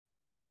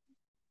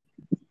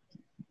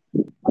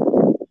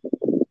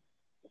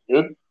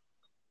Good.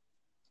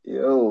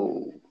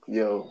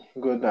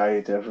 Good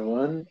night,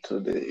 everyone.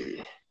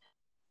 Today,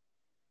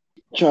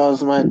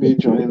 Charles might be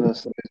joining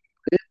us a bit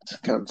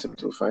late. Can't seem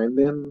to find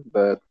him,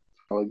 but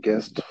our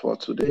guest for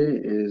today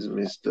is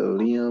Mr.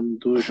 Liam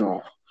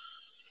Dujon.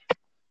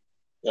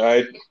 All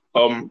right.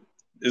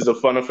 Is the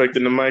fun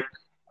affecting the mic,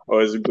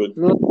 or is it good?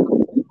 No,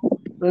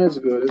 no, it's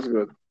good. It's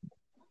good.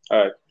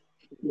 All right.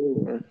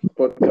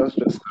 Podcast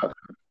just started.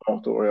 Don't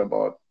have to worry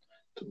about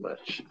too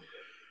much.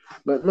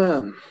 But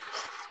man,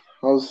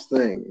 how's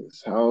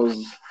things?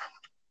 How's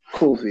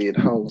COVID?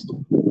 How's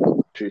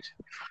the treat?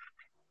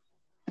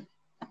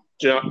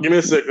 Yeah. Give me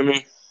a sec. Let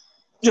me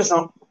just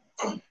now.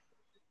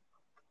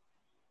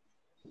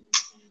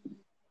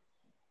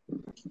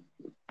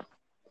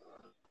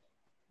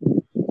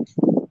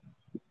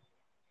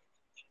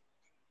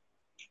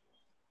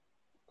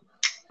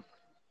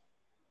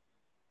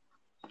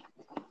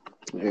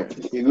 Yeah,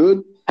 you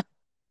good?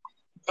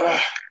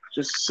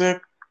 Just a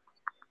sec.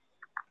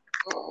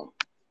 All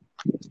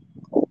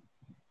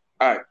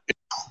right.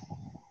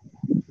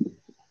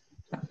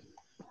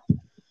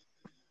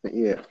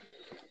 Yeah.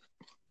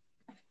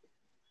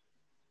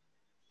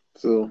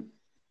 So,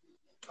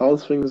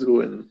 how's things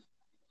going?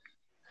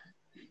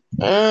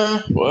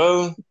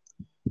 Well,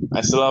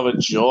 I still have a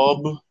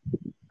job.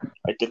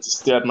 I get to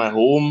stay at my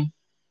home.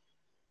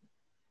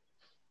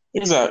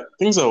 Things are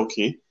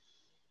okay.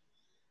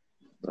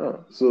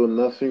 Oh, so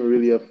nothing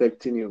really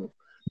affecting you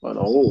on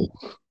a whole.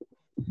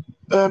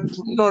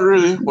 Not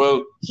really.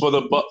 Well, for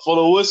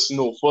the worst,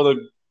 no. For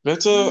the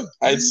better,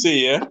 I'd say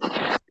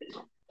yeah.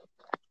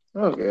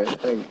 Okay,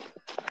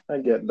 I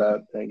get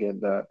that. I get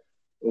that.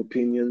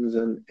 Opinions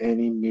on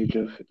any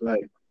major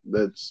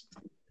that's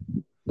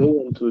don't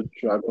want to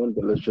drag on,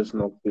 but let's just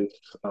knock this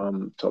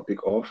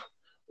topic off.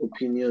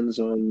 Opinions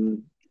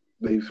on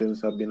the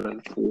events have been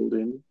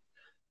unfolding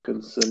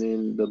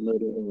concerning the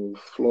murder of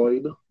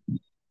Floyd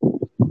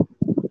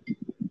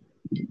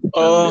and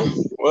Uh,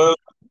 well,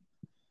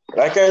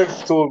 like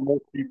I've told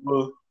most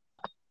people,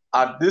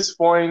 at this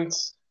point,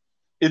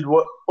 it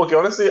was okay.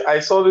 Honestly, I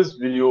saw this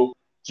video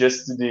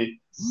just today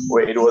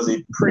where it was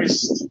a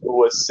priest who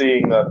was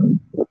saying that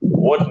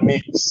what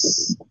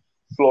makes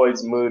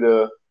Floyd's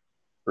murder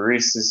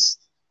racist.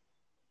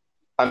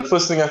 And the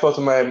first thing that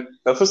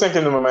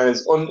came to my mind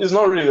is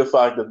not really the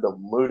fact that the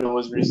murder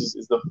was racist.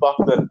 It's the fact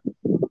that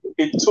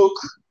it took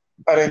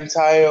an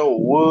entire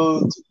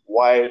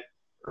worldwide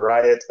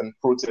riot and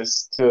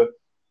protest to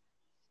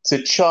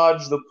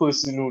charge the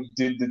person who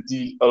did the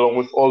deed, along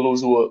with all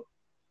those who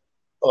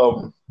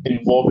were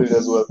involved in it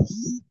as well.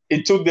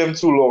 It took them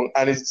too long,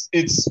 and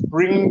it's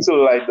bringing to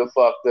light the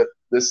fact that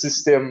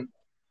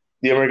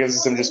the American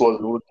system, just was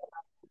rude.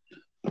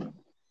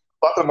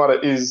 Fact of the matter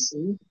is,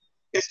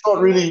 it's not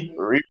really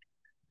real.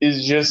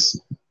 It's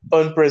just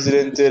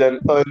unprecedented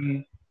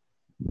and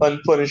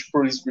unpunished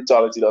police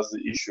brutality. That's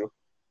the issue.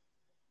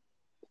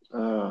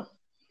 ah,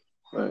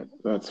 right,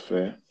 that's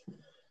fair.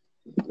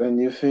 Then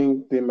you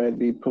think there might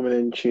be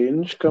permanent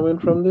change coming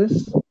from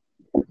this,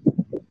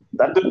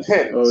 That or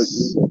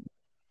depends.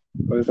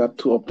 or is that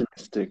too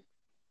optimistic?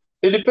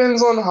 It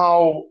depends on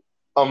how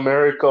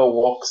America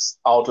walks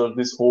out of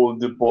this whole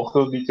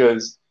debacle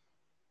because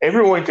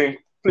everyone can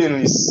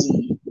plainly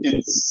see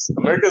it's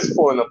America's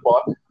falling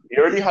apart. We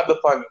already had the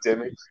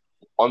pandemic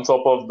on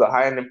top of the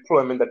high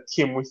unemployment that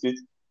came with it.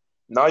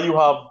 Now you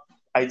have,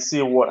 I'd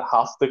say, what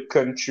half the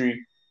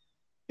country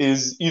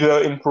is either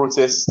in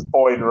protest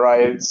or in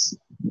riots.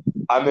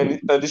 And then,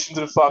 in addition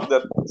to the fact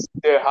that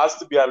there has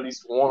to be at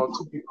least one or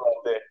two people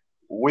out there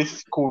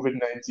with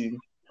COVID-19,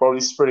 probably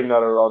spreading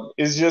that around,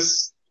 it's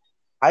just,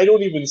 I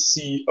don't even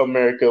see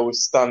America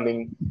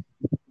withstanding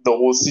the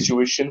whole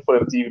situation for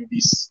them to even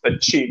be a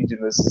change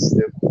in the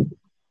system.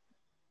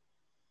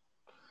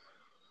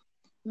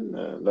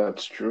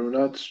 That's true.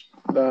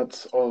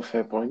 That's all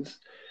fair points.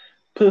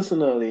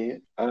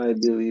 Personally, I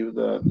believe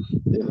that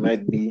there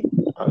might be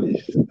at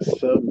least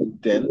some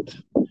dent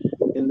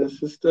in the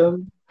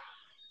system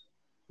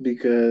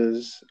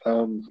because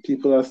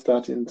people are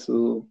starting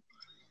to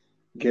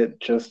get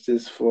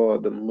justice for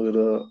the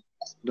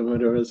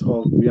murderers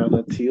of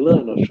Breonna Taylor.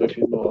 I'm not sure if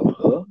you know of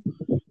her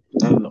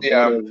and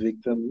Yeah, other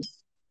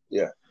victims.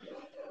 yeah.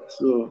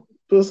 So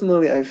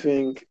personally, I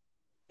think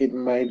it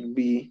might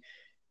be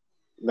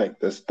like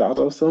the start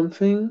of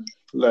something.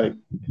 Like,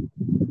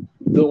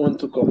 don't want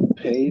to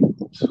compare it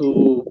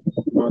to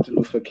Martin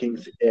Luther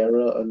King's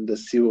era and the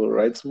civil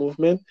rights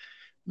movement,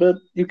 but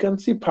you can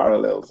see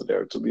parallels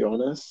there, to be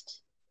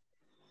honest.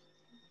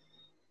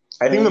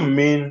 I think the And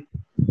main,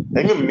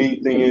 I think the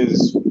main thing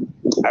is,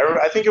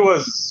 I think it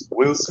was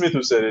Will Smith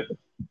who said it.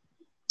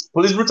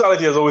 Police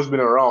brutality has always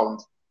been around.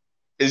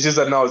 It's just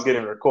that now it's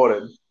getting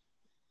recorded.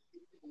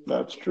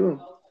 that's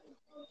true.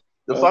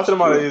 The fact That's of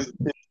the matter true. is,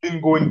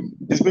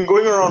 it's been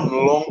going around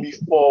long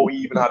before we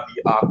even had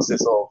the access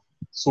of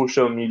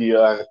social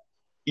media and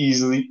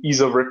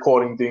ease of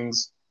recording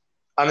things.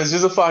 And it's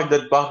just the fact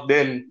that back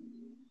then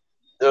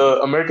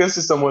the American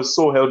system was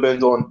so hell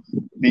bent on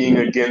being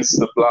against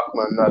the black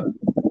man that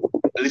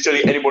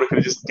literally anybody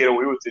could just get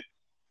away with it.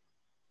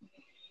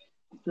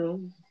 You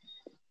know,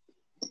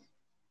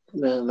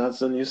 then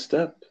that's a new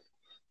step.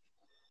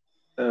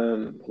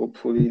 And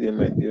hopefully there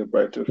might be a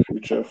brighter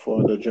future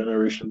for the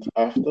generations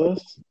after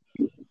us.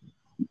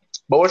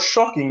 But what's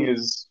shocking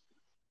is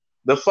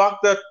the fact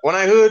that when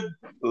I heard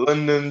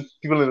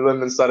people in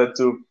London started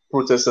to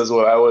protest as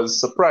well, I was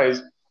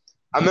surprised.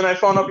 And then I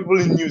found out people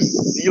in New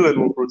Zealand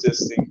were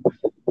protesting.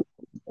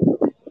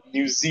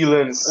 New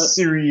Zealand, Uh,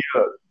 Syria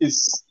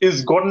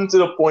is gotten to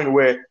the point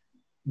where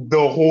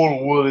the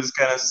whole world is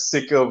kind of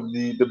sick of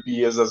the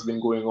BS that's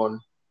been going on.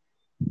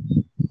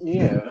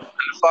 yeah,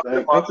 The fact of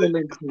like the I matter, can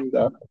mention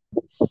that.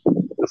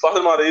 the fact of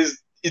the matter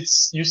is,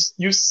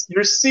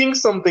 you're seeing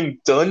something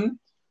done,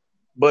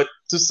 but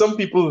to some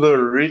people, the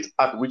rate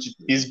at which it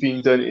is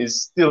being done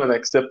is still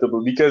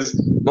unacceptable. Because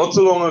not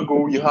too long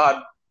ago, you had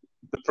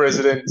the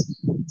president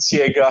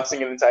tear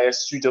gassing an entire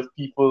street of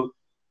people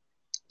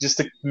just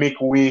to make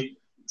way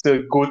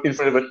to go in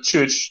front of a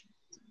church.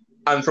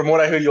 And from what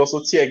I heard, he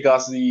also tear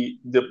gassed the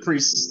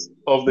priest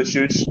of the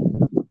church,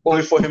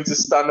 only for him to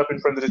stand up in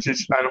front of the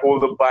church and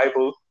hold the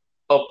Bible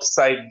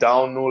upside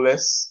down, no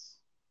less,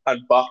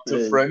 and back to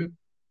Hey, front.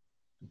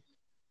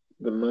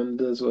 the man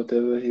does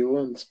whatever he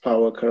wants.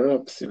 Power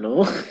corrupts, you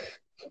know.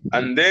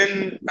 And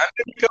then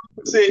you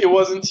can say it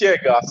wasn't tear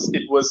gas,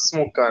 it was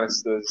smoke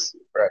canisters,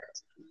 right?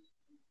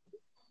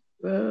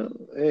 Well,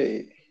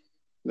 hey,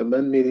 the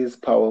man made his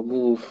power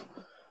move.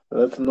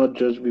 Let's not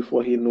judge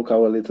before he nuke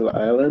our little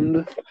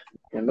island,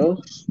 you know.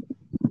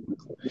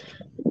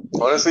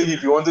 Honestly,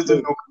 if you wanted to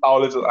But nuke our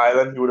little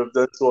island, you would have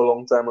done so a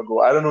long time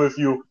ago. I don't know if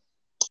you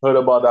heard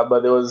about that,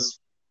 but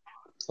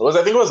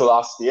I think it was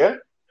last year,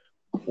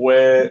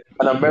 where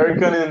an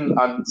American in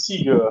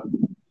Antigua,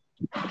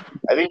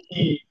 I think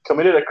he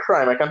committed a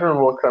crime. I can't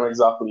remember what crime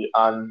exactly,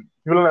 and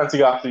people in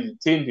Antigua actually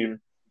detained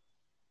him.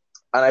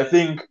 And I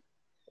think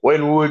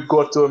when word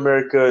got to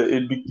America,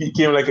 it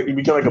became like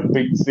a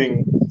big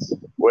thing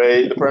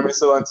where the Prime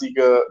Minister of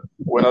Antigua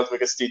went out to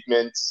make a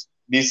statement,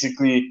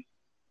 basically,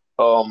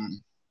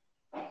 um,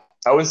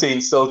 I wouldn't say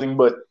insulting,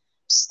 but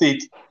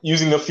state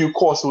using a few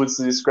coarse words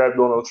to describe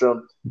Donald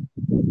Trump.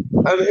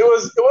 And it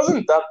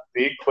wasn't that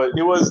big, but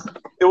it was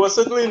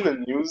certainly in the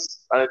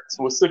news and it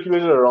was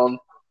circulated around.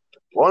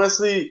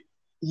 Honestly,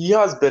 he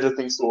has better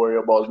things to worry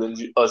about than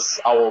us,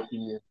 our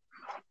opinion.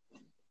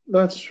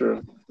 that's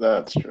true.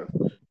 That's true.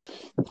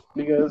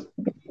 Because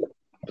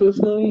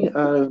personally,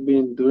 I've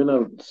been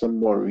doing some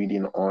more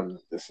reading on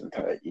this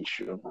entire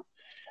issue,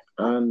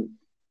 and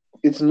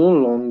it's no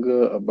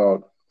longer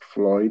about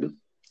Floyd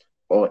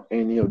or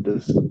any of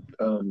this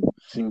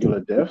singular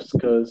deaths,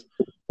 because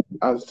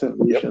as St.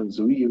 Yep. Lucians,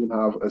 we even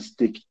have a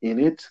stake in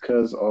it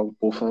because of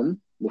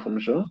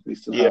Bofamsha. We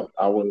still Yeah. have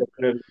our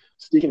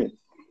stake in it.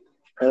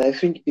 And I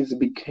think it's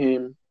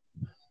became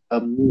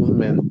a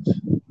movement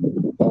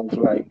of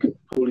like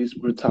police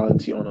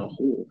brutality on a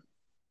whole.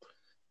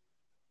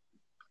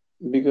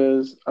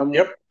 Because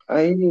Yep.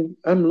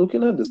 I'm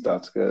looking at the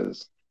stats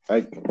because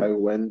I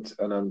went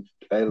and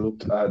I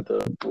looked at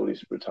the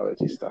police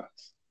brutality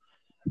stats.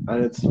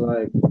 And it's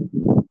like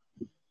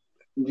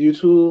due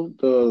to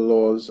the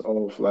laws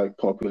of like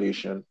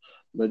population,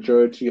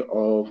 majority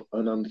of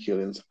unarmed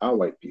killings are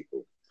white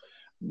people.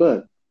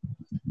 But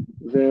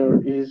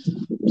there is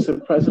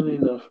surprisingly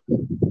enough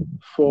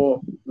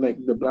for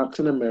like the blacks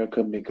in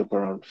America make up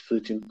around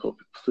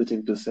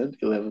 13%,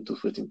 11 to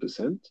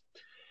 13%.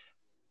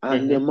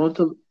 And the Mm-hmm. amount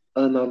of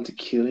unarmed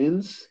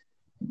killings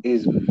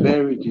is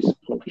very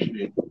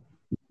disproportionate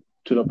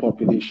to the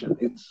population.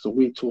 It's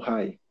way too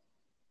high.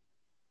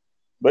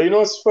 But you know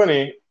what's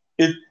funny?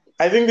 It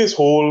I think this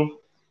whole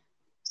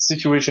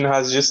situation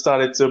has just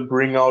started to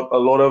bring out a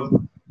lot of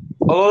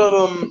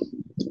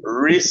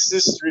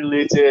racist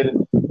related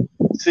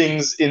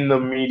things in the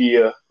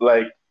media,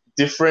 like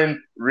different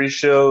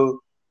race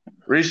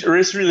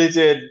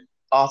related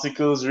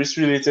articles, race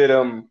related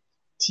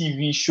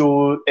TV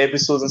show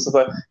episodes and stuff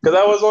like. Because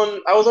I was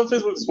on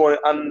Facebook this morning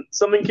and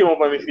something came up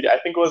on my feed. I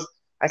think it was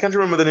I can't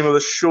remember the name of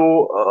the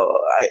show.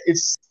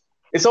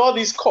 It's all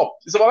these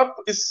cops.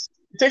 It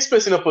takes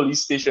place in a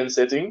police station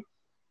setting,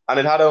 and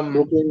it had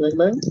Brooklyn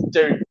Nine-Nine?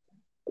 Terry.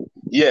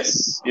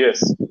 Yes, Yeah,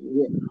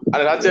 and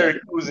it had yeah. Terry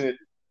Crews in it,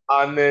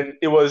 and then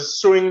it was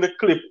showing the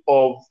clip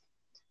of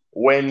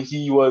when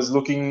he was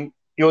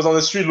on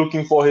the street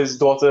looking for his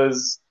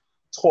daughter's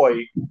toy,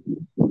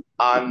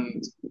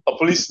 and a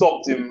police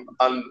stopped him,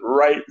 and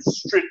right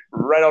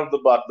out of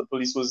the bat, the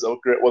police was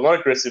not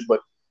aggressive, but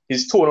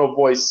his tone of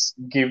voice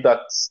gave that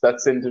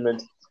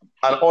sentiment.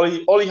 And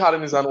all he had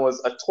in his hand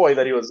was a toy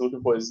that he was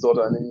looking for his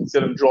daughter, and then he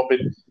said him drop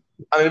it,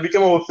 and then it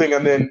became a whole thing.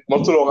 And then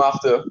not too long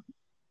after,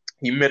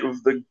 he met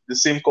with the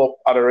same cop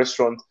at a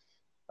restaurant,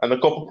 and the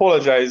cop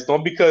apologized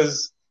not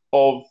because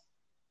of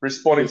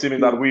responding His to him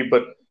in that feelings. way,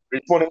 but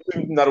responding to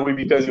him in that way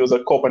because he was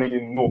a cop and he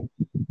didn't know.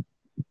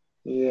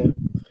 Yeah.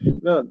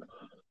 No,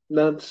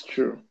 that's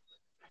true.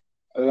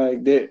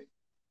 Like they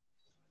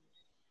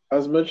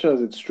as much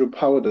as it's true,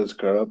 power does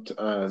corrupt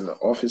and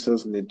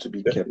officers need to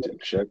be kept in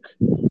check.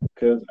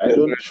 Because Definitely. I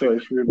don't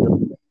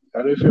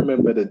know if you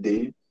remember the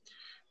day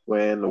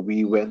when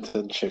we went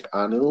and checked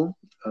Anil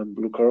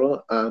blue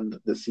coral, and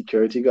the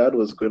security guard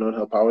was going on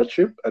her power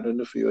trip. I don't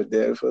know if you were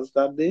there with us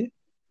that day.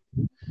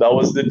 That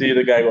was the day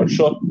the guy got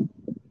shot.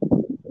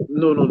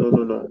 No, no, no,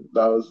 no, no.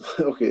 That was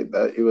okay.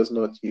 That it was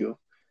not you.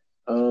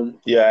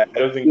 Yeah, I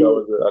don't think It that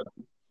was, was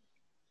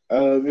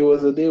it. it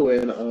was a day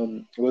when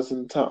I was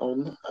in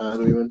town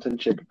and we went and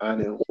checked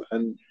animals.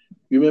 And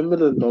you remember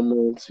the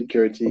normal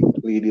security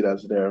lady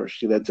that's there?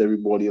 She lets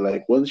everybody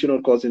like once you're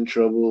not causing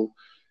trouble,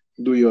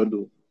 do your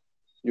do.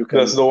 You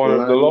That's can the one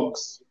with the land.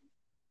 locks.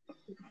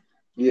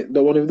 Yeah,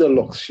 the one with the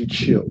locks. She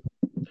chill.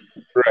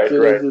 Right, So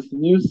right.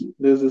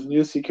 there's this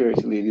new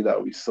security lady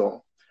that we saw,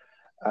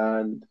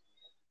 and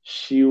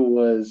she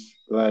was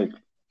like,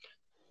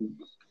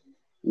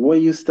 "Why are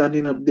you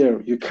standing up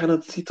there? You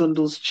cannot sit on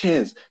those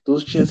chairs.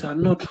 Those chairs are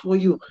not for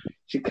you."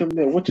 She come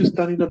there. What you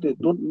standing up there?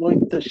 Don't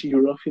loiter. She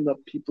roughing up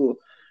people,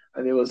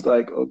 and it was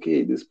like,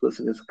 okay, this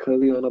person is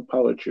clearly on a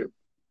power trip,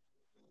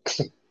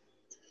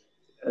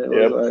 and it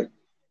was Yep.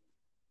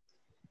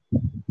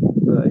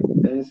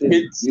 and he said,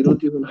 It's you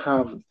don't even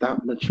have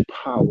that much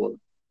power,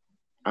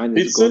 and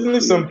it's it's gone certainly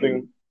for your something.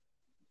 dream.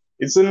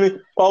 It's certainly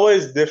power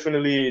is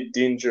definitely a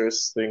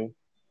dangerous thing.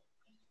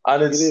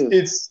 And It is.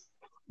 it's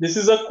this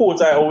is a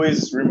quote I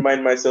always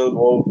remind myself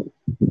of,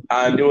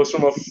 and it was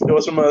from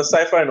a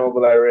sci-fi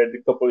novel I read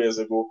a couple years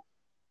ago.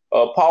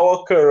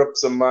 Power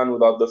corrupts a man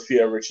without the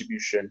fear of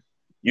retribution.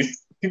 You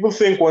People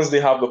think once they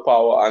have the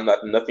power and that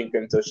nothing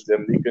can touch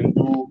them, they can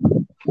do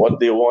what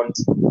they want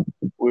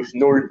with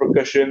no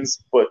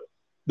repercussions. But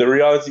the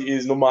reality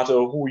is, no matter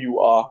who you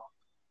are,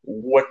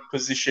 what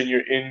position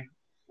you're in,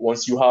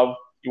 once you have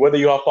whether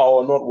you have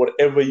power or not,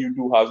 whatever you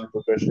do has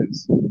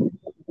repercussions.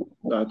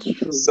 That's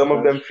true. Some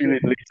of That's them feel true.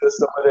 it later,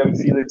 some of them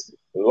feel it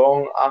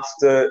long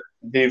after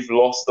they've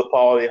lost the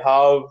power they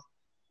have,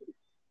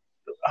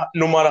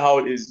 no matter how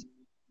it is.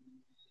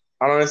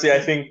 And honestly, I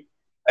think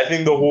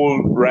the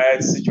whole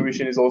riot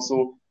situation is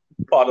also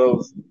part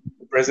of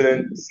the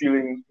president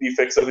feeling the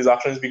effects of his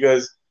actions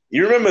because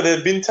you remember there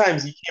have been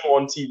times he came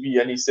on TV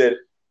and he said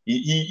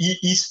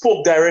he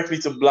spoke directly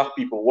to black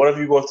people. What have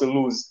you got to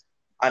lose?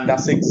 And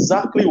that's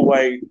exactly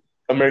why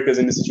America's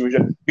in this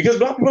situation because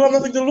black people have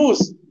nothing to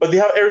lose, but they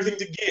have everything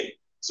to gain.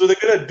 So they're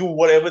gonna do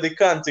whatever they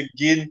can to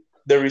gain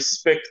the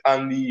respect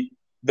and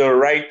the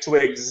right to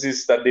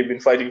exist that they've been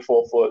fighting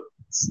for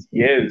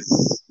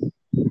years.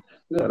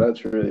 No,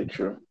 that's really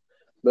true.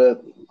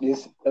 But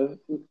this,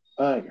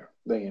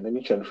 let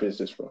me try to phrase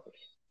this properly.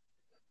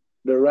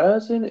 The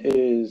rising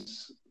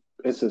is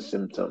it's a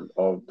symptom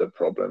of the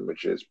problem,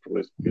 which is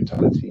police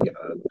brutality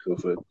and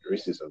covert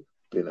racism,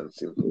 plain and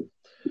simple.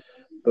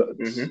 But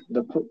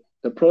Mm-hmm.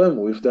 the problem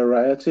with the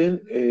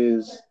rioting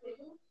is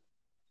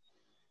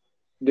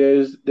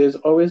there's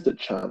always the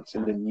chance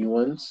in the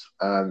nuance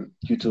and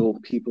due to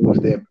people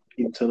with their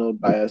internal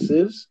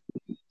biases,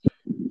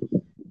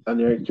 and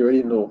you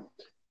already know,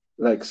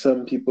 like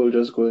some people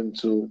just going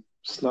to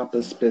snap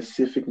a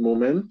specific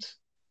moment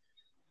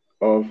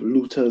of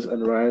looters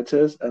and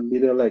rioters and be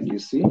there like, you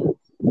see,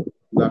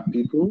 black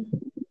people,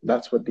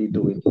 that's what they're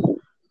doing.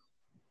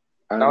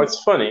 Now And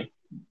it's funny.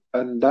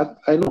 that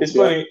I know It's they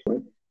are.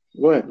 funny.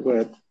 Go ahead, go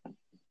ahead.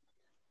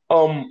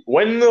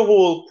 When the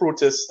whole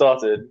protest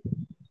started,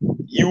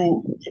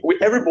 you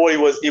everybody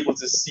was able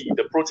to see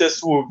the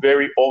protests were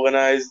very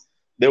organized.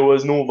 There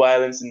was no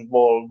violence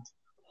involved,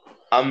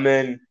 and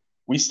then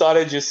we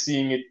started just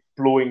seeing it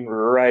blowing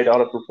right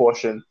out of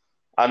proportion.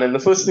 And then the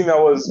first thing that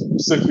was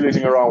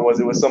circulating around was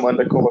it was some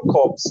undercover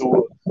cops who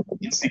were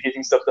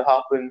instigating stuff to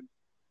happen.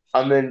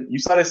 And then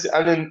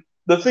and then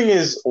the thing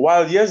is,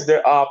 while yes,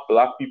 there are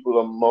black people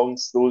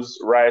amongst those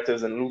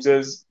rioters and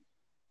looters,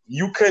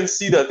 you can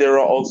see that there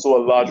are also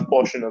a large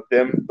portion of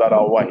them that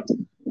are white.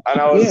 And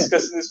I was Yeah,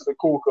 discussing this with a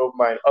coworker of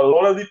mine. A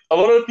lot of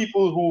the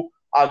people who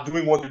are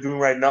doing what they're doing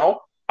right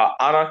now are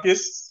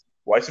anarchists,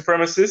 white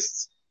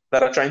supremacists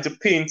that are trying to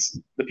paint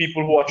the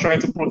people who are trying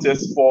to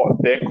protest for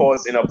their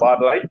cause in a bad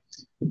light.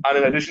 And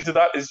in addition to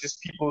that, it's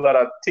just people that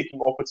are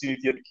taking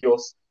opportunity of the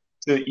chaos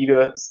to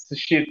either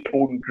satiate their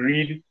own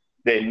greed,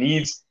 their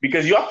needs.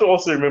 Because you have to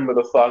also remember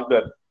the fact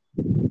that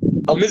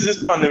amidst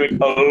this pandemic,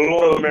 a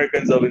lot of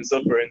Americans have been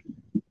suffering.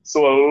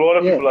 So a lot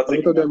of yeah. people are A lot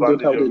taking of them don't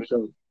advantage have of their it.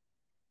 job.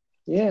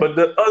 Yeah, But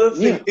the other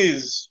yeah, thing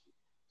is,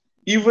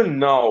 even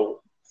now,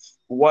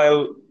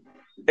 while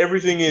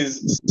everything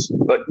is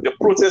like the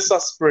protests are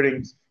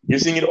spreading, you're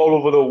seeing it all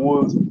over the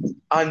world,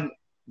 and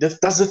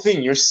that's the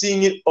thing. You're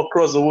seeing it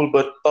across the world,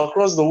 but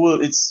across the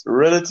world, it's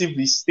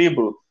relatively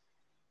stable.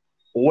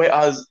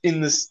 Whereas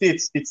in the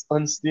States, it's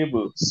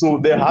unstable. So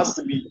there has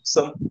to be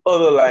some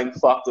underlying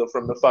factor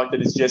from the fact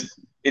that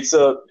it's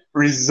a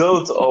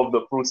result of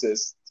the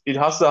process. It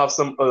has to have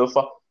some other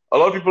factor. A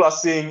lot of people are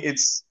saying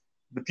it's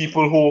the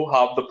people who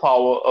have the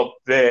power up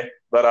there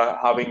that are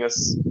having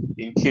us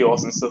in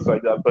chaos and stuff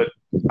like that. But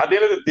at the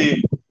end of the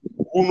day,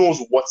 who knows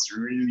what's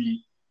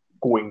really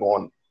going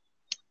on?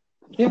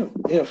 yeah,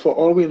 yeah. For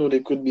all we know,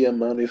 there could be a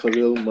man with a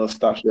little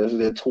mustache that's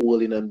there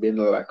twirling and being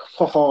like,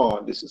 "Ha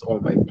ha, this is all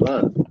my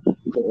plan."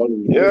 For all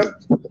we Yeah,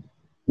 know,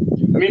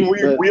 I mean,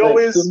 but we like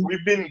always some,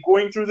 we've been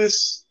going through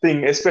this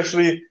thing,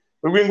 especially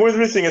we've been going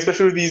through this thing,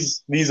 especially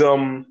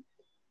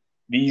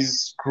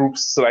these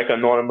groups like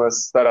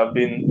Anonymous that have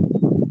been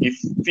if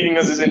feeding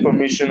us this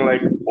information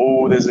like,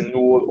 oh, there's a new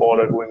world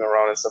order going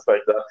around and stuff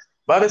like that.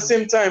 But at the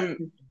same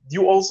time,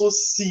 you also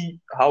see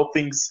how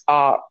things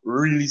are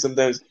really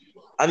sometimes.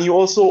 And you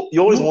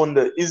always No,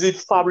 wonder, is it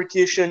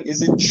fabrication?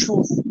 Is it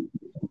truth?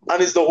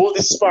 And it's the whole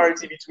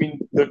disparity between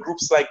the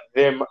groups like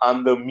them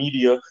and the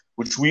media,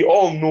 which we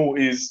all know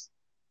is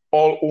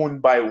all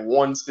owned by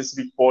one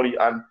specific body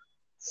and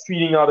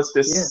feeding out a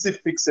yeah,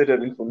 specific set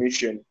of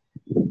information.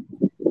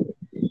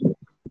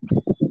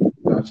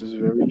 that is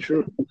very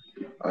true.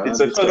 It's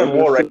a This tug and guy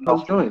war right still has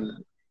now. joined.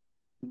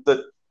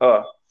 That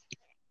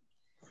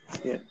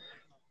Yeah,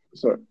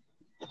 sorry.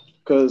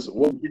 Because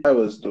what I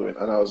was doing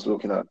and I was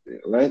looking at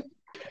it, right?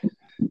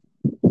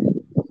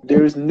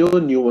 There is no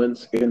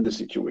nuance in the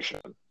situation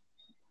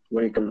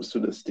when it comes to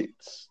the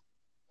states.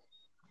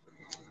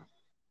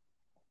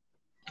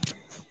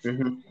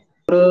 mhm.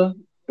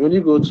 When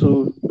you go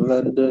to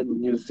London,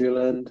 New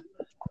Zealand,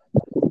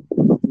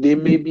 they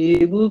may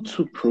be able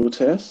to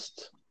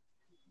protest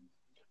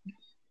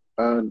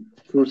and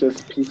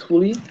protest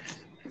peacefully,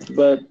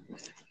 but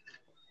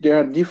they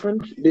are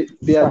different.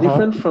 They are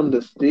different from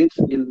the states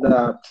in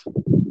that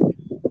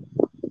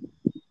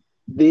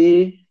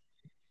they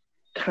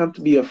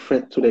can't be a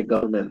threat to the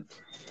government.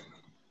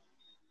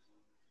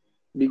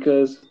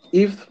 Because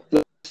if,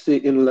 let's say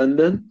in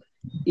London,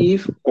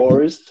 if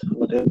Boris,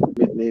 whatever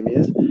his name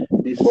is,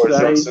 Boris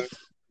Johnson. decides,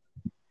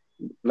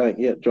 like,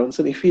 yeah,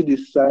 Johnson,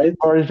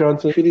 Boris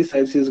Johnson. if he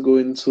decides he's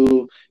going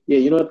to, yeah,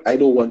 you know what, I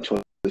don't want you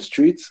on the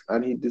streets,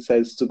 and he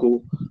decides to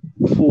go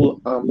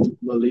full armed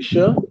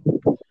militia,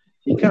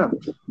 he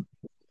can't.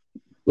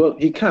 Well,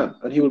 he can,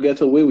 and he will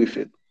get away with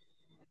it.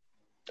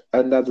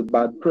 And that's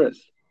bad press.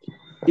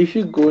 If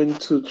you're going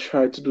to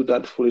try to do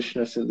that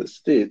foolishness in the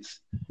States,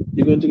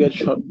 you're going to get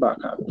shot back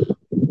at.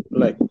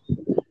 Like,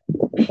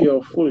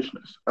 pure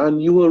foolishness.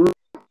 And you will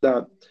realize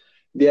that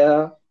there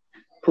are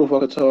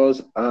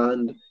provocateurs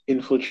and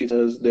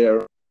infiltrators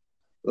there,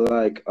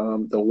 like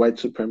the white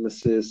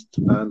supremacists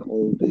and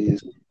all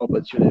these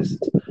opportunists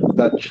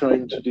that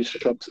trying to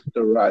disrupt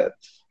the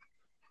riots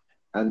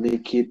and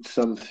make it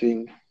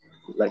something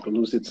like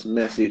lose its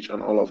message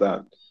and all of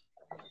that.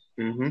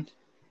 Mm-hmm.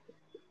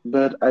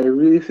 But I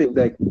really think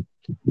that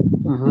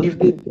Mhm. if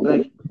they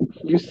like,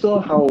 you saw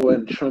how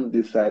when Trump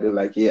decided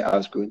like, yeah, I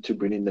was going to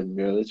bring in the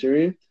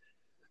military,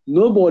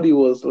 nobody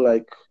was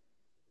like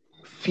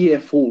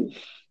fearful.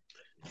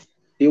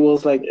 It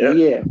was like, Yeah.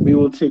 yeah, we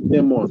will take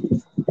them on.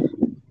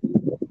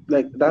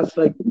 Like that's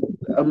like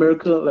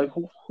America. Like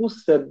who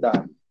said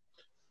that?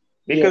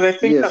 Because Yeah, I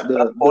think yes, that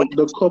that body,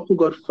 the couple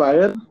got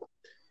fired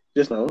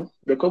just now.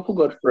 The couple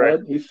got right?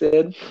 fired. He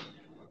said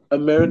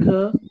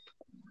America,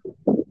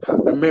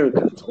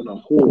 Americans on a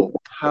whole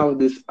have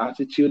this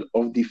attitude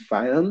of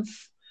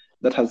defiance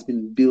that has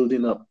been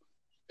building up.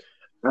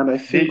 And I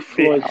think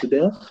They Floyd's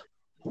death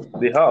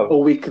they have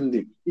awakened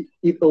it.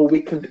 It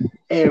awakened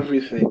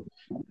everything.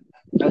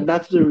 And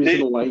that's the reason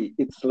they why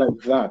it's like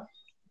that.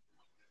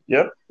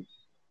 yeah.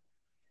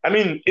 I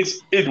mean,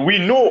 we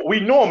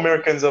know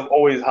Americans have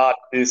always had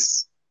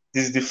this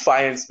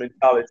defiance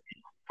mentality.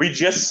 We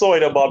just saw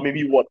it about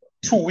maybe what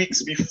 2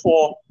 weeks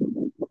before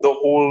the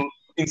whole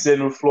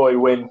incident with Floyd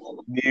when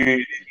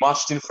they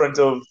marched in front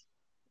of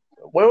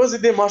where was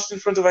it they marched in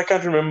front of? I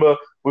can't remember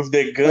with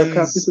their A guns.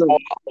 capital.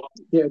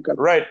 Yeah,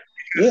 Right.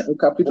 yeah, a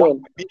capital.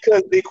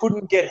 Because they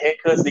couldn't get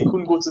haircuts, they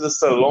couldn't go to the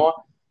salon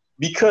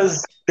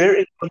because they're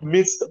in the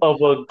midst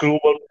of a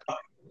global.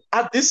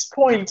 At this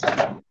point,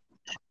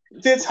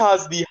 States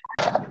has the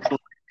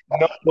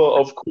number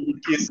of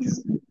COVID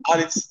cases,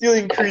 and it's still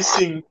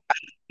increasing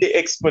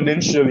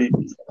exponentially.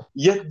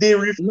 Yet they No,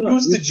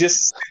 refuse to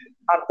just sit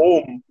at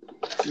home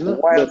no,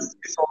 while but this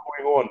is all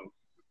going on.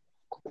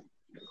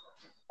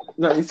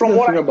 no, you see From the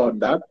what thing about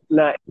that.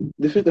 Nah,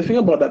 The thing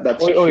about that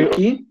that's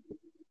tricky.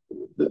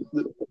 The,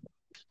 the,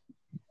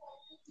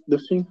 the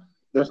thing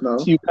just now.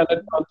 you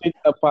cannot count it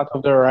a part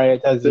of the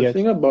riot as The yet.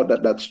 thing about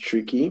that that's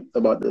tricky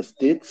about the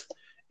states.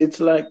 It's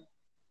like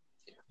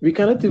we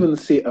cannot even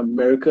say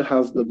America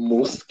has the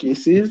most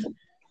cases.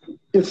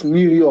 It's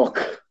New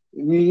York.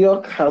 New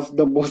York has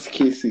the most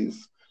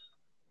cases.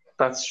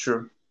 That's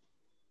true.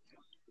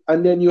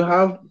 And then you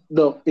have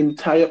the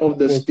entire of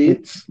the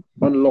states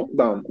on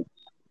lockdown.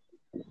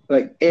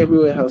 Like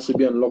everywhere has to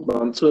be on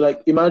lockdown. So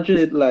like imagine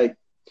it like,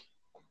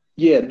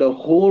 yeah, the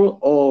whole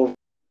of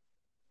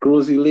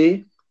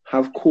Grosile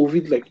have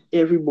COVID, like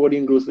everybody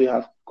in Grosile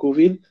have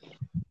COVID.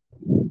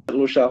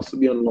 Lucia has to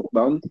be on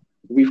lockdown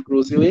with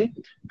Grosile,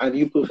 and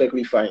you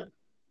perfectly fine.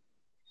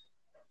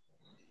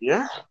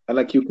 Yeah, And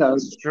like you can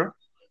that's true.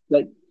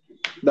 like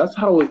that's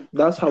how it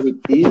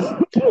is.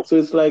 So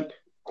it's like,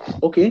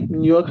 okay,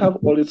 New York have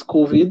all its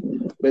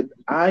COVID, but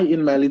I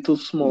in my little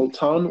small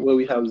town where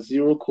we have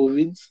zero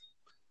COVIDs,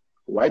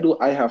 why do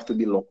I have to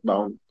be locked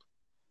down?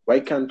 Why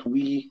can't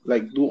we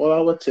like do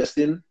all our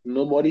testing?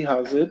 Nobody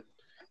has it.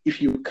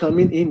 If you're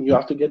coming in, you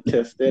have to get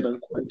tested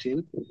and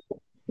quarantined.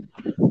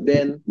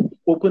 Then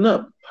open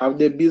up, have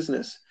their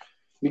business.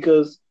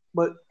 Because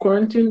But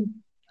quarantine,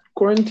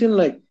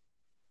 like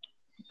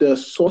the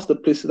source, the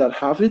places that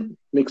have it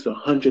makes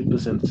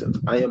 100% sense.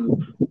 I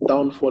am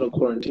down for the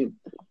quarantine,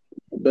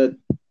 but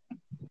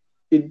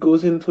it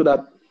goes into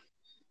that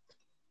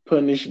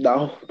punish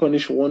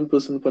one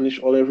person, punish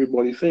all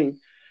everybody thing,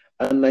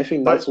 and I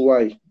think but that's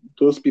why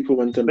those people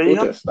went and but you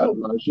have protest that to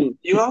margin.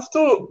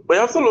 but you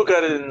have to look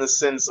at it in the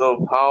sense of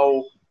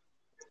how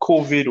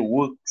COVID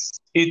works.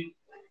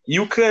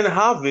 You can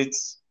have it,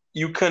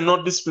 you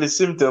cannot display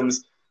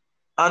symptoms,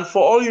 and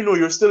for all you know,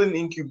 you're still in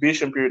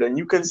incubation period and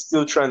you can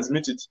still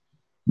transmit it.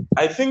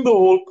 I think the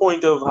whole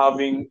point of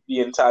having the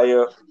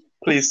entire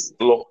place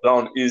locked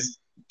down is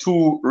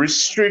to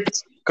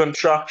restrict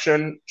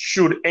contraction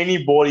should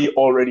anybody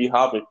already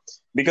have it.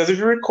 Because if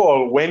you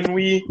recall, when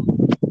we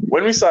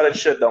started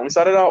shutdown, we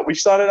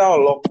started our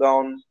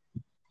lockdown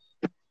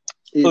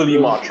early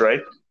April, March,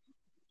 right?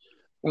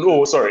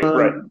 No, sorry,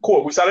 right. um,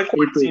 We started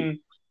April, quarantine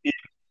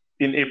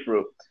in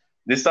April.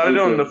 They started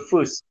on the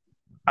April. 1st,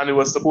 and it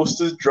was supposed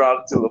to drag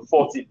till the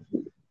 14th.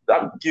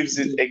 That gives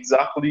it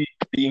exactly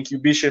the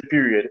incubation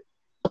period.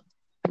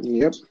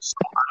 Yep. So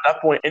at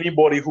that point,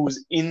 anybody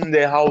who's in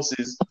their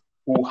houses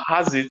who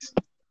has it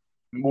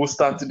will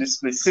start to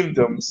display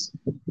symptoms.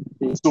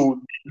 So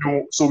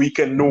we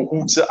can know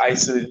who to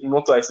isolate,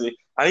 not to isolate.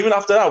 And even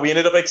after that, we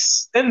ended up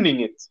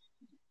extending it.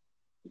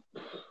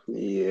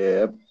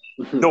 Yep.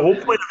 The whole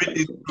point of it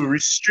is to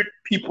restrict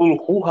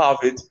people who have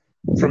it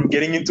from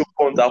getting into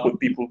contact with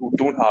people who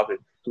don't have it.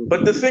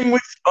 But the thing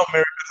with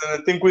Americans and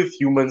the thing with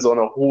humans on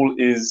a whole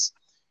is,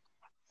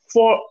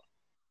 for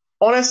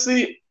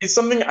honestly, it's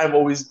something I've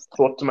always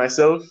thought to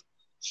myself.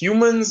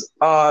 Humans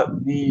are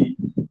the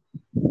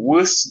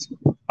worst.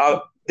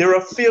 They're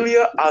a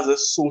failure as a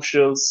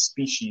social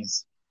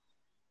species.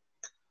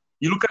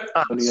 You look at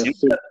And ants.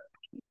 yes,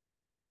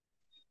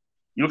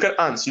 You look at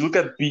ants. You look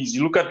at bees.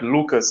 You look at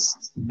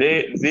locusts.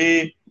 They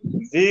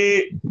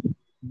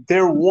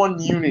they're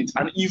one unit,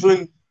 and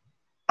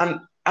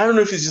I don't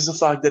know if it's just the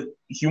fact that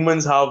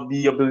humans have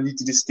the ability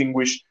to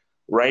distinguish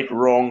right,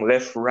 wrong,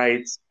 left,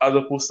 right, as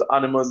opposed to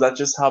animals that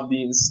just have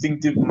the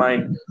instinctive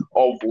mind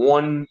of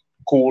one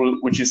goal,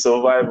 which is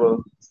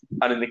survival,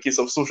 and in the case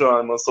of social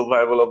animals,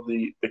 survival of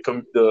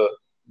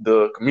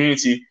the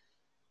community.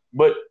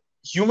 But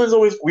humans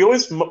always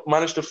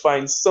manage to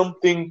find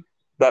something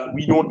that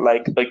we don't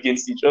like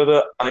against each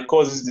other, and it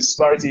causes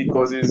disparity, it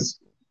causes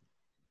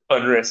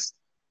unrest.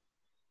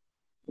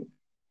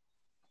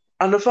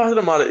 And the fact of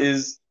the matter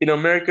is, in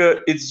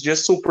America, it's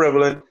just so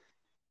prevalent.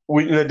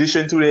 In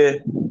addition to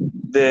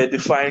the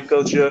defiant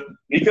culture,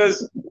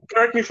 because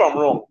correct me if I'm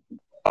wrong,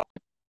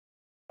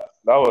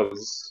 that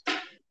was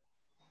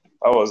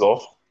that was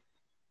off.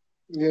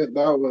 yeah,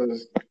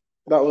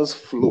 that was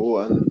flow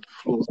and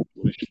flow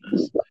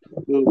foolishness.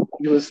 So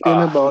you were saying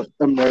Ah, about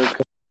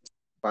American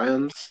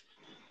science.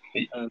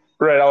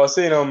 right. I was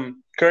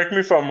saying, correct me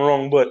if I'm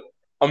wrong, but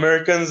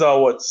Americans are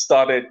what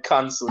started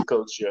cancel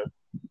culture.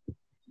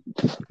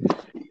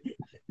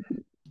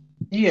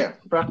 Yeah,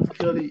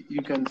 practically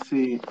you can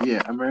say,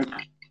 yeah, American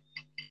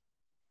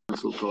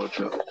cancel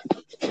culture.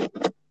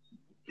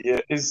 Yeah,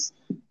 it's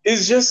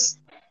just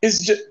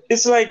it's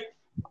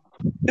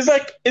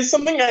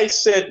something I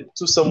said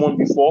to someone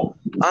before,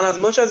 and as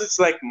much as it's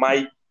like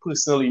my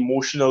personal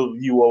emotional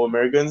view of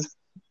Americans,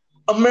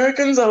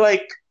 Americans are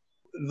like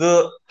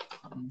the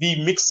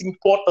the mixing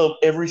pot of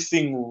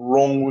everything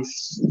wrong with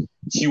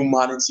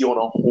humanity on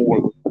a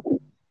whole.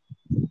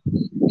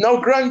 Now,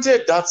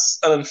 granted, that's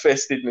an unfair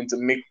statement to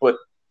make, but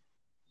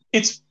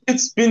it's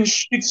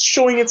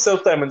showing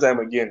itself time and time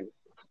again.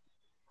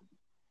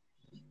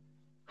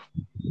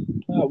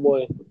 Ah,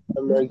 boy,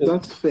 America.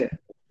 That's fair.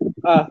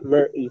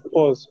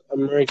 Pause. The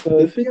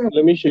America. thing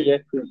Let me show you.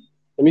 about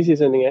Let me say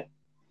something.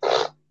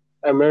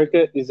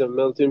 America is a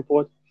melting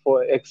pot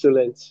for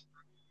excellence,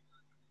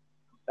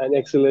 and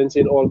excellence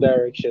in all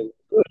directions.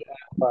 Good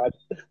and bad.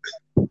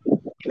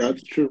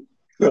 that's true.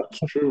 That's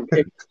true.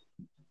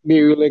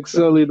 They will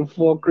excel in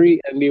fuckery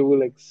and they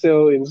will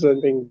excel in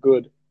something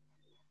good.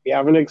 They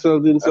haven't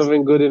excelled in That's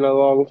something good in a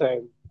long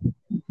time.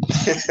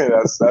 that's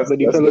But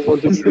the that's fellas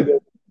want to be the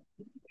best.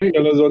 They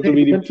Fellas want to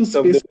be the went to best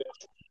of the space.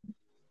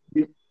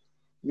 best.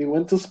 They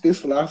went to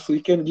space last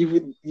weekend.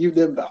 Give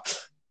them that.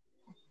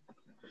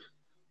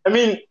 I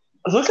mean,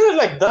 look at it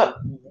like that.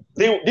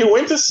 They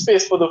went to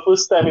space for the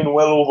first time in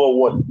well over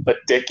what, a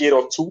decade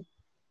or two,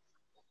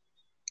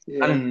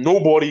 Yeah. and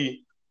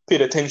nobody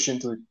paid attention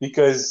to it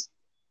because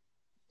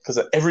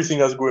of everything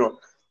that's going on.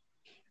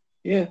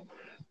 Yeah.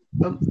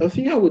 I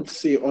think I would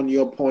say on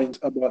your point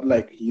about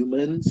like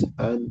humans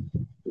and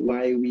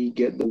why we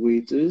get the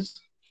waiters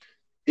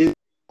is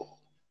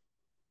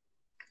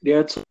they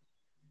are two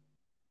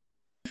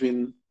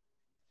living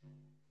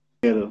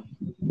together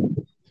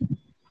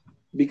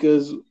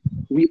because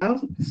we are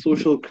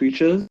social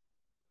creatures,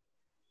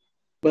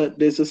 but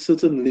there's a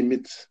certain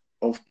limit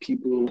of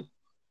people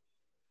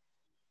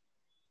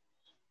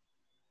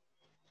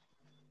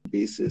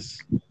basis.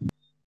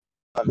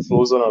 And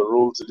Flo's on a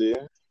roll today.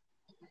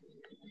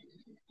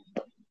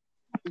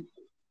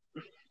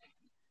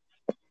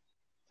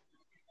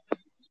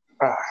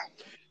 Yeah,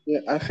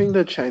 I think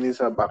the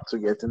Chinese are back to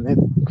getting it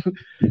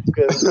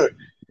because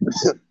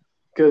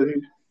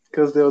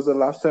there was the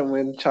last time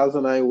when Charles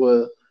and I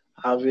were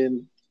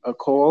having a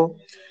call.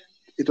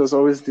 It was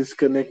always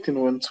disconnecting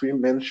once we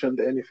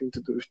mentioned anything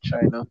to do with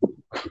China.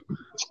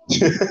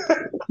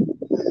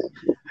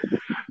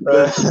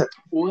 But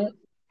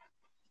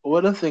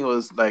what the thing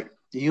was, like,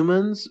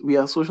 humans, we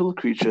are social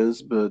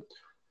creatures, but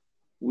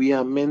we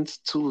are meant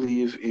to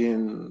live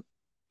in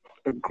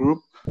a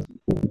group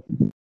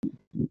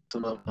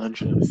of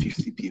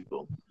 150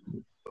 people.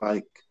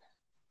 Like,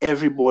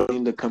 everybody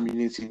in the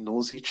community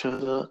knows each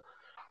other.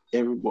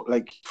 Everybody,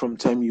 like, from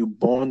time you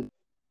born,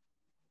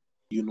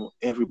 you know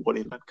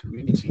everybody in that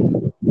community.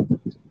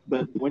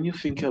 But when you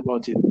think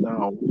about it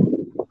now,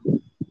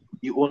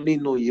 you only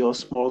know your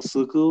small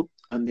circle,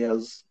 and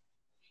there's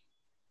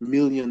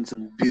millions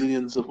and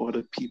billions of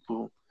other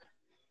people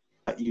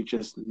that you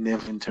just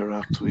never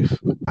interact with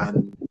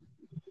and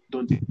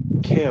don't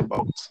care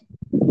about.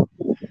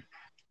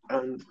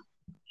 And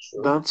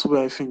that's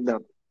where I think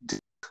that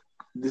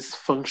this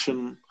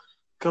function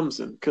comes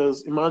in.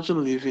 Because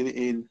imagine living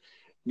in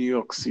New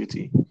York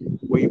City,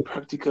 where you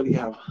practically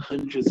have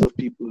hundreds of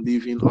people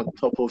living on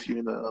top of you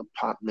in an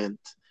apartment,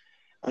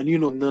 and you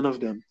know none of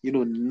them, you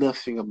know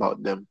nothing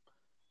about them.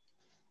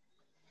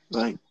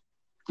 Like,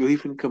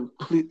 living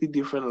completely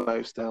different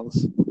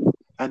lifestyles,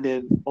 and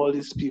then all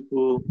these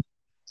people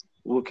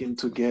working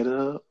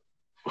together.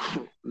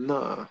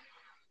 Nah,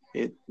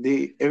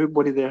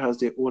 everybody there has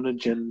their own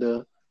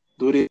agenda,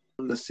 though they're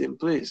in the same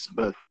place,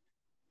 but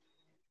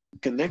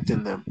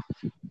connecting them.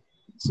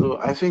 So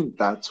I think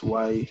that's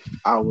why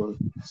our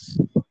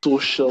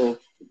social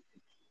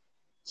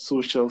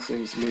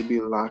things may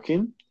be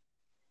lacking.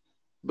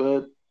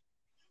 But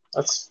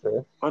That's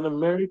fair. on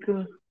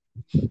America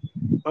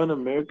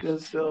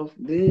itself,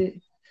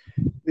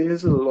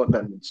 there's a lot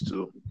that needs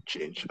to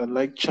change. And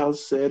like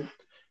Charles said,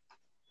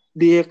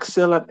 they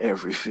excel at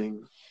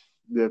everything.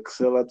 They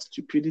excel at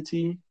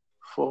stupidity,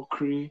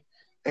 fuckery,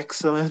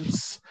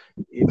 excellence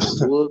in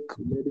work,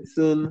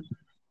 medicine.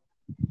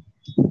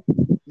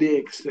 They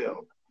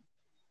excel.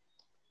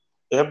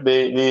 Yep,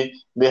 they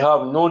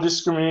have no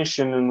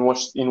discrimination in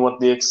what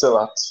they excel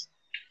at.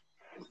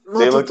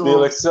 Not at all.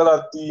 They'll excel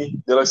at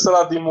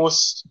the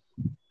most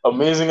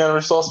amazing and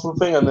resourceful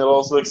thing, and they'll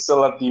also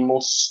excel at the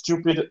most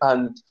stupid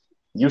and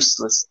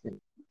useless thing.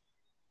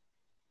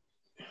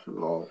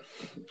 No.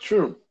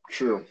 True.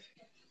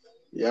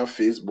 You have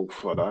Facebook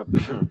for that.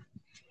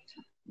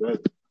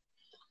 But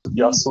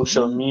You have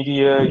social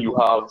media, you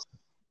have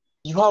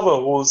a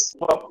whole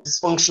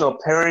dysfunctional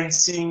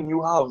parenting,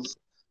 you have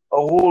a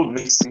whole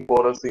mixing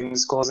pot of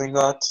things causing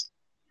that.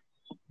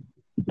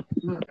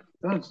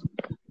 That's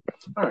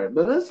all right.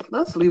 But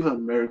let's leave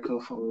America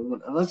for a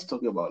moment and let's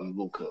talk about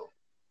local.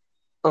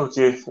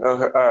 Okay, all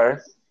right.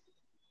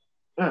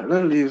 All right,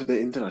 let's leave the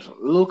international.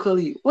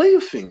 Locally, what do you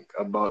think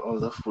about all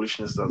the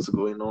foolishness that's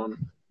going on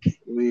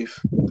with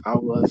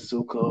our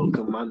so-called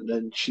commander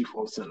in chief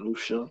of St.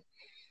 Lucia?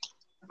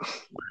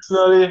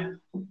 Personally,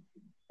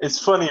 it's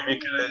funny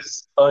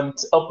because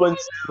up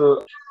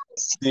until,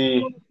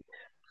 say,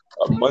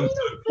 a month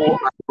ago,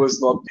 I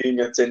was not paying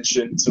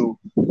attention to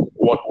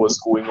what was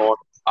going on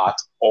at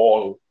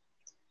all.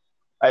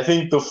 I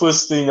think the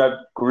first thing that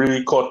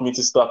really caught me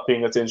to start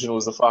paying attention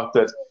was the fact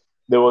that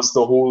there was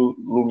the whole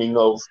looming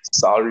of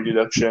salary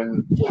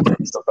deduction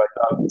and stuff like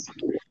that. And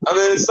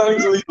then it's starting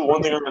to lead to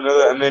one thing or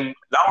another. And then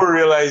now we're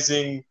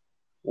realizing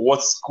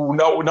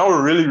now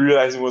we're really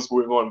realizing what's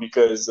going on,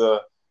 because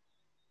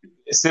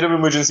state of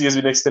emergency has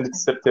been extended to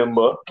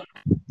September,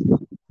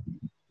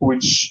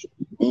 which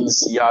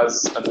means he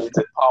has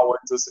unlimited power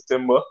until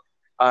September.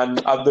 And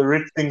at the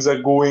rate things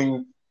are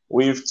going,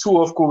 wave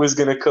 2 of COVID is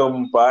going to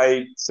come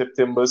by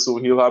September, so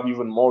he'll have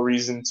even more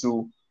reason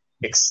to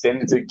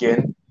extend it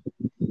again.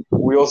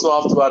 We also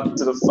have to add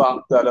to the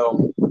fact that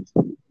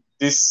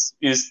this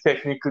is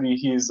technically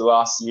his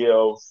last year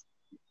of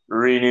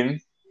reigning,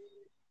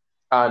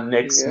 and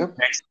next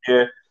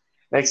year,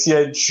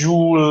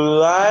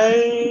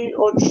 July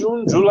or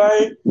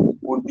July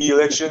would be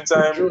election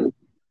time. June.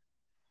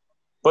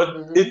 But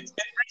it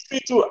brings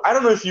me to, I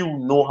don't know if you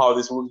know how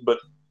this works, but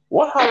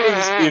what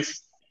happens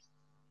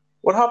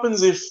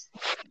if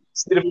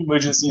state of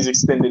emergency is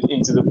extended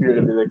into the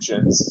period of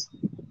elections?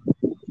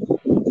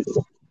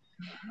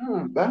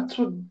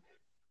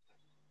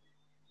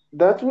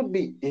 That would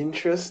be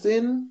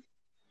interesting.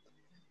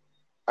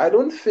 I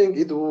don't think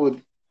it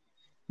would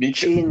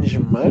change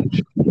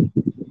much,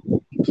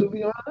 to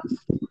be honest,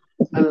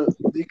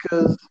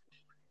 because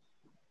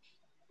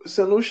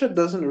St. Lucia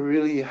doesn't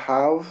really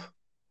have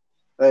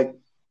like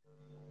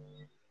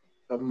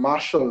a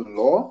martial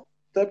law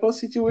type of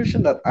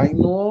situation that I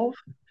know of,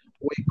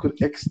 where it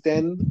could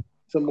extend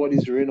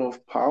somebody's reign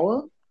of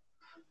power.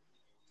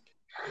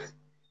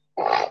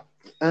 But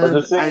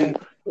the thing,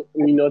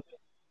 we not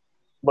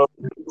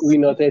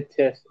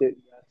tested.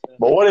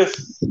 But what if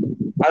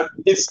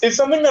it's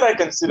something that I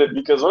considered,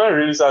 because when I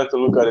really started to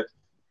look at it,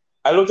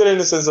 I looked at it in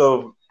the sense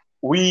of,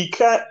 we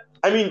can't.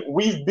 I mean,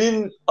 we've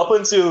been up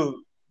until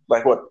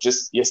like what,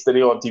 just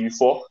yesterday or the day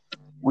before,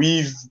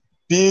 we've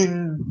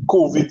been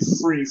COVID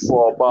free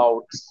for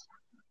about,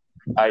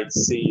 I'd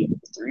say,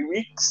 3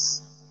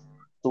 weeks,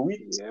 2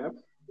 weeks. Yeah.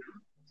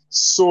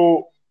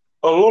 So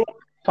a lot.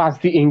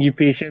 Past the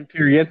incubation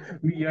period.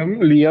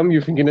 Liam,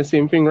 you thinking the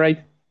same thing, right?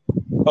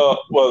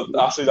 Well,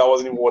 actually, that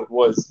wasn't even what it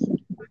was.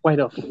 Why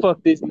the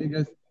fuck these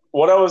niggas?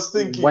 What I was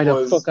thinking Why the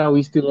was, fuck are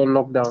we still on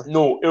lockdown?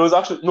 no, it was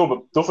actually no,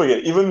 but don't forget,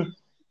 even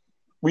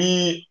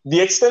the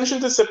extension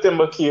to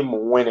September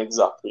came when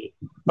exactly?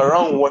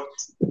 Around what?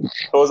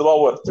 It was about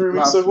what, 3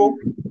 weeks Last ago?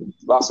 week.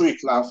 Last week.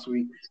 Last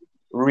week.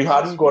 We Last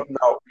hadn't gotten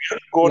our,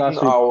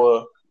 Last week.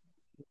 our.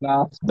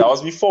 Last That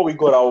was before we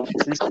got our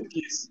recent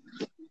case.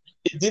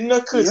 It didn't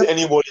occur to Yep.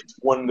 anybody to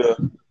wonder,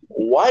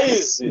 why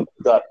is it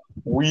that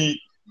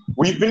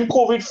we've been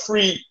COVID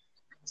free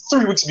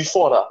 3 weeks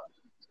before that?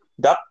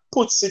 That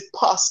puts it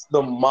past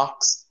the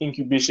max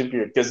incubation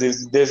period, because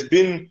there's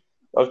been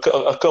a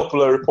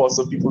couple of reports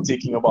of people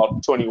taking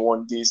about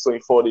 21 days,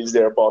 24 days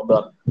there about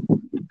that.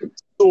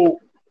 So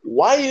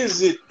why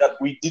is it that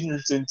we didn't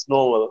return to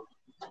normal?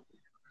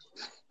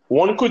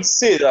 One could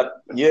say that,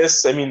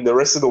 yes, I mean, the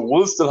rest of the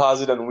world still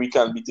has it and we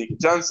can't be taking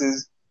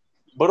chances.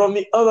 But on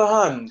the other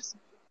hand,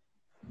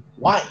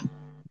 why?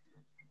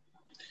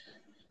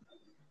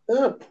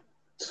 Yeah.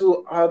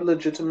 To add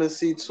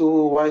legitimacy to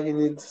why he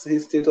needs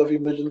his state of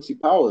emergency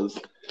powers.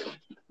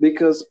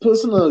 Because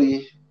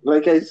personally,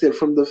 like I said,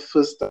 from the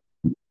first time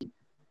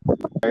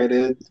I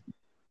decided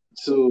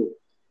to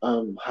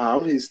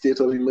have his state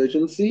of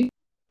emergency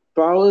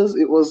powers,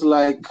 it was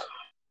like,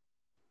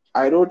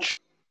 I don't,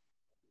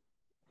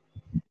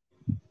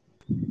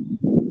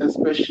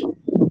 especially,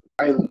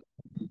 I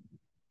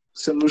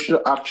solution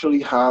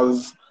actually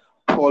has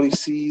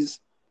policies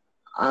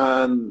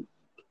and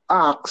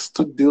acts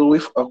to deal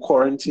with a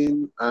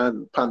quarantine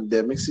and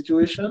pandemic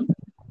situation.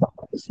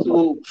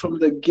 So from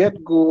the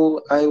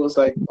get-go, I was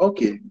like,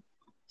 okay,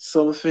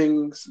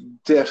 something's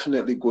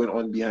definitely going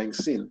on behind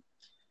scene.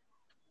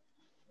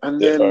 And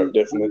They are then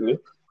definitely.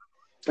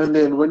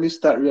 when you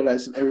start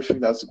realizing everything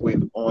that's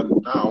going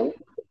on now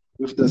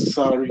with the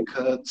salary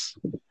cuts,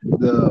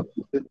 the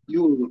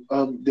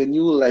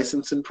new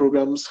licensing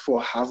programs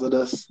for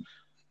hazardous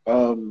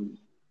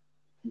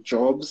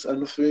jobs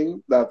and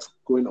thing that's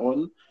going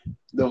on,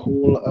 the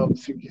whole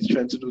thing he's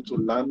trying to do to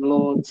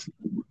landlords,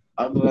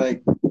 I'm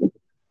like,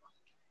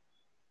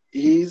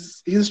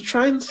 he's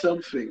trying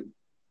something.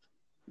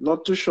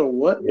 Not too sure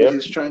what, but Yep.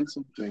 he's trying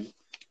something.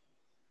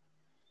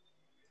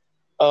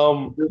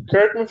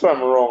 Correct me if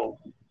I'm wrong.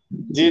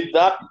 Did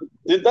that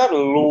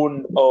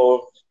loan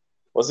of,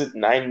 was it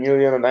 $9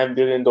 million or $9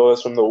 billion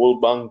from the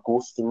World Bank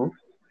go through?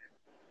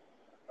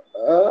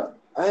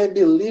 I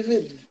believe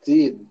it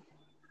did.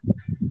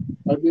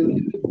 I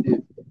believe it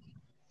did.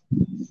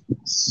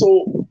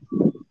 So,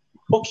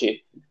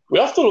 okay, we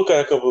have to look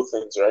at a couple of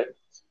things, right?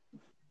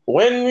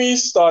 When we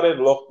started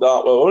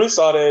lockdown, well, when we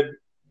started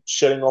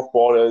shutting off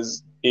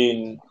borders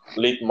in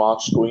late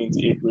March going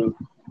into April,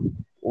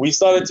 we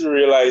started to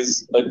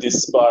realize a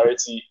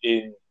disparity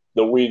in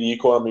the way the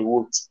economy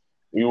worked.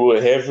 We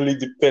were heavily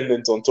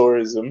dependent on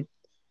tourism,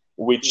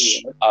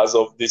 which, as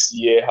of this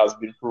year, has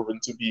been proven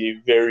to be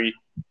a very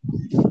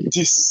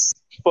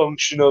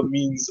dysfunctional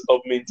means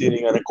of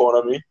maintaining an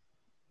economy.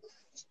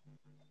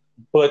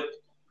 But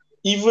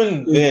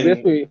even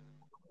then,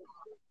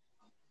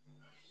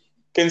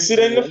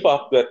 considering the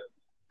fact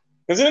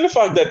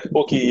that,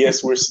 okay,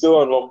 yes, we're still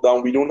on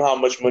lockdown, we don't have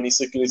much money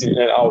circulating in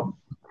and out,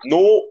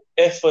 no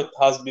effort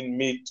has been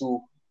made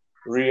to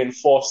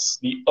reinforce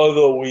the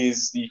other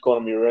ways the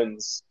economy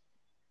runs.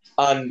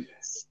 And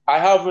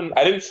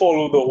I didn't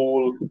follow the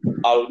whole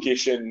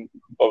allocation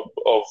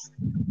of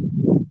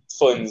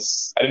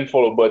funds. I didn't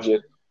follow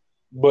budget.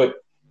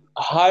 But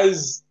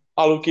has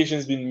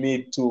allocations been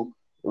made to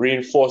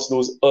reinforce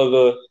those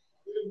other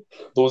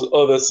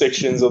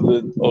sections of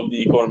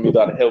the economy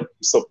that help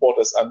support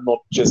us, and not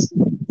just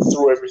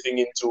throw everything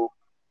into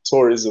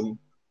tourism?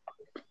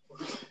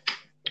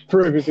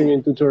 Throw everything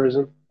into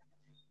tourism.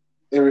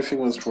 Everything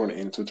was thrown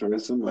into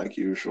tourism like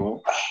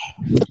usual.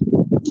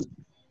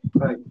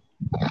 Like,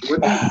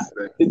 what do you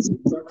expect? It's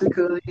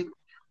practically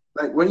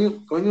like when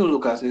you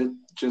look at it,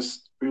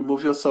 just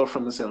remove yourself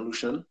from the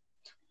solution.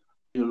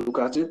 You look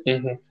at it,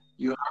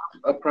 you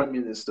have a prime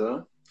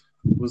minister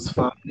whose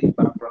family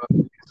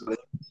background is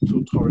linked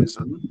to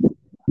tourism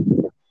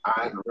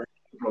and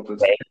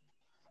property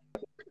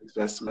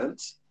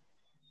investments.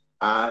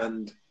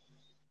 And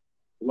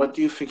what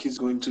do you think he's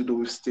going to do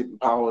with state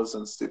powers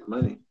and state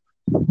money?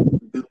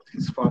 Build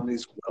his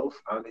family's wealth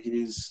and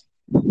his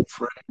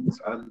friends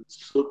and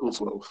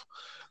circle's wealth.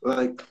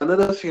 Like,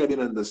 another thing I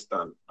didn't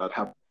understand that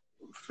happened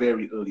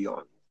very early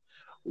on.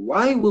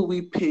 Why were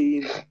we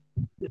paying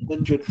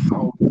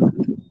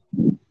 100,000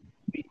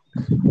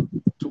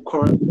 to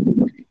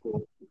quarantine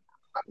people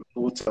at a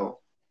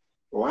hotel?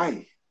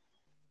 Why?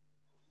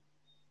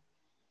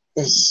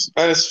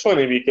 And it's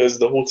funny because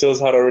the hotels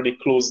had already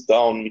closed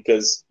down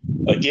because,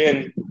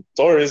 again,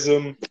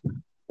 tourism,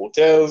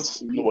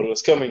 hotels, nobody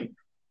was coming.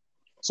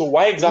 So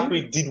why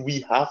exactly did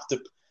we have to?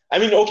 I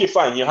mean, okay,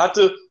 fine. You had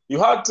you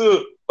had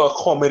to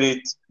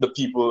accommodate the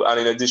people, and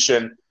in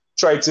addition,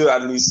 try to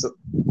at least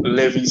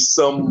levy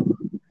some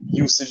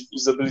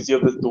usability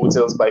of the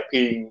hotels by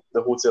paying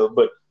the hotel.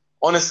 But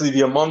honestly,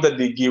 the amount that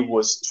they gave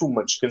was too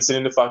much,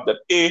 considering the fact that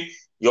A,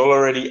 y'all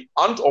already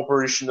aren't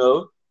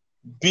operational,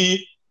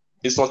 B,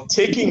 it's not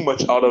taking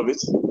much out of it.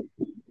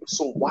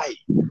 So why?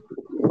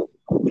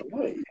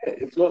 Right, yeah.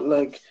 It's not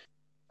like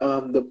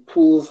the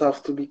pools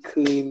have to be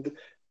cleaned,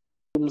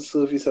 room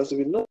service has to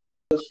be no,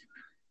 just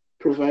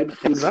provide food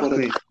for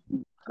Exactly. them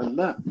and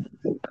that.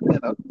 And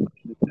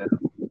then,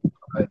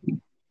 like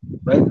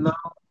right now,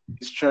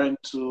 he's trying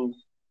to.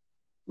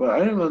 Well, I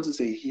don't want to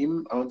say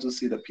him. I want to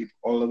say the people,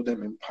 all of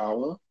them in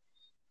power,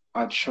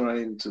 are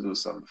trying to do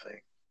something.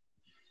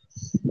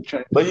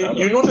 Trying But to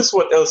you notice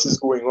what else is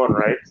going on,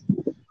 right?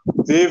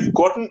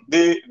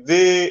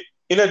 They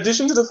in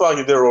addition to the fact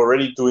that they're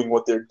already doing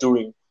what they're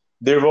doing,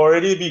 they've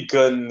already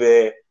begun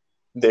their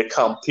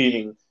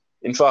campaigning.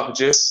 In fact,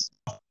 just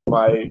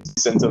I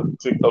sent a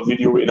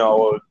video in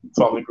our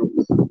family group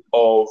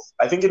of,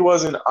 I think it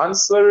was in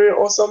Ancillary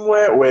or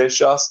somewhere, where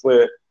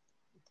where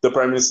the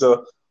Prime Minister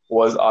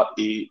was at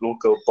a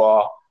local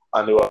bar,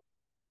 and they were,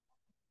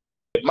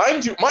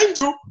 mind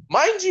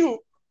you,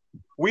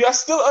 we are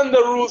still under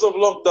rules of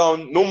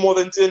lockdown, no more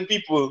than 10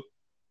 people.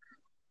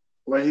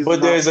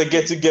 But there's a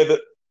get together.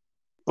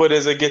 But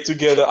there's a get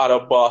together at a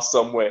bar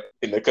somewhere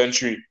in the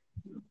country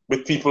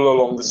with people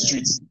along the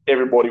streets,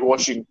 everybody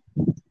watching.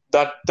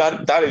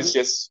 That is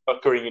just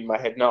occurring in my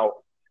head now.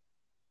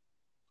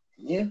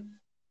 Yeah.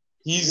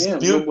 He's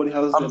built. Nobody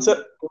has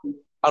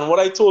and what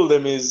I told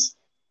them is,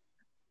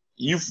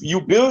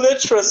 you build their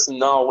trust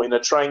now in a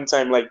trying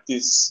time like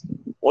this.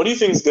 What do you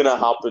think is gonna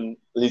happen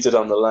later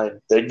down the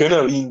line? They're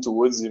gonna lean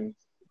towards him.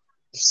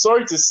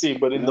 Sorry to say,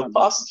 but in the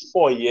past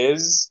 4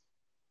 years,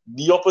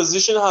 the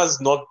opposition has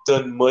not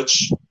done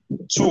much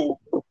to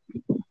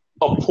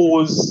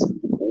oppose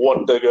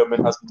what the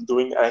government has been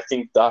doing. And I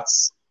think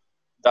that's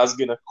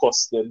gonna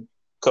cost them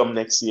come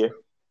next year.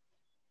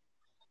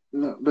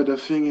 No, but the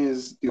thing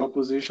is, the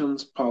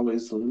opposition's power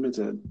is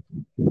limited.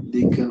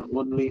 They can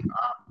only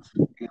act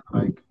in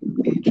like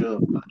major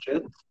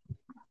budget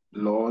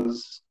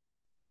laws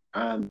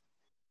and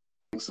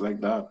things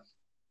like that.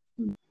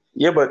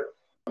 Yeah, but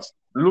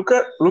look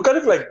at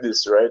it like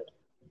this, right?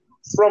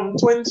 From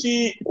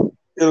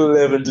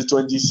 2011 to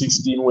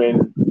 2016,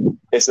 when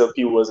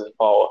SLP was in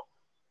power,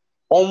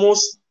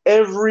 almost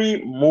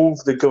every move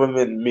the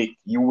government make,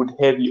 you would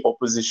hear the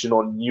opposition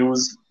on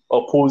news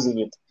opposing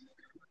it.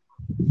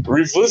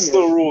 Reverse the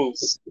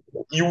rules.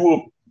 You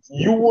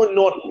were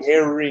not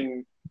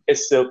hearing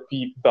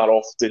SLP that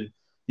often.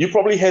 You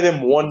probably heard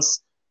them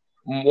once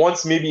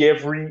maybe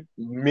every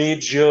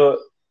major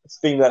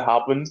thing that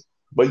happened,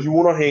 but you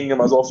were not hearing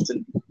them as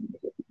often.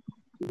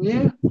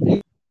 Yeah.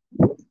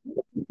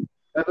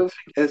 I don't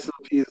think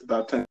SLP is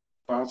that type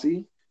of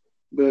party,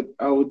 but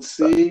I would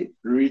say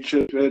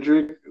Richard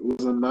Frederick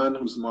was a man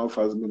whose mouth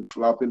has been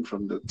flapping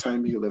from the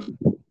time he left.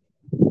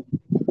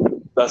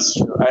 That's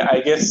true. I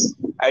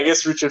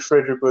guess Richard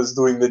Frederick was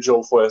doing the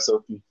job for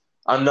SLP,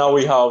 and now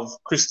we have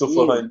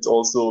Christopher Hunt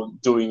also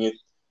doing it.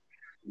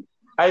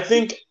 I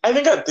think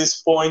at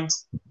this point,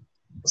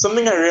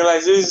 something I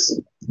realize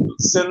is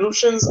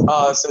solutions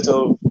are sort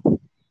of.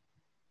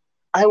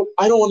 I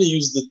don't want to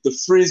use the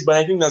phrase, but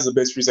I think that's the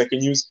best phrase I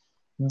can use.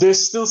 They're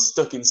still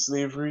stuck in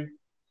slavery.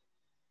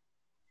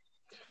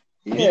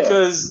 Yeah.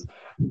 Because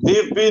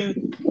they've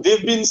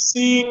been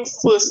seeing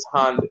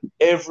firsthand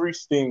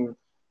everything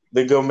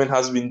the government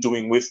has been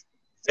doing with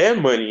their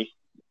money,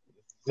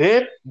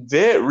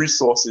 their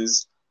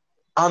resources,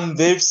 and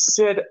they've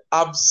said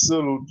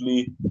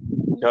absolutely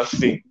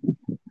nothing.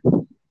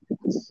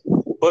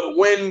 But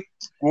when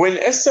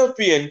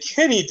SLP and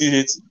Kenny did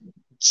it,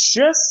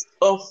 just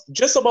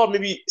about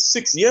maybe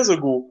 6 years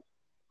ago,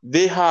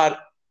 they had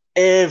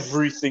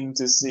everything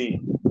to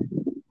say.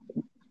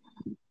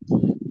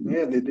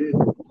 Yeah, they did.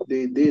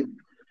 They did.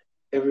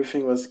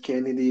 Everything was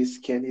Kenny this,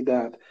 Kenny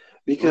that.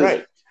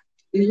 Because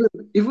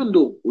even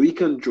though we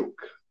can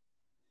joke,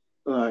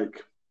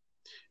 like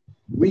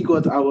we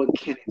got our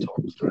Kenny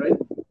talks, right?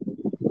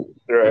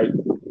 Right.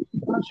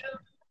 Imagine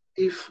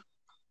if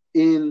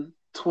in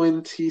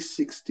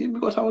 2016 we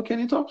got our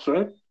Kenny talks,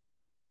 right?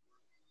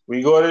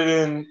 We got it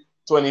in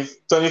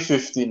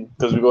 2015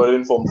 because we got it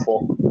in Form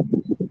 4.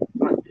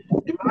 Right.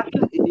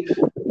 Imagine if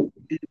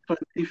in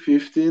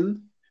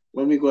 2015,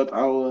 when we got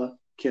our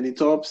Kenny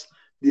Tops,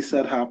 this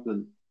had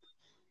happened.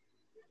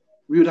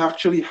 We would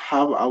actually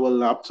have our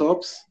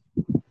laptops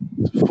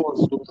for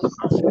Zoom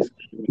classes.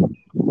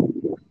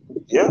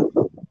 Yeah.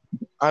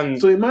 And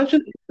so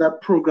imagine if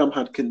that program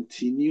had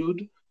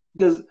continued,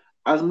 because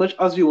as much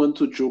as we want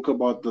to joke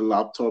about the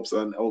laptops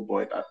and oh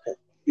boy,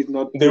 it's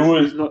not. They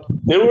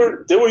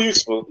were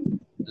useful.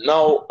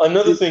 Now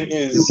another thing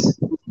is,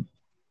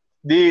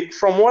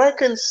 from what I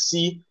can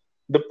see,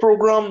 the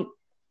program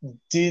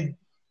did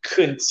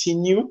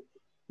continue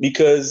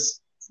because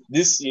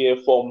this year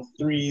Form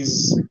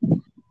 3s,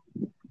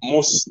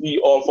 mostly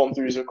all Form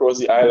 3s across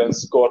the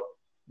islands got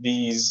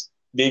these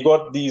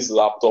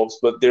laptops,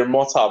 but they're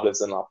more tablets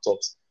than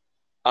laptops.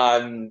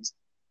 and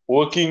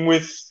working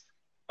with,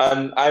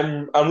 and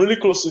I'm really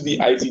close to the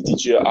IT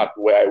teacher at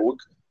where I work,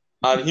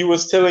 and he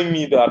was telling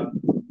me that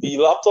the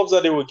laptops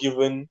that they were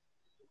given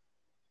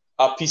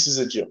are pieces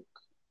of junk.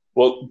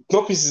 Well,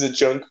 not pieces of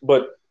junk,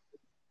 but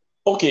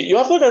okay, you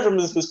have to look at it from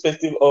this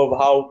perspective of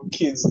how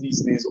kids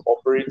these days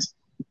operate.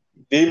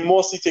 They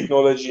more see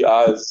technology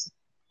as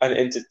an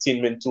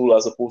entertainment tool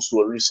as opposed to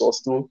a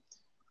resource tool.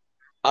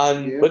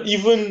 And Yeah. but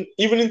even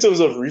in terms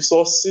of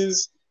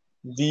resources,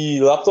 the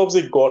laptops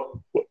they got,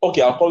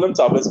 okay, I'll call them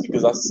tablets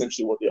because that's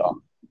essentially what they are.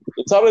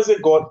 The tablets they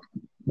got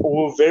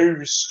were very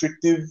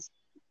restrictive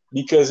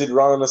because it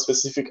ran on a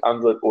specific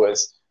Android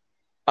OS,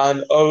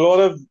 and a lot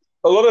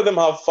of them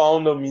have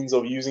found a means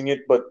of using it.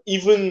 But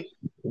even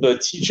the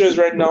teachers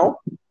right now,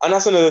 and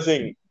that's another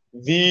thing,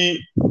 the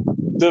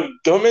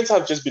government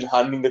have just been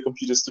handing the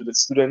computers to the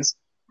students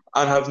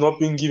and have not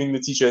been giving the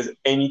teachers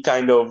any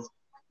kind of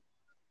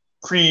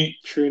pre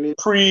Training.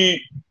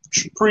 pre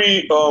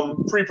pre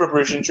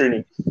preparation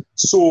training.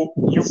 So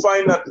you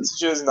find that the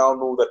teachers now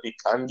know that they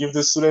can give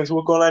the students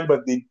work online,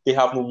 but they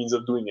have no means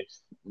of doing it.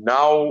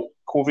 Now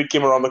COVID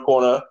came around the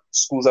corner,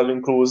 schools have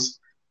been closed.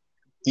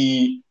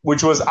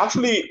 Which was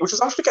actually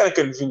kind of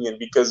convenient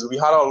because we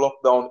had our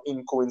lockdown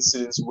in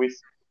coincidence with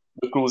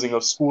the closing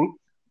of school.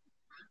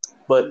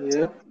 But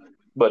Yeah.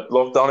 but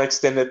lockdown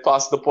extended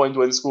past the point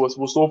when school was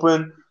supposed to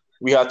open.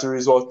 We had to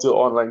resort to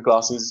online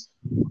classes.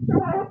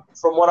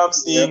 From what I'm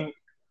Yep. seeing,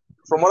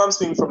 from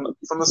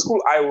the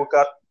school I work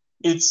at,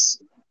 it's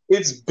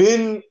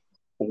been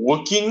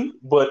working,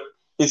 but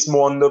it's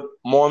more on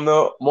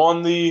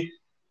the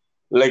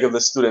leg of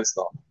the students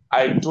now.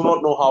 I do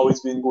not know how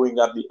it's been going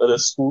at the other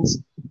schools,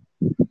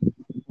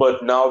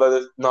 but now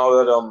that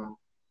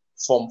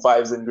Form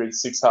Fives and Grade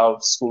Six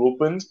have school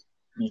opened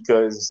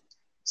because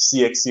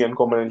CXC and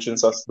common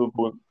entrance are still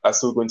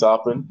going to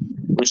happen,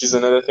 which is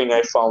another thing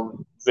I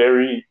found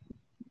very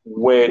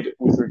weird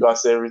with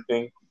regards to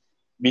everything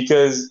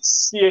because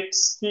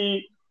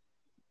CXC,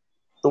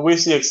 the way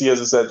CXC has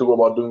decided to go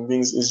about doing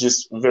things is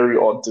just very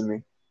odd to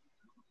me.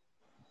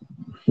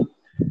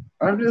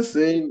 I'm just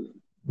saying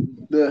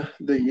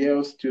the year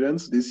of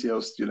students, this year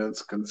of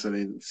students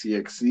concerning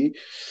CXC,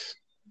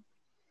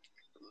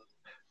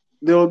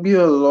 there will be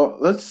a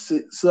lot. Let's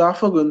see. So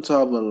Alpha going to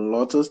have a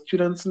lot of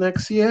students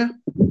next year.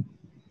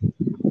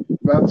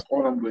 That's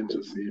all I'm going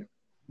to say.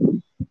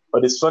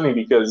 But it's funny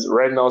because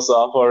right now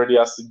South already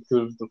has to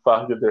deal with the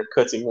fact that they're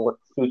cutting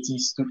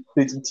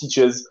 30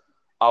 teachers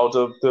out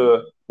of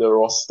the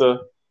roster.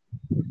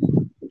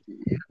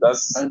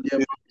 That's And they're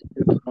about to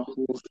get a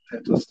whole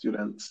set of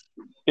students.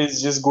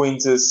 it's just going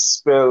to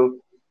spell.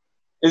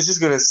 It's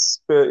just gonna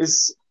spell.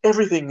 It's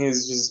everything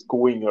is just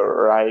going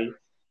awry,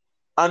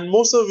 and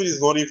most of it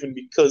is not even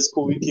because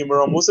COVID came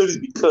around. Most of it is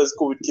because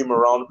COVID came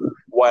around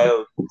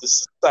while the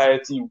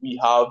society we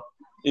have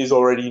is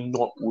already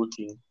not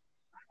working.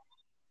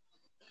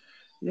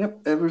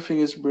 Yep, everything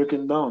is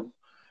breaking down.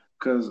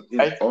 Because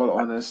in I all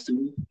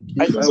honesty,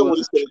 I if think I someone was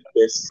a just said it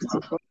best.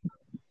 child,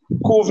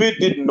 COVID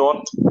did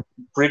not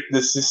break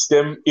the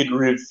system, it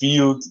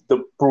revealed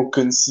the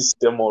broken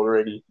system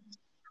already.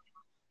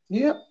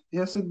 yep,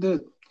 yes it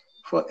did.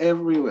 For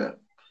everywhere.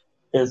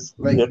 Yes,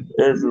 Like yep,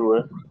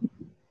 everywhere.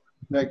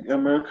 like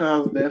America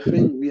has their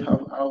thing, we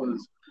have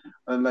ours.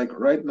 And like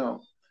right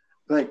now,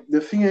 like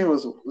the thing I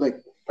was like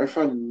I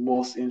find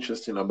most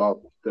interesting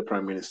about the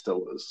Prime Minister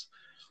was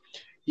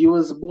he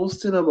was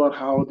boasting about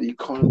how the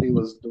economy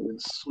was doing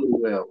so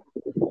well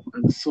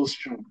and so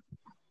strong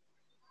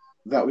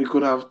that we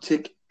could have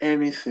take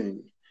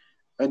anything.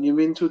 And you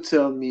mean to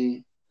tell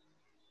me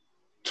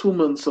 2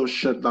 months of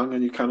shutdown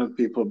and you cannot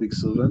pay public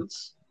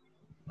servants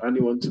and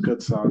you want to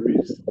cut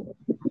salaries?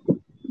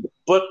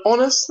 But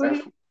I honestly,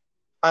 f-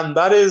 and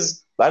that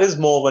is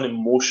more of an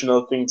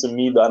emotional thing to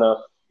me than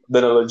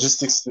a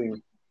logistics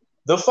thing.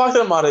 The fact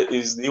of the matter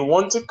is they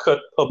want to cut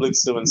public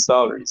servant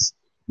salaries,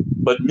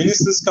 but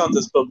ministers count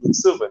as public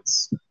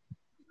servants.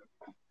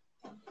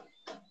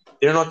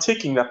 They're not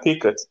taking that pay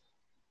cut.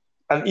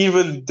 And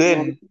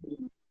no,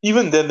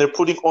 even then they're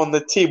putting on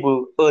the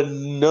table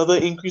another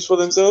increase for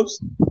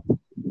themselves.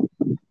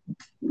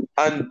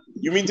 And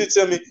you mean to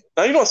tell me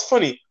now? You know what's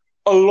funny?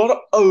 A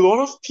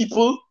lot of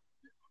people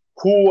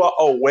who are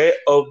aware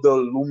of the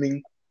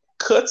looming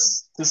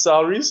cuts to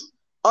salaries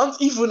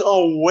aren't even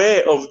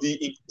aware of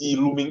the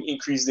looming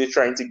increase they're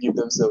trying to give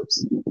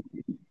themselves.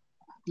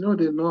 no,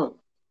 they're not.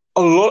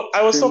 A lot.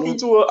 I was They're talking not.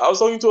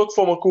 to a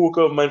former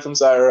coworker of mine from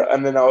Syra,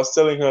 and then I was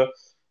telling her,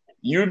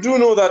 you do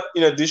know that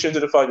in addition to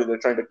the fact that they're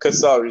trying to cut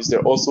salaries,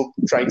 they're also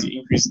trying to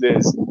increase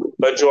theirs.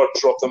 But George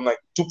dropped. I'm like,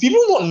 do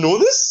people not know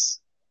this?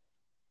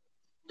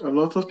 A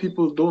lot of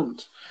people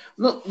don't.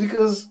 No,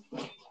 because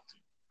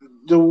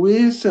the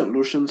way St.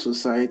 Lucian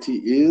society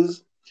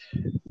is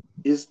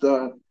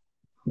that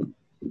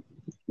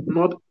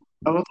not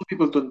a lot of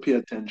people don't pay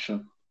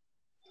attention.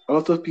 A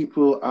lot of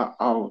people are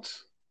out.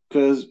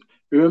 Because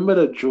remember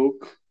the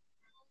joke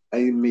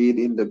I made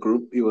in the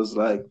group? It was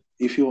like,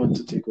 if you want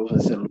to take over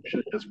St.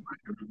 Lucia, just bribe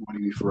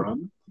everybody with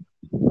rum.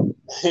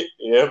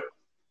 Yep.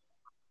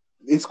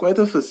 It's quite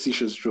a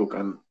facetious joke,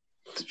 and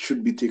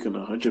should be taken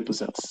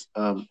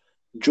 100%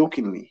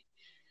 jokingly.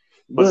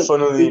 But But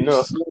funnily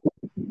enough,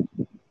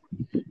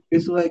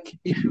 it's like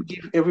if you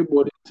give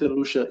everybody St.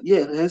 Lucia,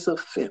 yeah, there's a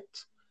fit.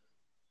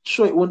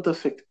 Sure, it won't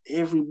affect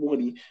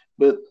everybody,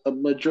 but a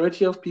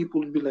majority of people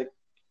would be like,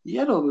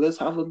 yeah, no, let's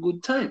have a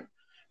good time.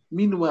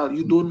 Meanwhile,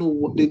 you don't know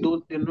what they're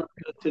not paying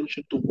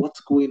attention to what's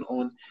going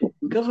on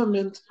in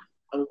government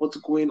and what's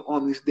going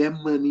on with their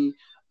money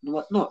and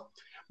whatnot.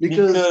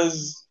 Because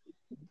because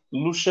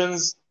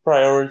Lucian's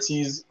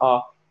priorities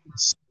are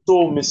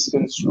so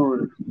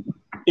misconstrued.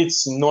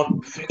 It's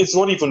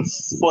not even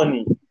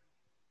funny.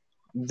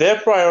 Their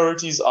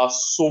priorities are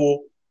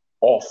so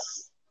off.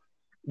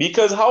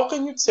 Because how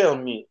can you tell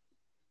me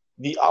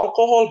the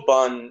alcohol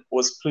ban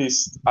was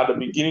placed at the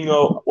beginning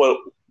of, well,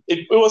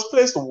 it was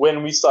placed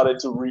when we started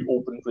to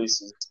reopen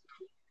places.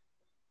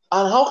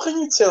 And how can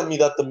you tell me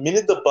that the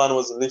minute the ban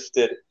was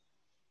lifted,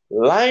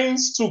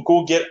 lines to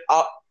go get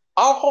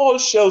alcohol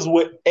shelves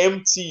were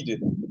emptied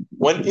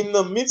when in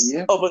the midst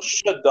yeah, of a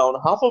shutdown,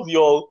 half of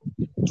y'all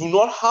do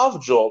not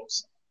have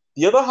jobs.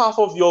 The other half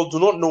of y'all do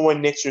not know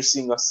when next you're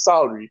seeing a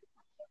salary.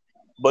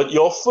 But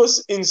your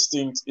first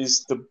instinct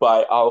is to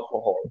buy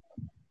alcohol.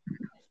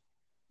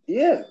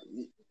 yeah,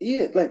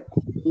 yeah, like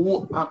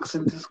who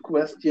asking this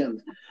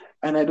question?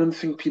 And I don't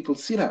think people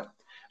see that.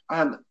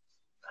 And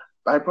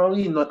I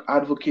probably not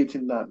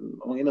advocating that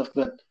long enough,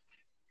 but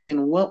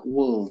in what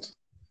world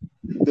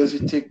does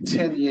it take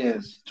 10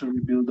 years to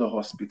rebuild a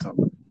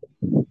hospital?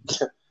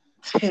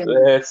 10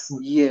 Let's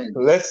years.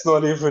 let's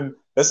not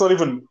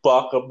even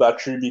bark up that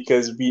tree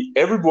because we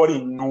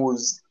everybody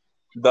knows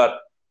that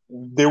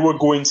they were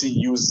going to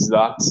use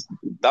that.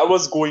 That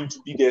was going to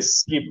be their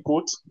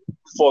scapegoat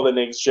for the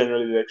next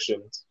general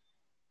elections.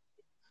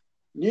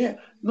 Yeah,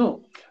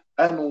 no.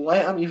 And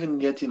why I'm even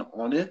getting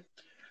on it,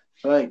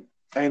 like,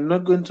 I'm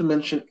not going to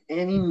mention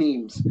any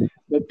names,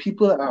 but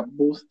people are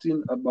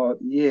boasting about,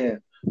 yeah,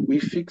 we're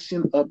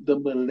fixing up the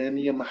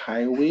Millennium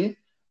Highway,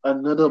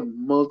 another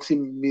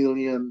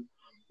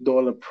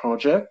multi-million-dollar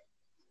project.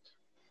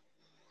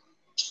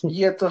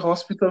 Yet the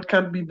hospital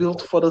can't be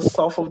built for the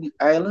south of the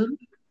island.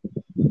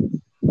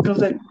 Because,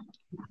 like,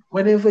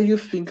 whenever you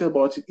think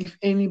about it, if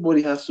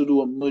anybody has to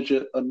do a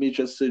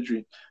major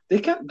surgery, they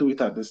can't do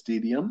it at the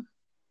stadium.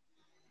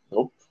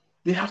 Nope.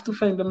 They have to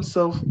find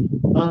themselves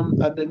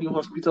at the new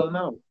hospital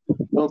now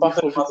The or fact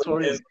of before the matter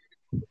Victoria. is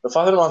the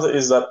fact of the matter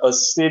is that a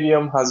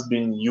stadium has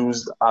been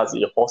used as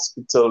a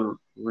hospital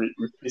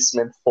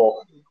replacement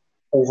for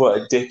over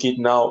a decade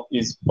now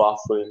is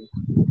baffling.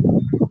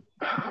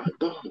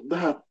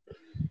 That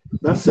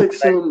that's like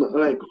some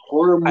like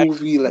horror I,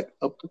 movie, like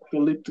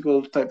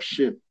apocalyptical type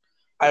shit.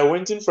 I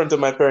went in front of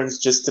my parents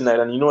just tonight,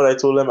 and you know what I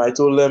told them? I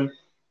told them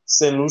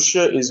St.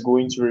 Lucia is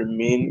going to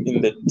remain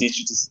in the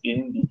digits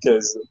in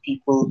because the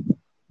people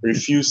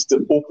refuse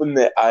to open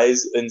their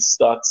eyes and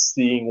start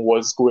seeing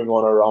what's going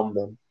on around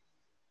them.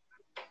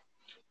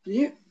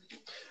 Yeah,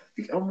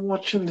 I'm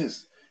watching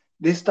this.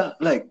 They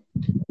start like,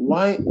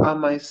 why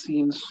am I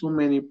seeing so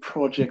many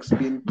projects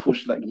being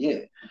pushed? Like, yeah,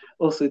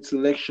 also it's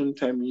election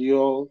time.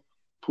 You're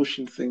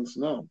pushing things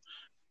now.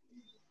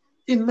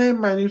 In my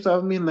mind, it would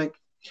have been like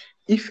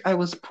if I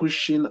was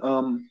pushing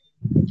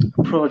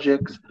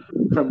projects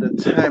from the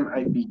time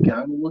I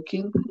began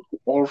working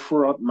all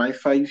throughout my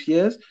 5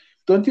 years,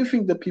 don't you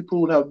think the people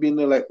would have been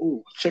like,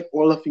 oh, check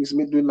all the things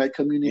made in my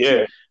community?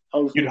 Yeah,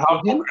 I'll you'd vote for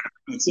have more him.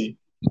 credibility.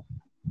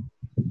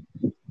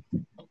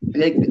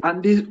 Like,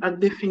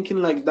 and they thinking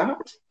like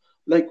that?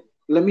 Like,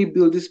 let me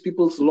build these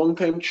people's long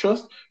time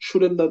trust, show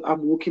them that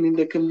I'm working in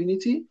their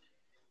community.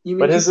 You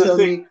But mean to here's the tell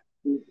thing.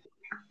 me,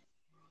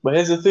 But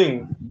here's the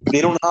thing.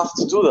 They don't have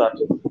to do that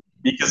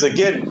because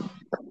again,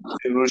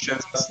 St.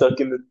 Lucians are stuck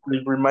in the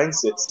slavery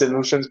mindset. St.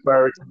 Lucians'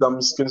 priorities are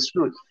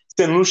misconstrued.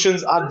 St.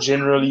 Lucians are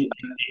generally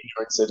an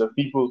ignorant set of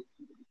people.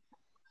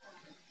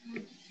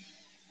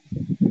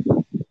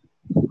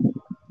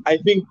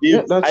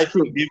 yeah, that's I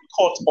true. think they've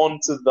caught on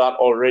to that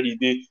already.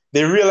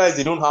 They realize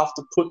they don't have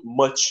to put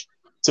much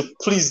to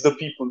please the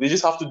people. They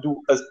just have to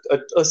do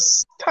a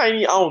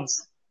tiny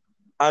ounce,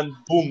 and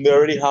boom, they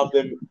already have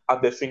them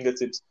at their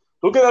fingertips.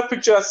 Look at that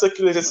picture that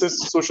circulated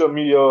social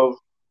media of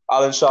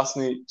Alan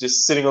Shastney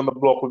just sitting on the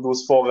block with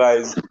those four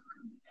guys.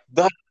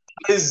 That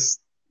is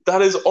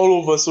that is all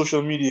over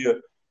social media.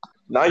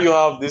 Now you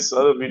have this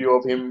other video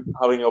of him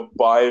having a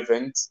bar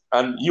event,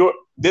 and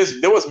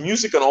there was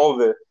music and all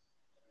there.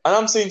 And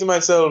I'm saying to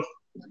myself,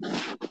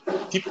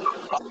 people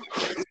are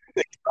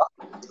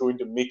going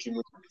to make him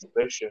with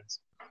elections.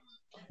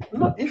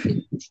 No, if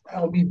he,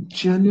 I'll be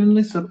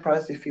genuinely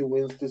surprised if he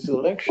wins this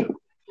election.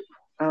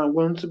 And I'm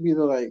going to be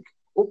like,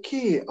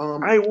 okay,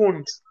 I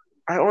won't.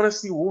 I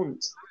honestly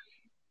won't.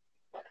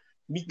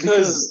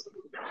 because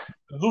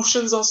Because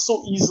Lucians are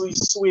so easily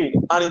swayed,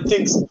 and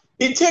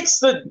it takes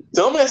the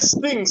dumbest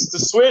things to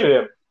sway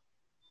them.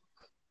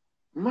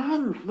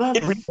 man,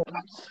 It really,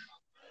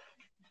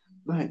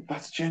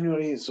 that's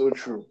genuinely so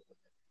true.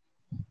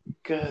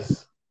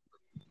 Because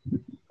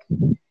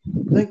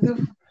like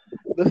the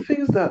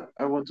things that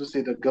I want to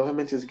say the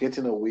government is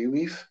getting away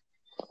with,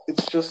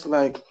 it's just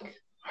like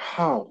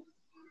how?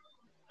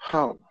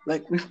 How?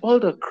 Like with all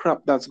the crap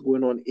that's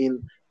going on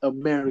in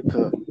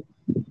America,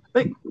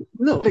 like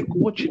no, like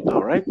watch it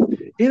now, right?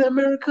 In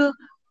America,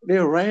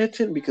 they're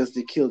rioting because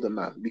they killed a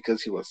man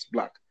because he was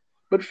black.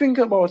 But think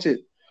about it.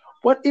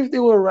 What if they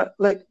were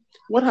like?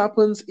 What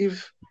happens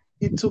if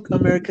it took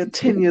America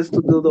 10 years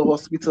to build a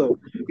hospital?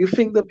 You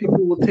think that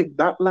people will take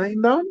that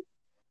line down?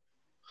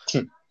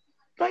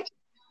 Like,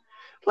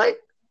 like,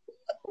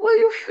 what do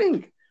you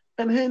think?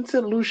 And hence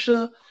St.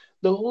 Lucia,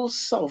 the whole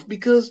South,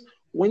 because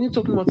when you're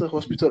talking about a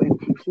hospital in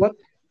Beaufort,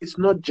 it's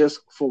not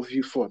just for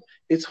Beaufort,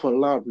 it's for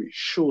Labrie,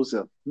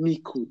 Choiseul,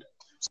 Micoud,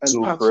 and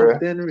parts of Super.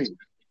 Dennery.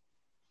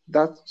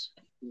 That's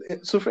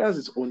Soufriere has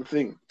its own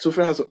thing.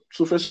 Soufriere has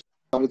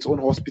its own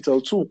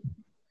hospital too.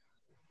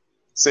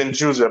 St.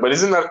 Jude's, right? But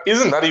isn't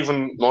that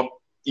even not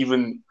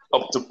even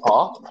up to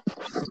par?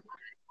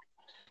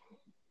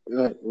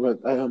 Like,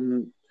 but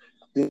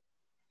the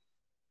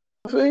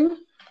thing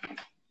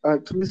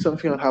actually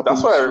something that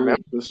That's happened what I to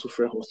remember. the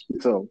Soufriere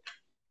hospital.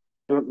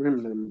 I don't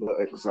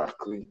remember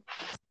exactly.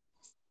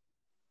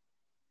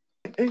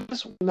 It's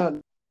just not.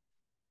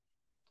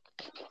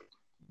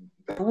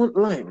 I won't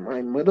lie.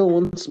 My mother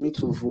wants me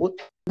to vote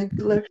next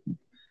election,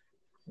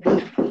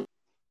 but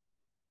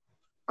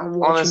I'm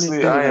watching it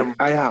Honestly, and I like am.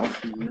 I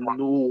have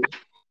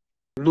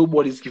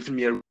nobody's giving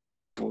me a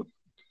vote.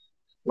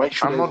 Why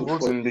should I'm I not vote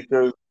for? voting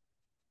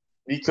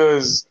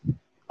because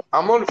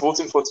I'm not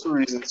voting for two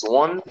reasons.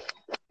 One,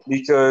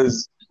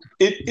 because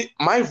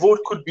my vote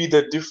could be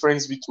the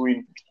difference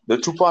between the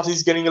two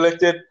parties getting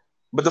elected.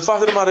 But the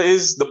fact of the matter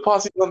is, the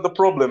party's not the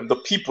problem. The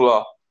people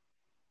are.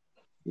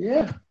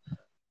 Yeah,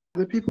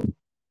 the people.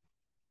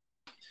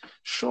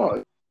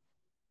 Sure,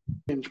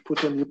 change,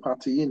 put a new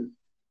party in.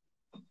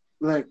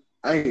 Like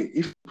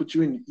if you put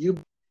you in, you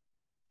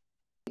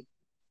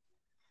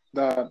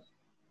that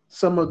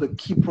some of the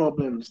key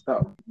problems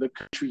that the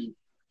country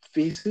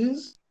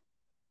faces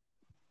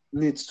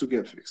needs to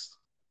get fixed.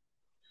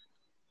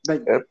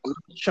 Like Yep.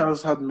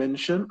 Charles had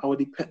mentioned,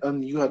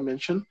 and you had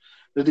mentioned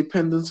the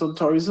dependence on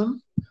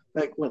tourism.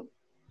 Like what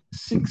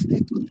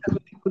 60 to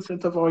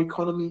 70% of our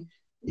economy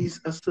is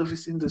a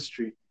service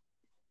industry.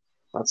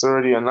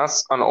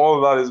 And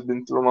all that has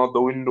been thrown out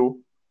the window.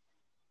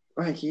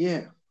 Like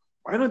yeah,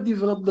 why not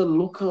develop the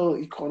local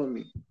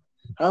economy?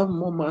 Have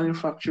more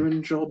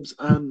manufacturing jobs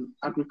and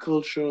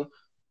agriculture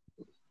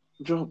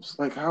jobs.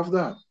 Like have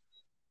that.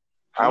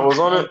 I Have was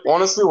on it like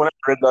honestly when I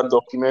read that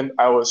document.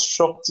 I was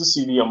shocked to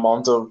see the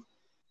amount of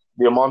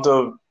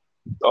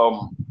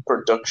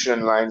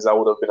production lines that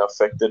would have been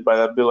affected by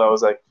that bill. I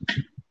was like,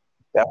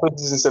 there are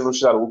places in St.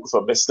 Lucia that work with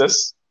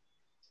asbestos.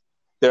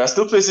 There are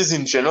still places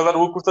in general that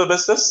work with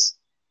asbestos.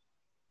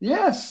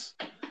 yes,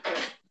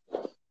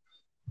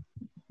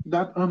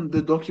 that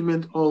the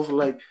document of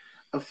like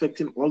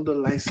affecting all the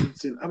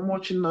licensing. I'm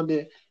watching now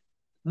there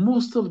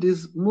most of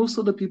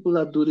the people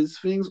that do these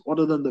things,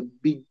 other than the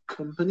big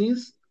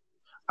companies,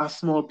 are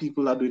small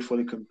people that do it for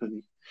the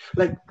company.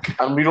 Like,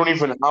 And we don't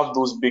even have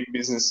those big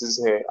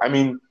businesses here.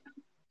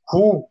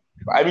 Who?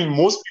 I mean,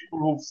 most people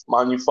who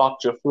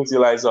manufacture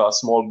fertilizer are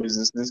small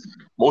businesses.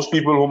 Most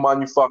people who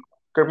manufacture,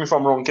 correct me if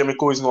I'm wrong,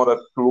 chemical is not a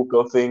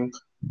local thing.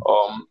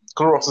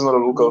 Clorox is not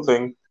a local no,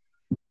 thing.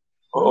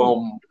 no.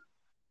 Um,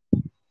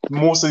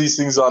 most of these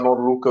things are not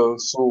local,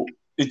 so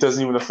it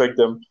doesn't even affect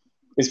them.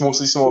 It's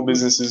mostly small So,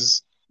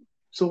 businesses.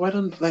 so why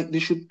don't like they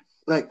should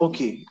like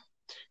okay,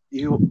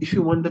 you if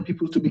you want the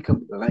people to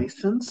become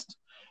licensed,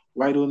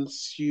 why don't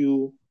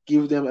you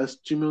give them a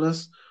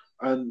stimulus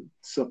and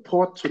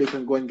support so they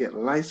can go and get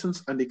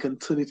licensed and they can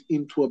turn it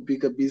into a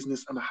bigger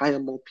business and hire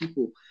more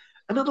people.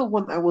 Another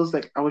one I was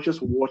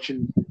just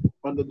watching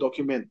on the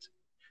document.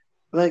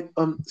 Like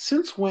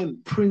since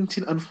when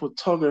printing and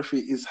photography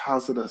is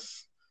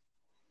hazardous?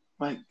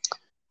 Like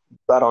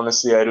That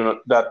honestly, I do not.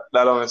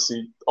 That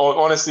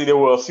honestly, there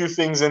were a few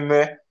things in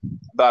there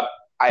that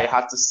I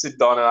had to sit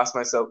down and ask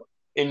myself,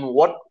 in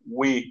what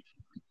way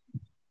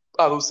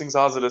are those things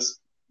hazardous?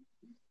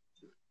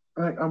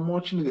 I'm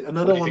watching it. What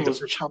Another do you one think the was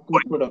print? chapel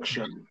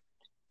production.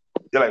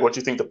 You're like, what do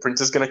you think the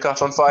printer's gonna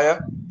catch on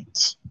fire?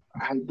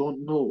 I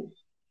don't know.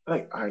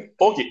 Like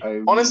Okay,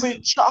 I honestly,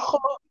 charcoal.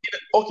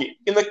 Okay,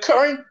 in the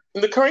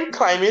current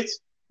climate,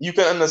 you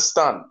can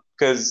understand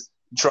because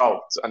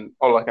drought and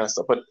all that kind of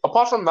stuff. But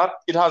apart from that,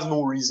 it has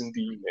no reason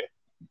being there.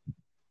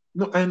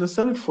 no, I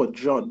understand it for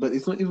drought, but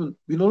it's not even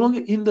we're no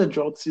longer in the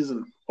drought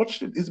season.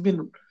 Watch it. It's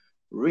been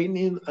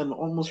raining and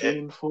almost Yet,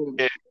 raining for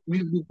yet,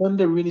 we've begun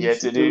the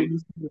yet it the is. rainy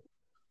season.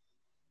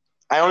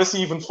 I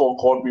honestly even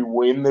forgot we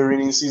were in the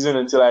rainy season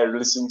until I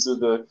listened to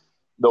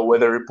the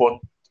weather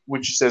report,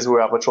 which says we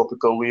have a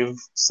tropical wave,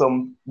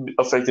 some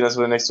affecting us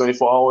for the next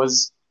 24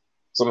 hours,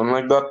 something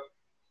like that.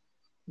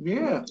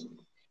 Yeah.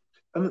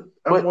 And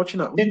I'm But watching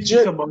that. When it you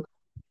think just, about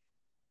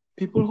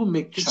people who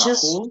make it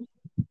just, charcoal,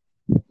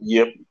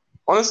 yep.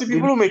 Honestly, they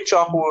people make who make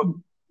charcoal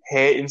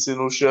hair in St.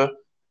 Lucia,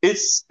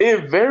 it's a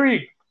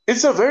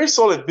very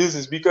solid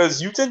business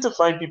because you tend to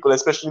find people,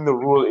 especially in the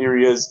rural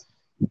areas,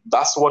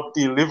 that's what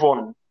they live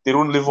on. They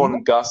don't live yeah,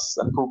 on gas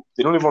and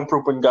they don't live on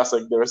propane gas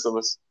like the rest of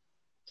us.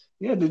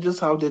 yeah, they just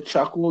have their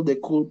charcoal, their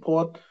coal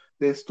pot,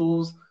 their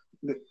stoves,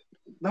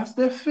 That's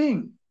their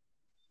thing.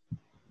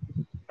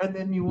 And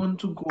then you want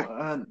to go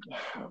and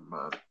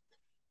man,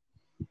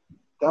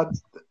 that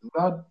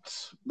that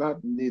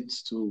that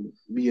needs to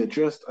be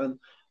addressed. And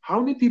how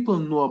many people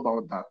know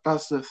about that?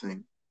 That's the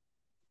thing.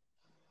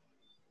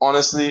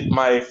 Honestly,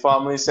 my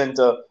family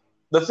center.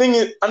 The thing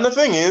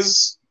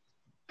is,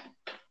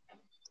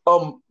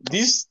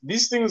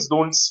 these things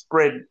don't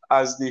spread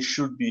as they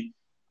should be,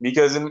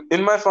 because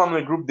in my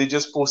family group they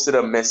just posted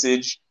a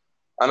message,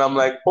 and I'm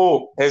like,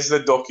 oh, here's the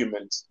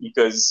document,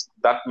 because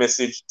that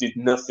message did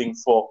nothing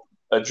for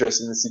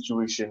addressing the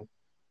situation.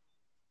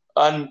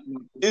 And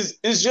it's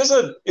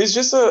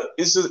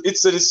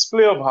a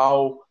display of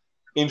how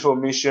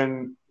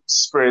information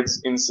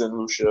spreads in St.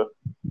 Lucia.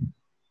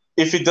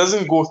 If it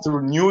doesn't go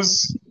through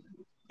news,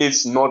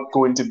 it's not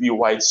going to be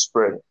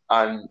widespread,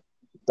 and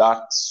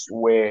that's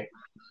where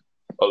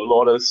a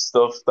lot of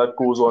stuff that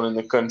goes on in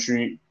the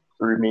country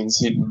remains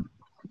hidden.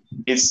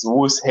 It's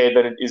worse here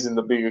than it is in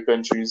the bigger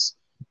countries,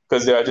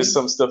 because there are Yeah. just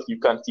some stuff you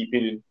can't keep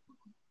hidden.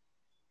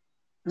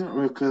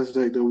 Because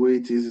like the way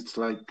it is, it's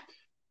like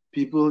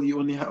people you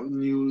only have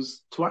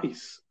news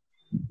twice.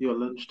 Your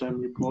lunchtime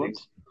report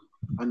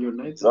and your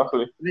nighttime.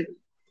 Exactly. Like,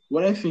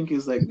 what I think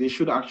is like they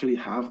should actually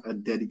have a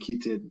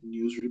dedicated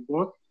news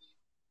report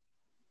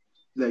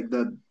like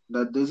that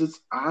does its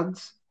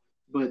ads,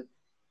 but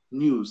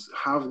news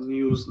have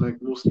news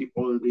like mostly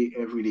all day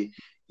every day.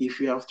 If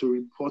you have to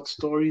report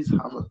stories,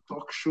 have a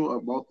talk show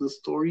about the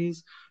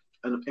stories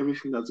and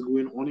everything that's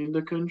going on in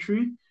the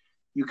country,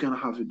 you can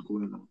have it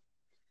going on.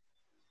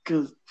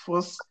 Because for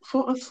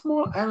a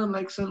small island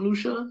like St.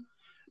 Lucia,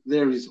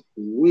 there is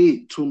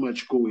way too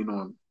much going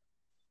on.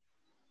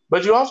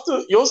 But you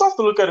also have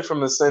to look at it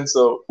from the sense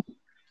of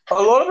a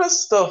lot of the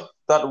stuff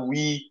that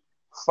we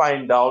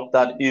find out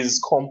that is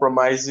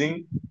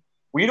compromising,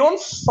 we don't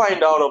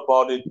find out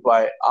about it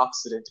by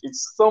accident.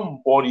 It's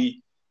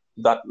somebody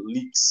that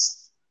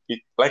leaks it.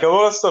 Like a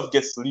lot of stuff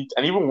gets leaked,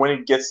 and even when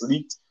it gets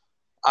leaked,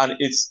 and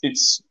it's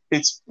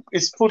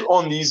put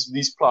on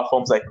these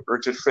platforms like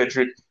Richard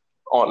Frederick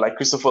or like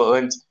Christopher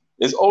Hunt.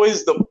 There's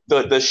always the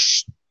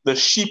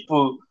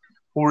sheeple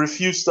who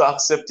refuse to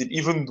accept it,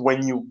 even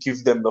when you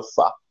give them the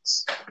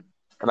facts.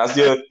 And that's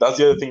the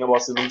other thing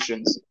about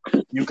solutions.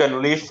 You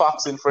can lay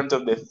facts in front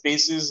of their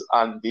faces,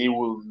 and they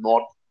will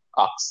not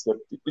accept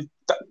it.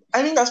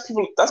 I mean, that's a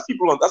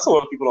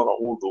lot of people on a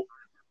whole, though.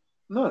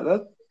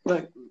 No,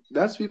 like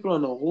that's people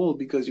on a whole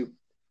because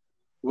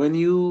when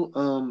you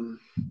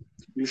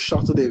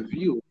shatter their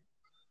view,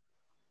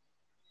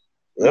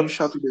 when you Yep,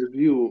 shatter their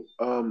view,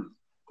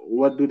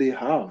 what do they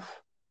have?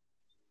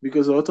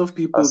 Because a lot of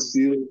people that's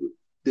build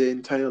their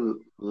entire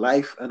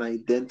life and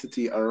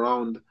identity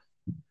around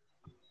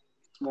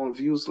small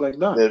views like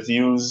that. their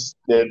views,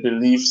 their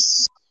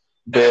beliefs,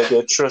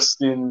 their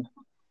trust in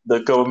the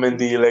government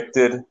they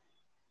elected.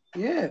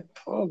 Yeah,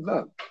 all of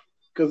that.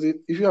 Because if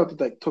you have to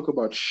like talk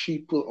about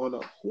sheeple on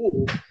a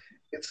whole,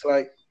 it's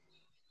like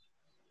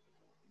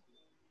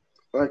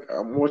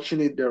I'm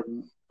watching it there.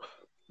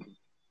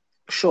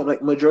 Sure,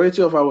 like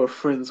majority of our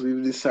friends,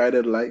 we've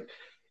decided like,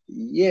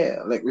 yeah,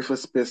 like with a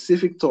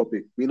specific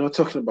topic. We're not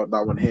talking about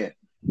that one here.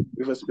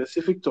 With a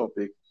specific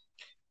topic,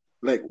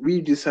 like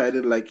we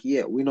decided like,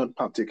 yeah, we're not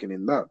partaking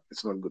in that.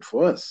 It's not good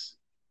for us.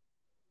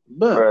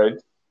 But Right.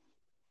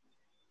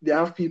 they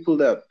have people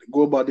that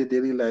go about their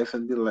daily life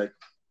and be like,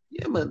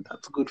 yeah, man,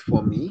 that's good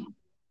for me.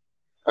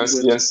 And, I'm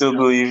going to, and still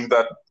believe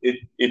that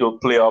it'll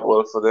play out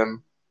well for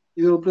them.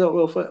 it'll play out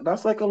well for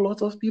that's like a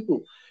lot of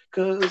people.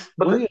 Because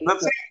But when the, you the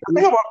look thing at the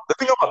thing about the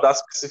thing about that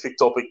specific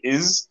topic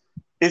is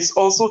it's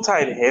also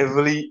tied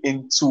heavily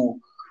into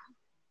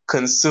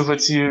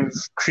conservative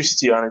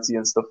Christianity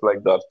and stuff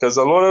like that. Because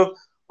a lot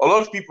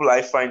of people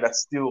I find that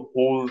still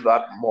hold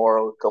that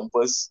moral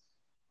compass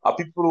are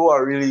people who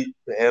are really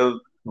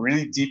held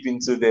really deep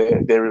into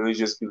their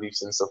religious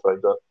beliefs and stuff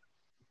like that.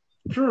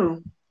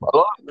 true, A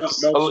lot of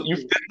that's you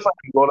true.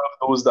 find a lot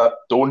of those that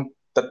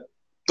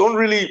don't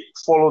really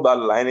follow that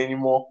line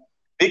anymore.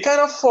 They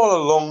kind of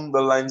fall along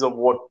the lines of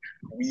what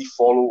we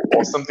follow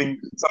or something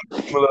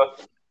similar.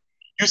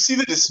 You see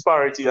the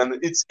disparity, and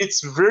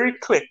it's very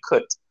clear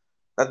cut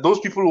that those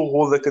people who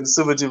hold the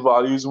conservative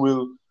values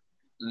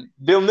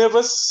they'll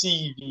never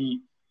see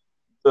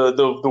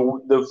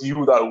the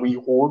view that we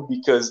hold,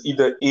 because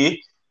either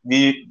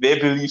their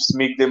beliefs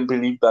make them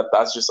believe that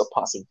that's just a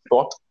passing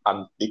thought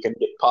and they can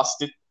get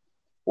past it,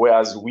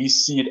 whereas we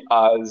see it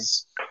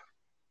as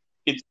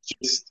it's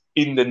just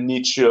in the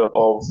nature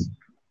of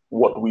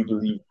what we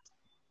believe.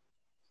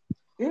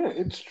 Yeah,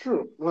 it's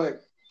true. Like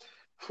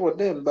for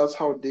them, that's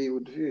how they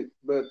would view it.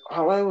 But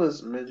how I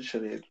was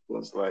mentioning it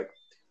was like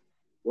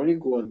when you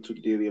go into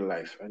daily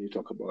life and you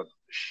talk about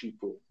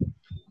sheeple,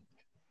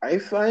 I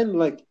find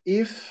like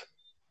if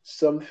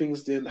some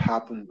things didn't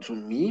happen to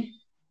me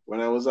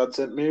when I was at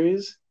St.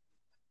 Mary's,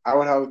 I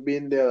would have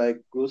been there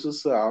like go to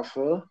Sir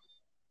Alpha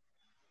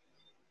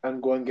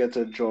and go and get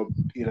a job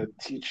either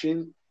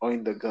teaching or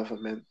in the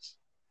government.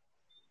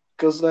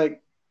 Because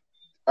like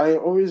I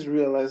always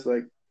realized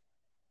like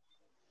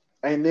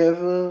I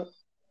never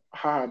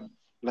had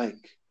like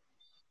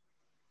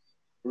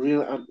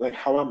like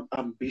how I'm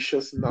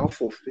ambitious now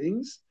for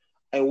things.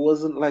 I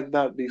wasn't like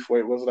that before.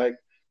 It was like,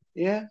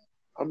 yeah,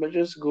 I'm gonna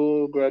just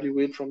go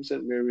graduate from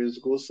St. Mary's,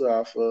 go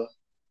surf,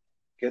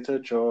 get a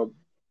job,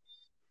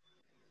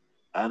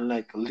 and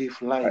like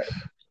live life.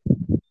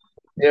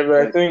 Yeah,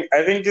 but Like,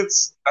 I think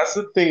that's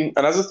the thing,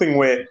 and that's the thing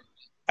where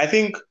I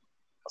think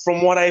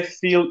from what I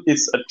feel,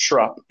 it's a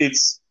trap.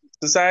 It's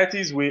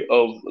society's way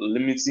of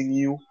limiting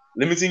you,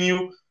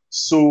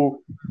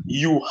 so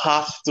you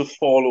have to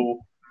follow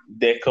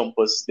their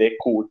compass, their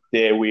code,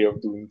 their way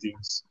of doing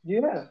things.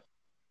 yeah.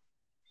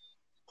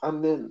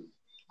 And then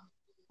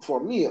for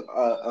me,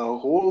 a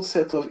whole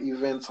set of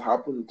events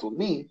happened to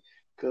me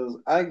because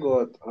I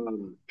got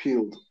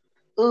peeled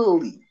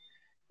early,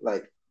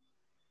 like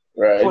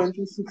Right.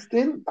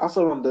 2016. That's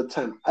around the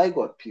time I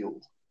got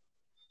peeled,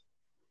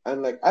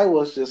 and like I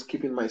was just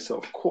keeping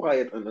myself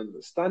quiet and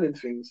understanding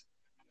things,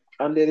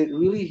 and then it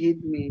really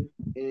hit me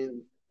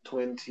in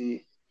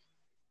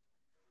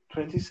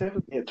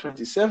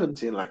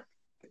 2017, like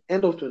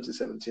end of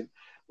 2017,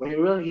 when it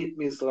really hit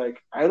me. It's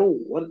like I don't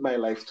want my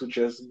life to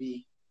just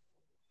be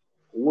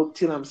work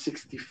till I'm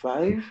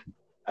 65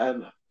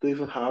 and don't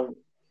even have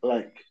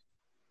like,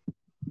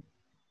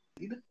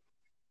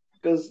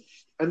 because,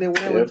 and then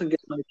when I went Yep. to get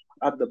my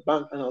at the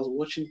bank and I was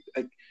watching,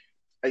 like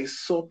I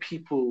saw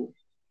people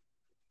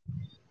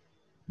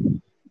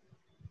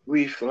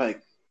with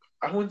like,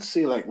 I wouldn't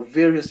say like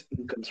various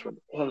incomes from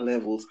all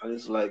levels, and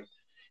it's like,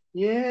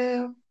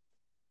 yeah,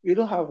 you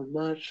don't have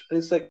much. And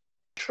it's like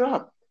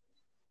trap.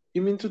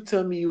 You mean to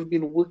tell me you've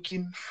been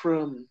working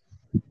from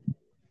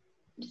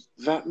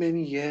that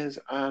many years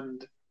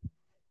and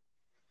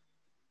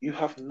you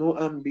have no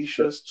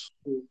ambitions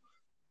to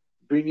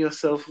bring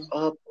yourself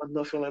up and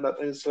nothing like that?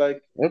 And it's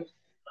like, Yep.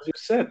 as you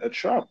said, a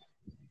trap.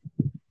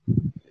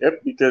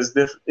 Yep. Because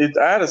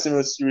I had a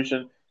similar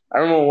situation. I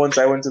remember once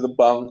I went to the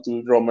bank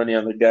to draw money,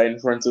 and the guy in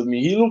front of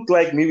me, he looked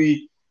like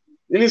maybe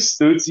in his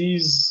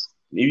 30s,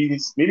 maybe in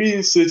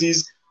his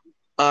 30s,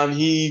 and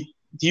he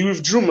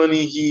withdrew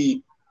money.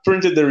 He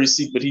printed the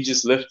receipt, but he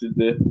just left it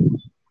there.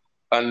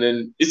 And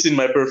then it's in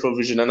my peripheral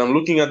vision, and I'm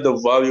looking at the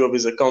value of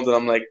his account, and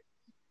I'm like,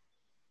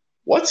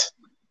 what?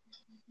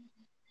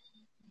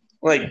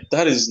 Like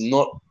that is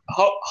not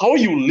how are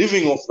you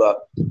living off that?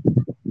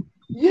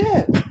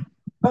 Yeah.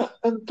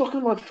 And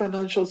talking about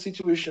financial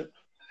situation,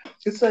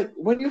 it's like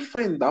when you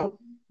find out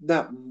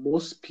that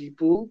most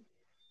people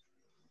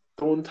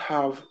don't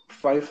have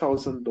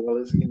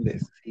 $5,000 in their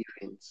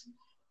savings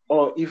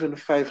or even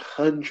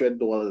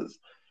 $500,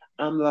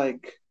 I'm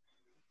like,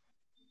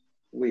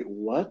 wait,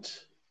 what?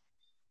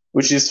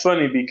 Which is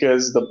funny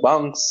because the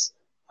banks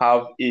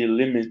have a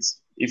limit.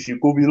 If you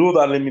go below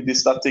that limit, they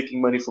start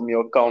taking money from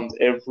your account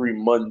every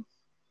month,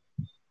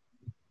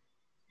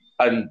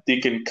 and they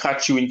can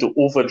catch you into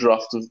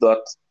overdraft with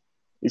that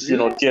if you're Yeah,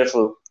 not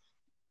careful.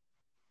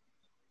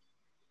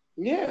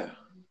 yeah.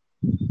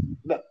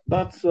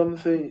 That's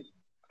something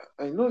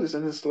I noticed,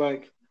 and it's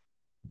like,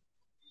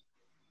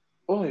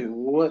 oh,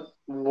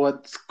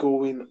 what's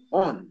going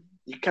on?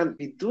 You can't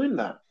be doing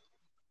that.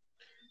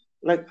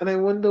 Like, and I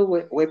wonder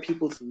where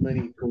people's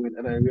money going,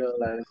 and I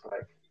realize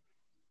like,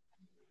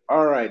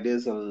 all right,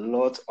 there's a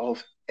lot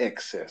of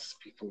excess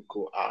people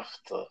go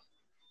after.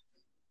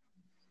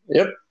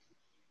 Yep.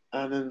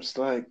 And I'm just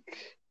like,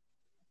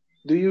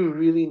 do you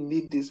really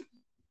need these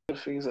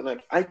things? And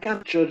like, I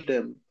can't judge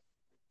them,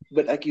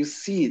 but like you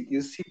see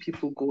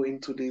people go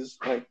into these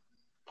like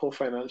poor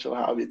financial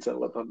habits and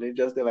whatnot.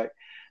 They're like,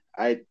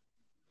 I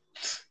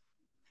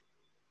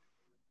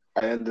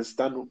I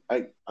understand.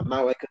 I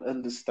Now I can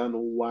understand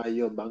why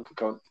your bank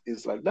account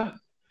is like that.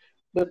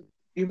 But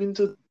you mean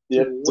to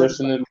Yep.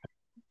 Definitely.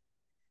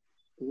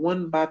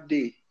 one bad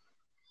day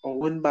or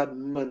one bad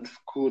month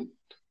could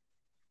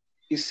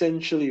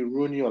essentially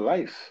ruin your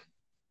life?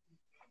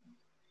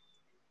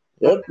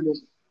 Yep.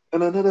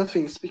 And another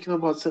thing, speaking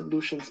about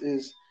solutions,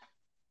 is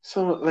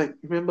so like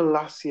remember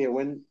last year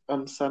when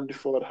Sandy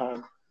Ford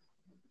had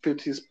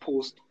put his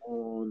post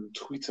on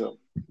Twitter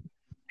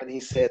and he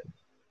said,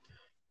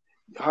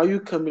 "How you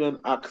come in and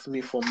ask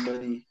me for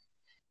money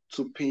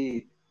to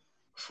pay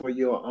for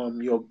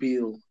your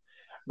bill,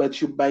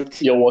 but you buy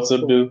tickets Your water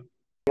for bill.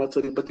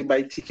 but you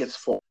buy tickets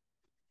for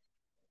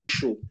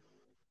show."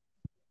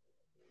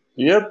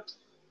 Yep.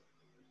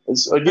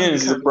 It's again, I'm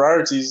it's the kind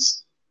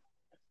priorities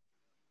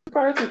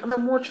of and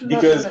I'm watching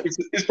that and I'm because like,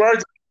 it's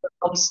priorities.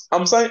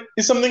 I'm saying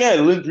it's something I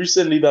learned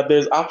recently that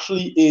there's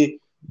actually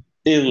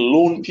a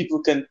loan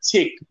people can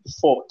take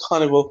for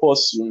carnival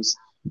costumes.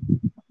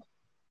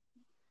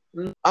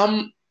 mm,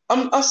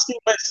 I'm asking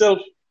myself,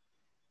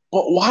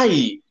 but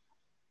why?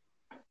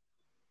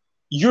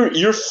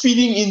 You're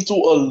feeding into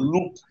a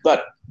loop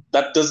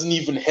that doesn't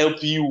even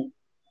help you.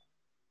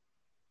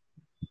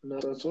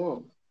 not at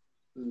all.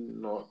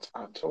 Not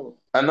at all.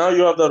 And now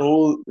you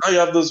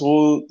have this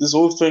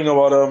whole thing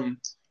about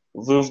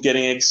Viv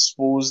getting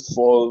exposed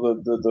for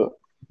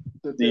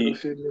The the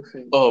pedophilia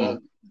thing. um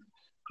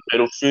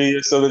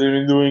pedophilia stuff that they've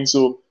been doing.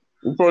 So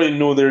we probably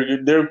know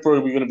they're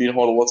probably going to be in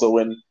hot water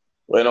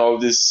when all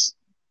this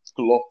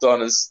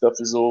lockdown and stuff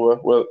is over.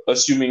 Well,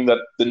 assuming that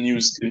the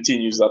news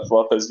continues that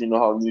far, because you know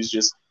how news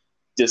just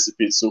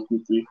dissipates so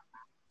quickly.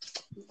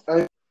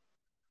 I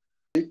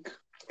think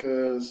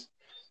because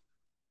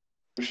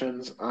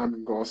solutions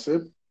and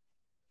gossip.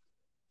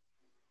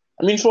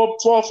 I mean, for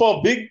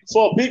a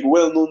big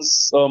well-known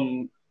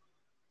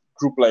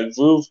group like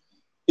Verve,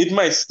 it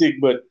might stick,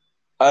 but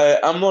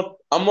I'm not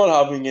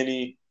having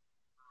any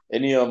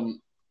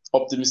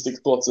optimistic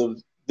thoughts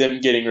of them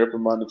getting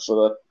reprimanded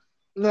for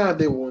Nah,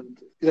 they won't.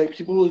 Like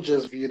people will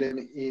just view them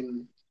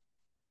in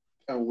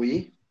a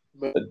way,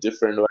 but that. A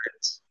different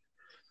right.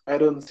 I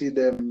don't see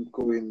them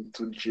going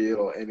to jail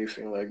or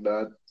anything like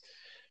that.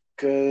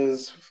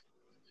 Cause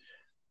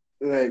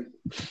like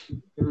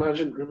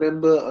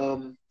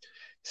remember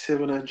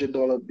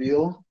 $700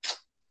 bill?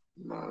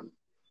 Man,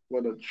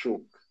 what a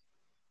joke.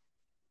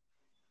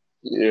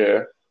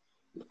 Yeah.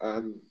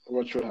 And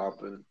what should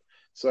happen?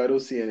 So I don't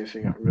see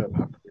anything real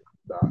happening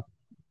with that.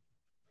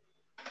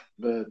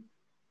 But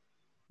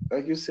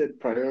like you said,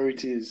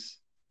 priorities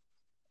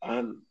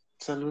and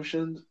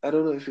solutions. I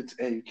don't know if it's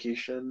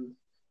education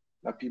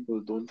that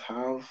people don't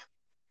have,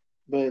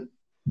 but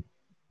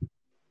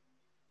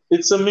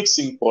It's a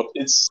mixing pot.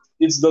 It's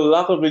the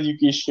lack of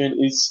education.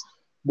 It's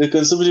the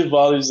conservative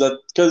values that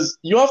because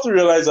you have to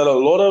realize that a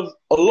lot of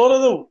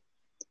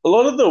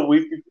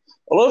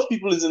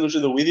people in the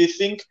nation the way they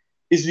think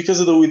is because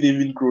of the way they've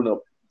been grown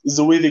up. It's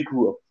the way they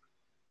grew up,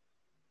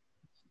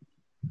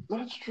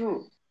 that's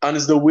true. and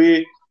it's the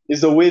way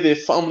their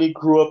family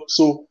grew up.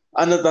 So,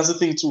 and that's the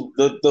thing too.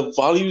 The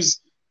values.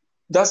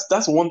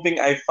 That's one thing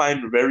I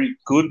find very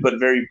good but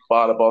very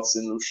bad about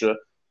Saint Lucia.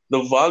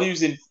 The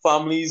values in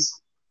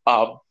families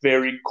are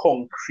very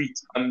concrete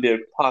and they're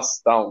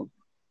passed down.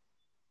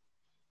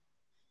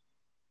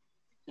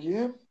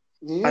 Yeah,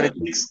 And yeah.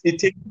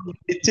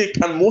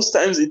 and most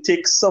times it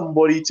takes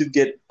somebody to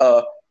get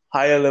a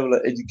higher level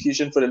of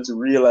education for them to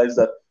realize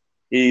that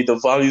the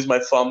values my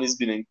family's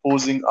been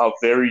imposing are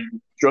very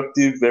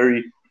destructive,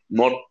 very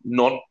not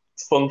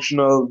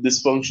functional,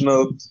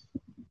 dysfunctional.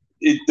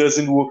 It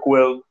doesn't work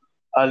well,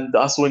 and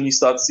that's when you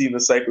start seeing the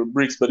cycle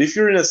breaks. But if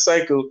you're in a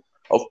cycle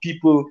of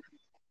people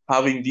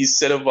having these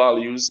set of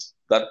values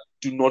that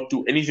do not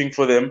do anything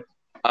for them,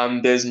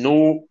 and there's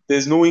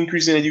no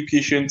increase in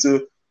education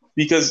to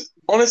because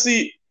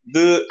honestly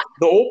the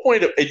whole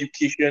point of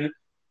education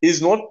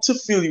is not to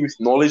fill you with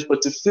knowledge,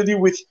 but to fill you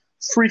with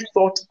free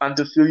thought and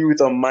to fill you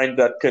with a mind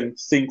that can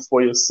think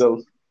for yourself.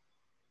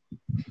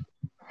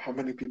 How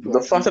many people The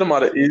actually fact of the think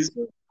matter for is,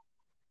 themselves?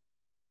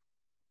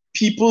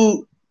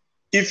 people,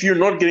 if you're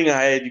not getting a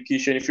higher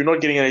education, if you're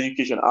not getting an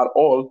education at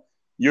all,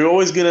 you're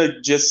always gonna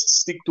just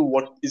stick to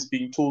what is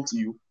being told to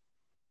you.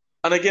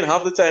 And again,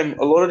 half the time,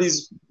 a lot of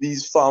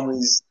these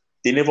families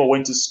they never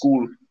went to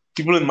school.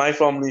 People in my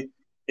family,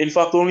 in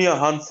fact, only a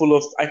handful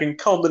of I can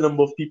count the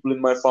number of people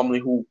in my family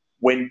who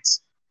went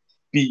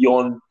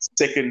beyond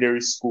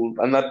secondary school,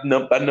 and that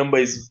number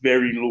is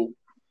very low.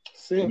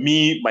 Same,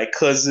 Me, my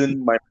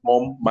cousin, my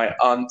mom, my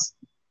aunt,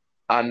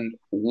 and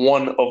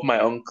one of my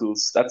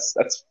uncles. That's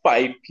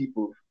five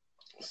people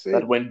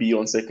that same, went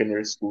beyond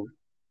secondary school.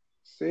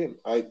 same.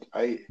 I,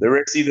 The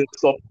rest either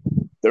stopped.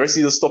 The rest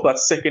either stopped at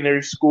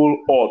secondary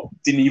school or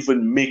didn't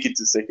even make it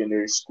to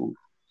secondary school.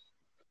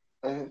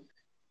 I,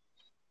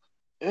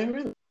 I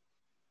really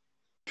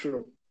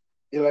true.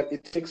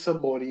 It takes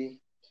somebody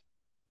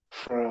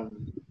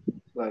from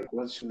like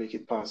once you make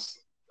it past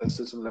a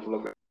certain level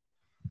of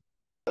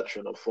that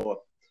train of thought.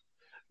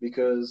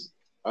 Because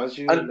as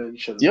you And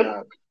mentioned yep,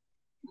 that,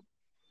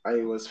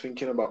 I was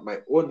thinking about my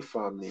own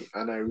family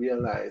and I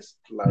realized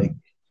like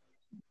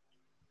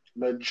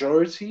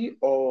majority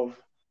of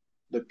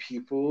the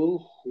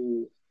people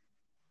who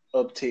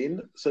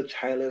obtain such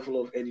high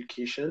level of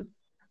education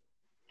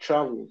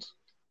traveled.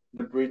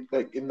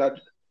 Like in that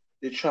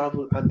they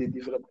traveled and they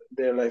developed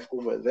their life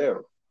over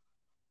there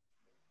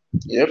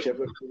in yep.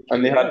 whichever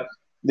And country they are.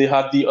 they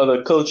had the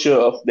other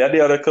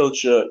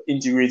culture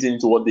integrated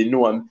into what they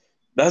know, and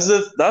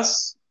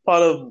that's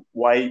part of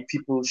why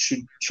people should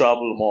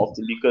travel more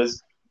often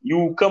because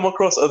you come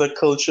across other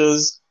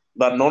cultures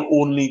that not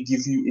only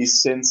give you a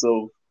sense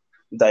of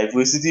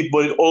diversity,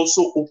 but it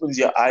also opens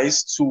your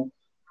eyes to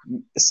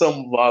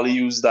some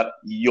values that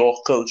your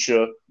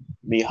culture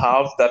may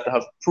have that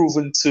have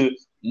proven to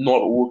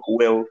not work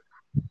well.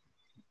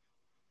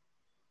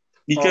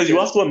 Because you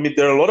have to Obviously, admit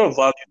there are a lot of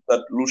values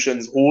that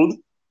Lucians hold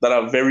that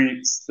are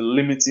very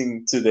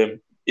limiting to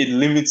them. It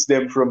limits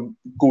them from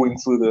going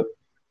further.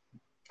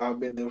 I've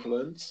been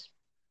influenced.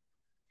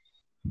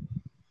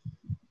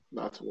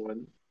 Not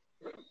one.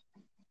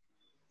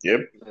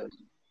 Yep.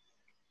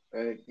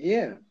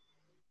 Yeah,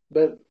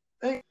 but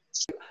I,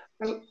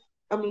 I-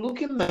 I'm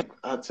looking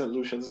at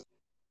solutions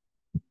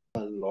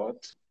a lot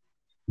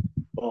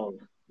of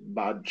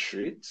bad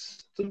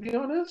traits, to be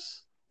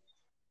honest.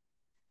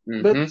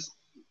 But Mm-hmm.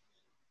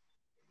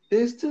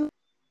 there's still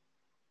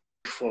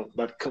front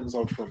that comes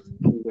out from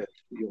nowhere,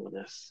 to be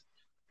honest.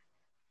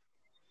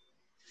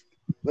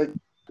 Like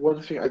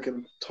one thing I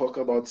can talk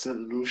about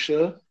Saint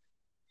Lucia,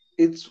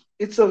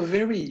 it's a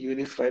very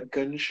unified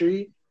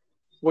country,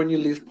 when you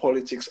leave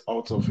politics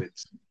out of it.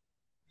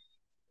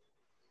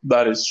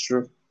 That is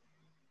true.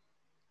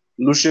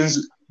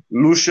 Lucians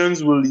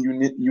will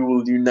unite. You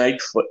will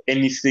unite for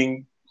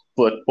anything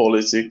but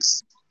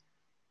politics.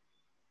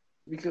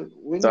 Because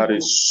That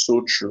is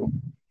so true.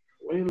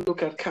 when you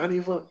look at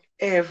Carnival,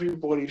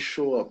 everybody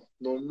show up.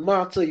 No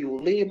matter you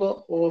labor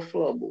or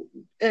flubble,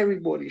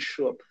 everybody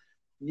show up.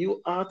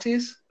 New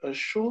artists, a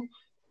show,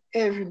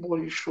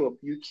 everybody show up.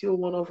 You kill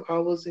one of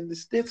ours in the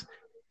States,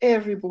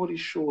 everybody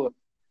show up.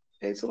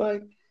 It's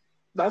like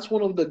that's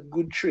one of the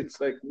good traits.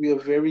 Like we are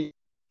very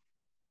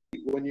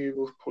when you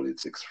remove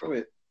politics from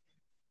it.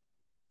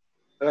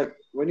 Like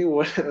when you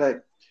watch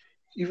like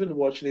even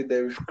watching it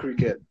there with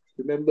cricket.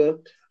 Remember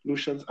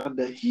Lucian's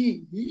under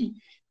he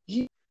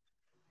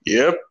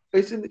Yep.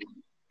 it's in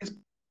it's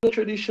a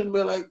tradition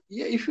where like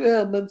yeah, if you hear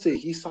a man say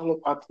he sal up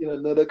at in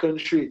another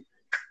country,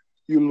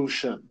 you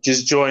Lucian.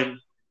 Just join.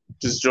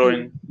 Just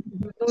join.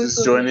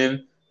 Just join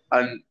in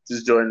and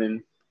just join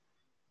in.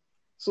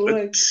 So But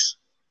like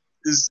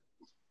is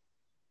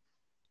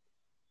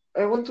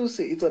I want to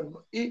say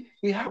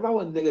we have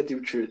our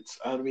negative traits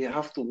and we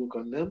have to work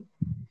on them.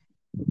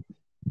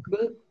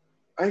 But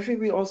I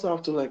think we also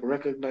have to like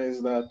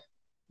recognize that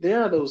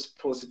there are those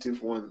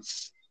positive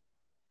ones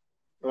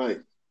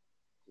like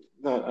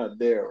that are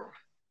there.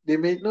 They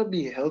may not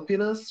be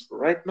helping us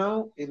right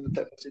now in the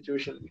type of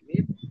situation we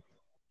need,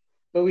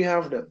 but we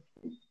have them.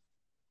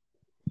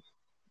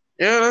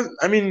 yeah.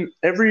 I mean,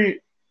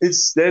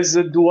 there's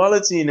a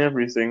duality in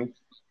everything.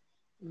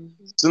 Mhm.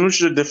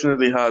 Solution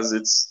definitely has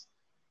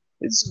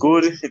it's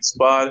good, it's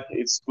bad,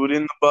 it's good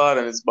in the bad,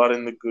 and it's bad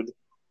in the good.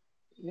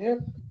 Yep,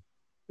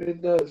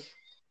 it does.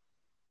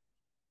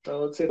 I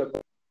would say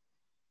that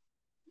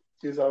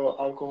is our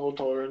alcohol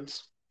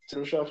tolerance. So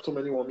we should have too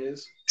many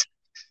warmies.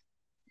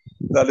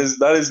 That is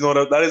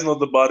not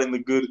the bad in the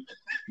good.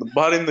 The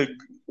bad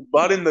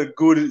in the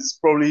good is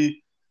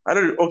probably I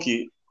don't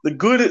okay. The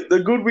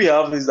good we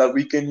have is that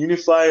we can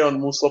unify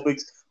on most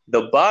topics.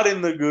 The bad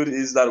in the good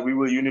is that we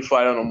will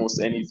unify on almost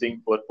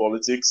anything but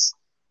politics,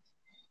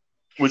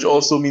 which True.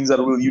 also means that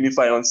we'll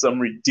unify on some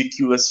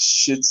ridiculous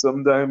shit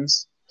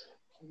sometimes.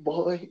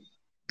 Boy,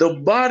 The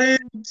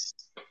bodies,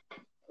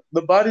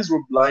 the bodies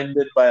were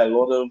blinded by a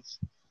lot of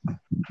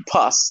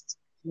past.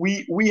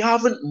 We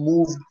haven't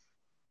moved.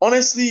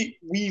 Honestly,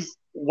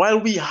 while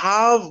we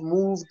have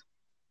moved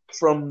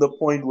from the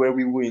point where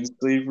we were in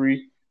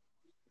slavery,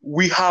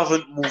 we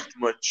haven't moved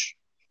much.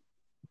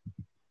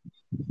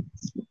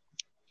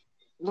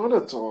 not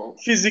at all.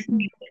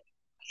 Physically,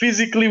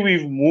 physically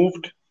we've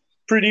moved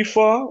pretty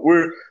far.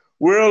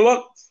 We're a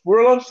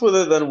lot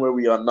further than where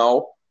we are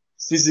now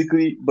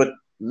physically, but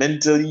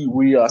mentally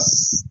we are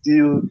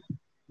still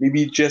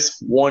maybe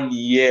just 1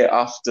 year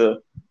after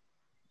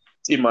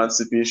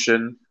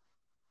emancipation.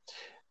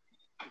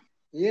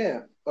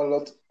 Yeah, a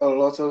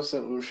lot of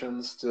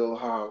solutions still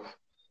have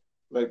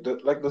like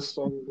the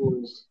song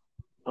goes,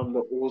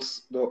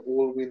 the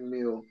old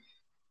windmill.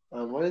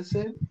 What is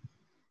it?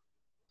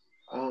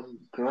 What was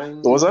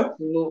Grinding that?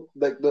 slow,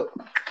 like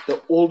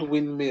the old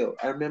windmill.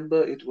 I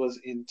remember it was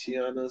in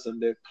Tiana's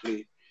and their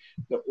play.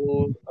 The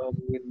old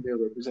windmill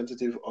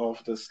representative of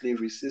the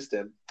slavery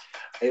system.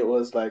 It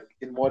was like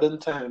in modern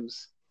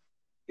times,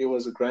 it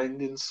was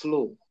grinding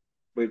slow,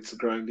 but it's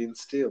grinding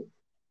still,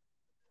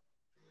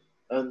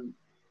 and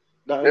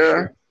that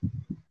Yeah. shit,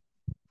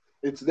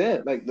 it's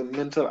there, like the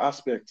mental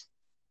aspect,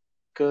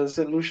 because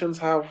solutions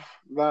have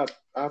that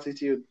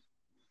attitude,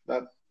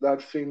 that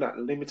thing that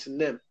limiting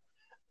them.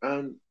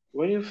 And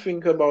when you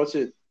think about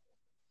it,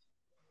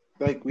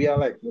 like we are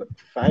like what,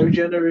 5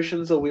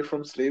 generations away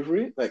from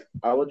slavery. Like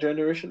our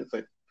generation, it's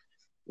like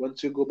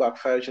once you go back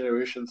 5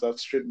 generations,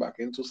 that's straight back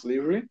into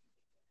slavery.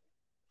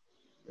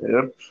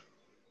 Yep.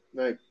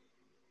 Like,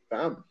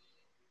 damn,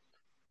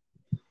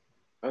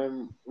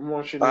 I'm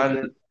watching it And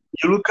there.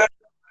 you look at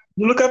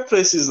you look at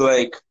places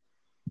like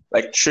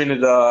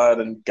Trinidad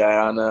and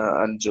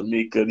Guyana and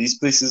Jamaica. These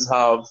places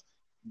have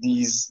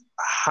these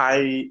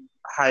high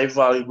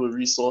valuable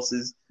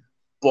resources,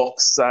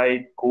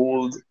 bauxite,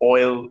 gold,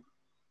 oil,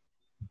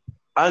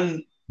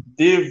 and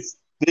they've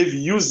they've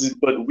used it.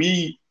 But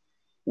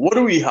what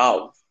do we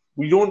have?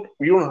 We don't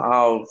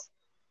have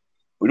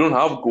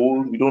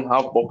gold. We don't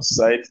have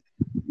bauxite.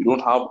 We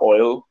don't have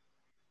oil.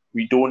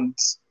 We don't.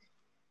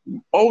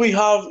 All we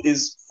have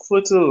is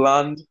fertile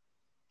land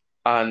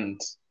and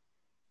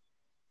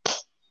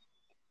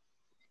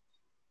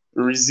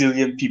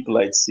resilient people.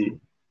 I'd say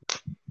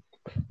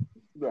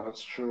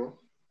That's true.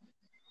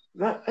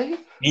 Not, I,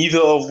 neither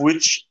of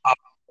which are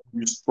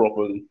used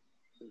properly.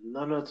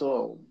 none at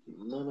all.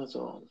 None at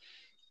all.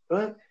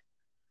 But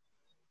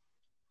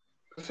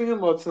the thing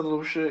about St.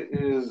 Lucia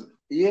is,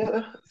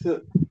 yeah,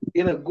 so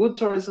in a good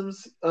tourism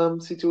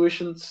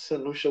situation,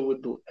 St. Lucia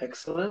would do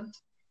excellent.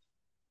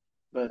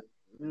 But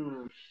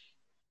mm,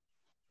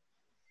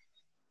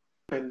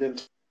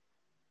 dependent,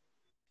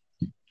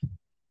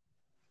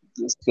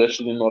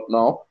 Especially not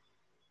now.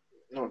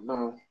 not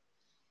now.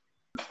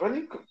 When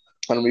it,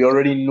 And we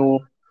already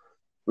know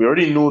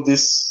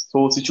this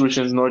whole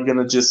situation is not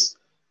gonna just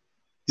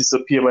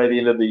disappear by the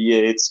end of the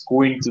year. It's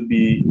going to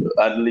be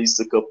at least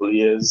a couple of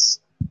years,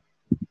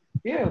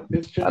 Yeah,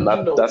 it's and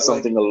changing the that's like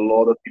something a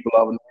lot of people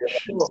haven't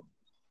sure. realized.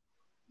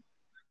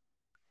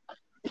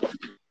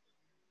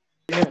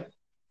 Yeah,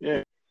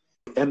 yeah.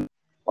 And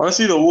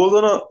Honestly, the world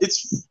on a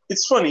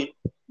it's funny.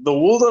 The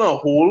world on a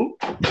whole,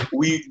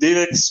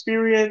 they've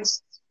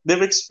experienced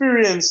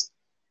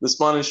the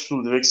Spanish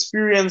flu, they've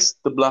experienced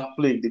the Black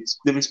Plague,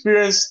 they've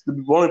experienced the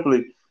bubonic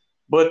plague,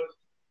 but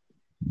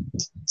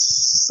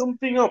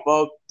something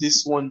about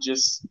this one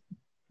just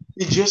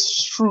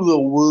threw the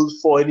world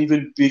for an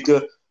even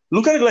bigger.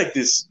 Look at it like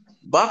this: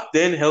 back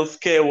then,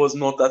 healthcare was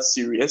not that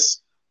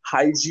serious,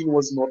 hygiene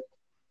was not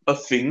a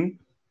thing,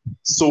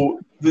 so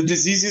the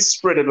diseases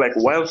spread like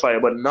wildfire.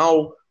 But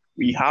now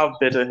we have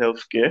better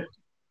healthcare,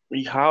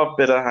 we have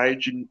better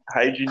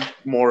hygiene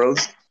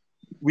morals,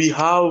 we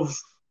have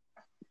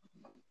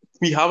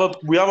we have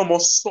a more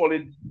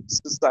solid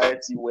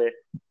society where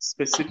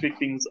specific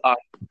things are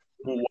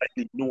more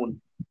widely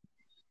known,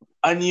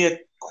 and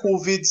yet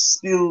COVID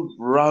still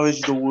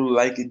ravaged the world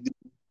like it did.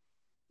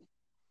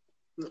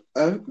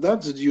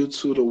 that's due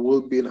to the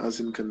world being as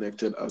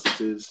interconnected as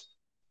it is.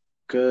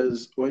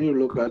 Because when you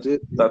look at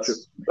it,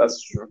 That's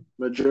true.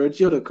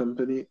 majority of the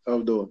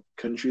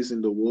countries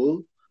in the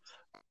world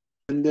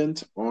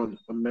dependent on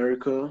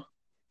America,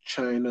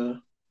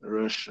 China,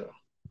 Russia,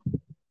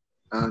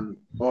 and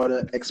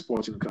other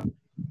exporting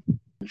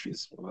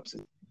countries.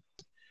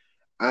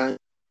 And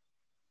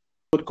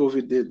what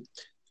COVID did,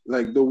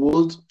 like the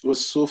world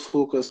was so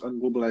focused on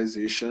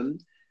globalization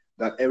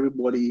that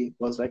everybody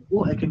was like,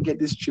 "Oh, I can get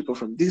this cheaper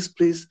from this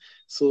place,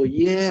 so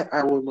yeah,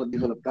 I will not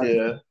develop that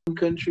Yeah,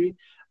 country."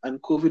 And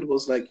COVID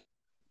was like,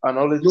 and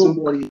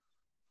nobody.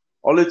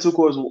 all it took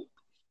was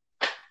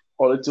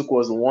all it took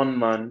was one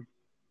man.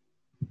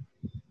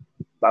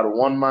 That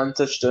one man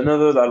touched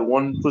another. That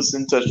one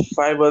person touched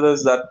five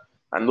others.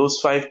 And those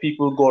five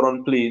people got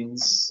on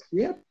planes.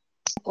 Yeah,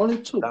 all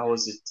it took. That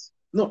was it.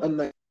 No, and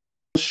like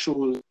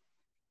shows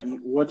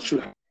what should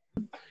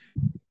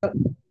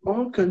happen.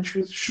 All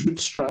countries should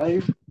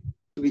strive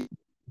to be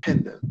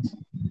independent.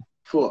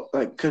 For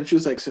like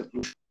countries like St.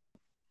 Lucia,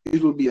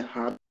 it will be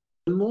hard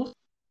most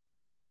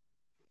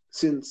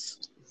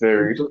since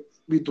Very.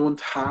 we're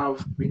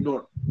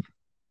not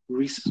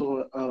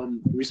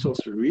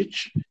resource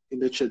rich in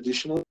the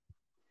traditional.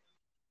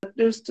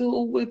 There's still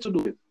a way to do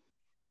it.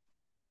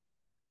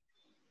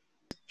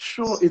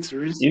 Sure, it's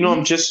risky.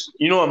 I'm just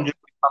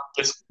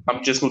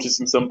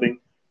noticing something.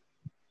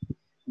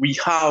 We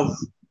have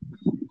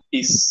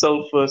a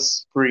sulfur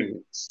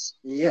springs.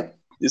 Yeah,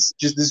 This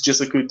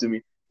just occurred to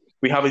me.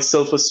 We have a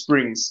sulfur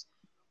springs,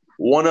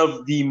 one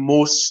of the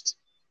most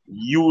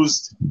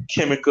used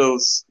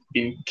chemicals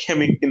in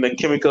the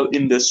chemical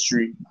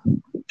industry.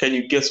 Can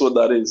you guess what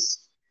that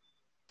is?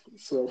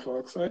 sulfur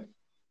oxide.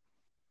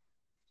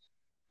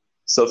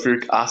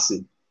 Sulfuric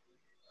acid.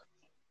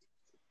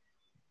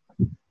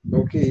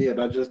 Okay, yeah,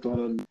 that just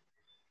don't.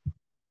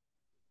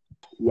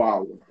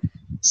 Wow.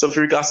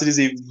 Sulfuric acid is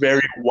a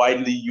very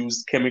widely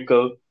used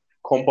chemical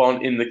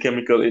compound in the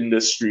chemical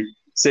industry.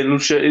 St.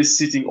 Lucia is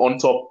sitting on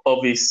top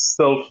of a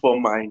sulfur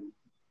mine.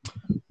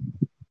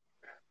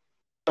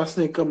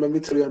 Snake, come, let me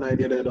tell you an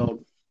idea that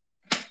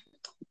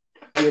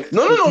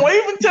No. Why are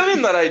you even telling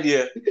him that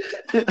idea?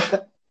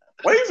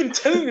 Why are you even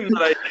telling him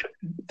that idea?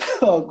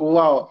 Oh,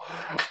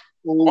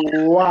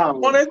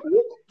 wow.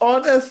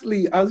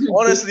 Honestly, as you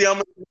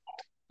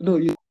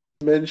you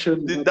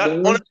mentioned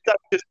that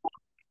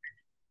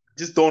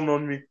just dawned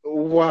on me.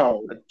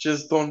 Wow. It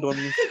just dawned on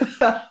me.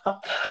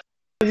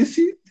 You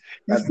see,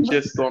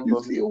 just dawned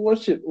on me.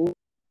 Watch it. We're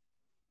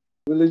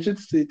legit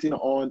sitting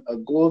on a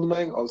gold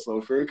mine of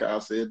sulfuric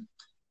acid,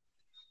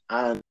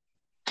 and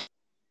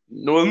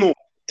no,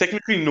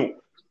 technically no.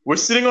 We're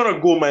sitting on a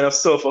gold mine of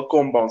sulfur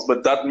compounds,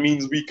 but that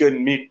means we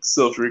can make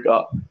sulfuric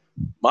acid.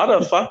 Matter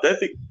of fact, I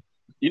think,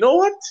 you know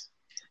what?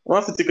 I'm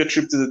gonna have to take a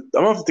trip to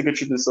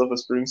the Sulphur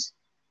Springs.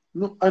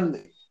 No,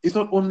 and it's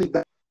not only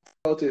that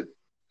about it.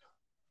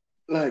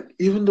 Like,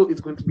 even though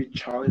it's going to be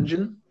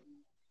challenging,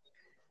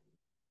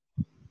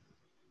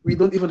 we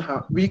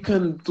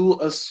can do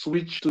a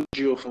switch to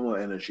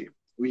geothermal energy.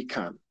 We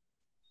can.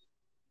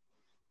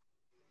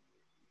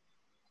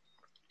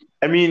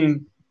 I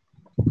mean,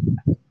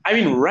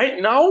 right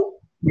now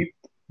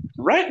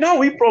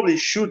we probably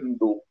shouldn't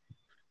though.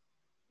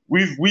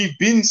 We've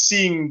been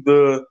seeing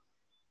the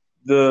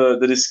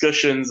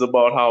discussions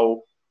about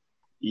how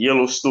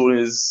Yellowstone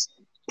is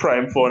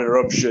prime for an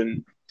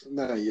eruption.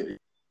 Nah, yeah.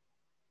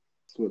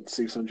 What,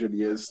 600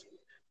 years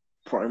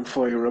prime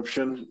for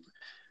eruption?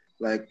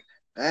 Like,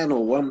 I know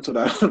one to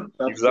that.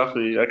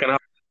 Exactly. That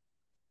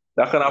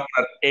can happen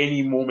at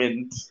any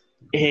moment.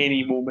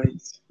 Any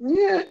moment.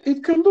 Yeah,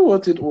 it can do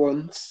what it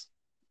wants,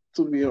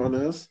 to be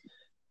honest.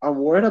 I'm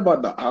worried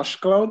about the ash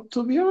cloud,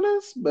 to be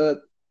honest,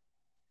 but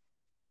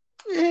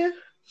yeah.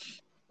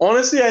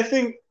 Honestly, I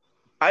think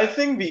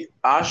the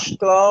ash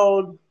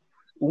cloud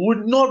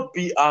would not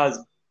be as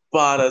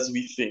bad as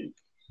we think.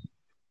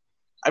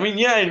 I mean,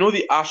 yeah, I know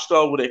the ash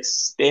cloud would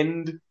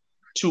extend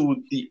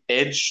to the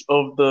edge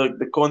of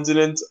the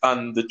continent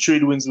and the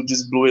trade winds would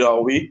just blow it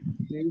our way.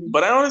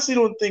 But I honestly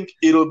don't think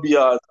it'll be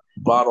as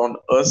bad on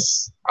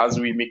us as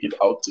we make it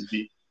out to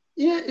be.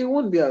 Yeah, it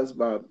won't be as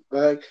bad.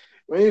 Like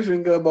when you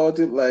think about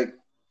it, like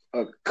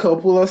a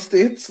couple of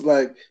states,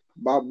 like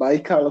by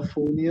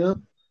California,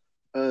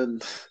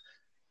 and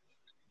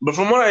But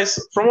from what I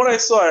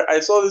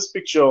saw this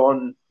picture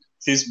on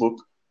Facebook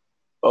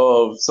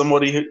of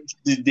somebody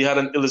they had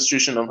an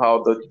illustration of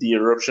how the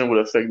eruption would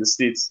affect the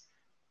states,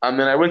 and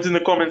then I went in the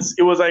comments.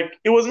 It was like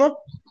it was not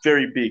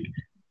very big,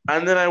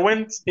 and then I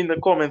went in the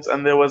comments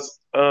and there was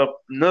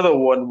another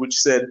one which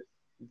said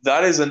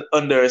that is an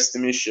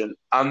underestimation,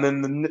 and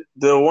then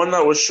the one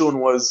that was shown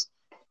was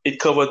it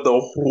covered the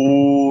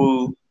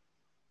whole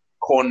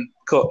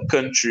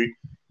country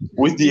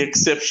with the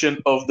exception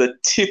of the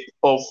tip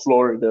of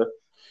Florida.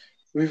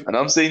 we've And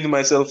I'm saying to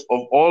myself,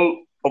 of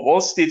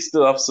all states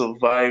that have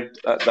survived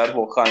that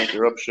volcanic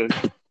eruption,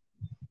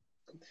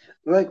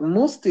 like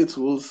most states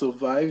will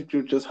survive.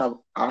 You just have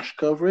ash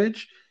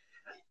coverage.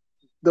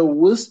 The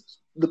worst,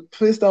 the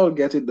place that will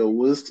get it the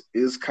worst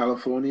is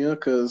California,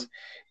 because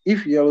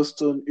if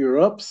Yellowstone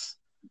erupts,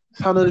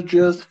 San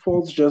Andreas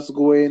faults just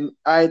going,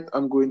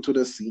 I'm going to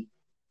the sea.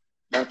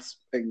 That's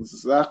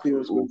exactly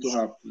what's going to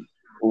happen.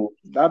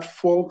 That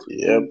fault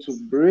is yep. going to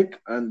break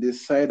and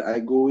decide I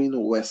go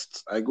in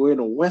west. I go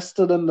in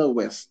wester than the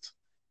west.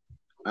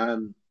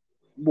 And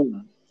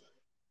boom.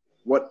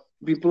 What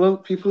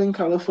people in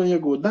California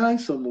go die,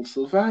 some will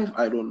survive.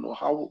 I don't know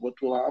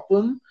what will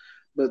happen,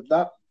 but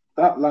that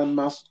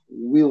landmass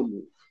will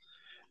move.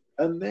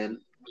 And then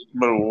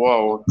But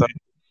wow,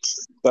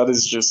 that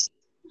is just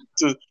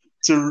to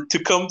to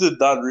come to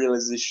that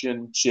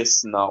realization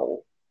just now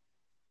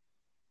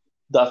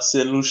that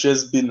St.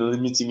 Lucia's been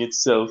limiting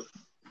itself.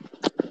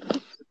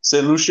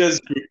 St. Lucia's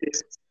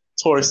greatest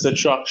tourist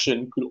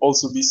attraction could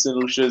also be St.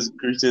 Lucia's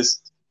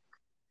greatest.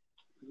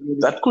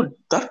 That could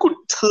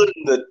turn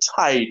the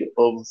tide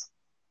of.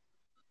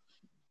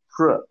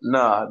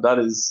 Nah, that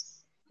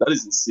is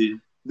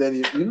insane. then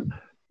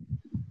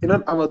you know,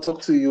 I'm gonna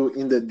talk to you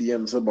in the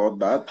DMs about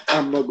that.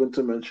 I'm not going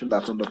to mention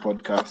that on the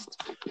podcast.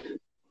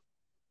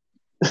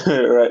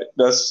 Right,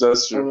 that's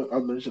true.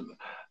 I'll mention that.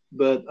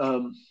 But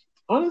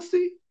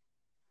honestly,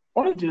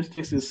 all it just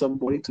takes is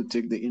somebody to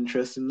take the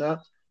interest in that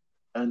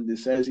and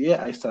decides,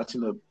 yeah, I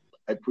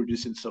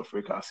producing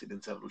sulfuric acid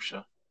in St.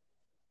 Lucia.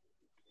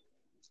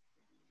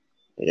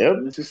 Yep.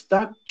 And to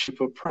start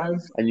cheaper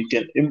price. And you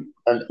can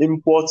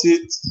import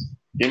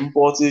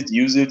it,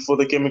 use it for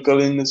the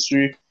chemical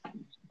industry,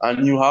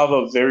 and you have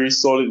a very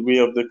solid way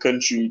of the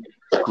country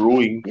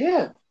growing.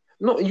 Yeah.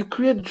 No, you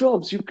create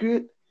jobs. You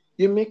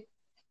make,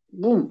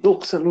 boom,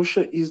 look, St.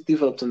 Lucia is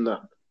developed in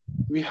that.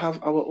 We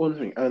have our own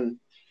thing. And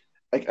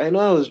like, I know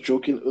I was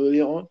joking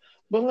earlier on,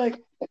 but like,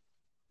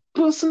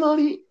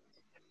 personally,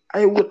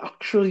 I would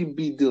actually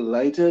be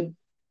delighted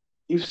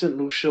if St.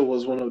 Lucia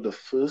was one of the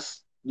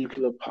first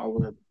nuclear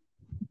powered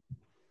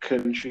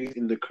countries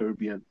in the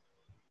Caribbean.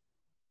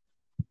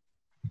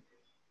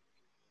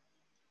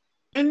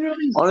 And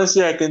really,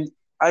 honestly, I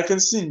can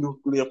see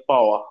nuclear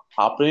power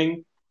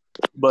happening,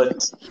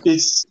 but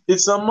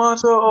it's a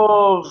matter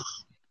of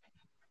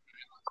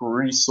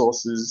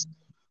resources.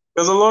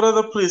 Because a lot of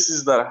the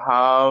places that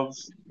have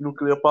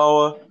nuclear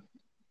power,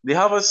 they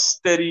have a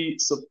steady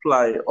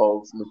supply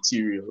of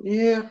material.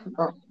 Yeah.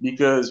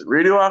 Because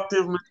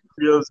radioactive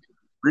materials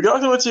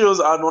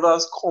are not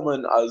as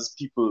common as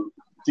people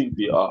think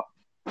they are.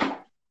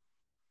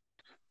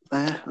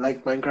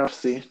 Like Minecraft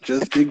say,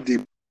 just dig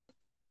deep.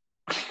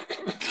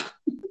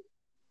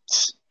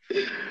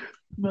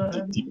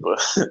 Dig deeper.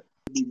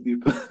 Dig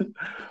deep.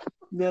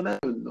 Man, I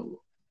don't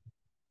know.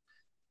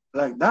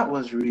 Like that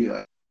was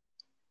real.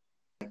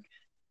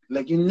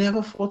 Like you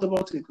never thought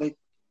about it. Like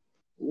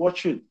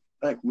watch it.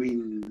 Like we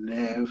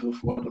never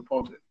thought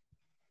about it.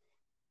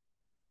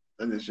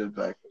 And it's just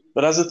like.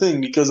 But that's the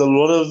thing, because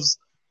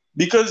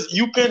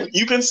you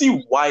can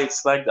see why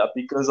it's like that,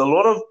 because a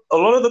lot of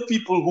the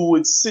people who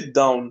would sit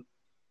down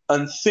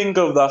and think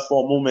of that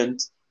for a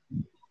moment,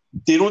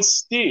 they don't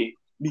stay,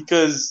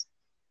 because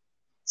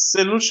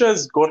St. Lucia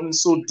has gotten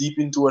so deep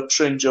into a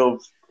trench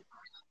of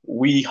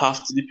we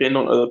have to depend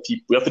on other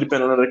people, we have to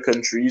depend on other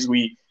countries,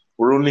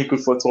 we're only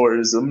good for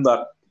tourism,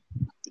 that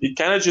it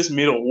kind of just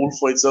made a hole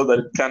for itself that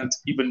it can't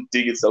even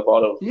dig itself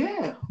out of.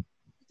 Yeah,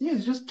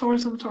 it's just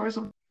tourism.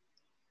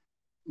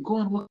 Go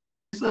and work.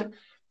 It's like,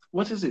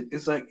 what is it?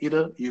 It's like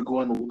either you go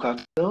and work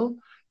at hotel,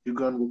 you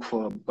go and work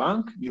for a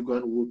bank, you go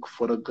and work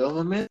for the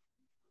government,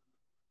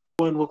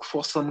 go and work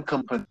for some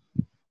company.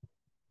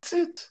 That's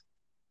it.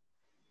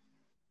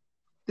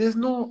 There's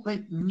no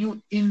like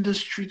new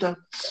industry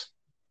that's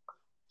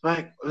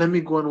like, let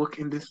me go and work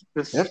in this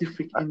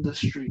specific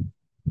industry.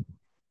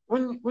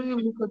 When you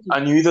look at it,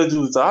 and you either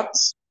do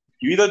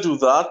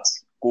that,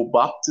 go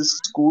back to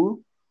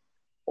school,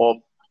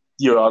 or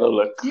you're out of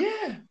luck.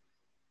 Yeah.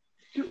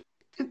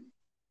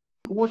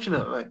 Watching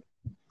it, like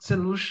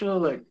St. Lucia,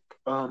 like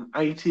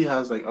IT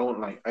has like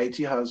IT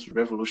has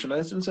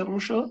revolutionized in St.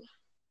 Lucia,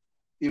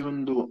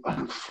 even though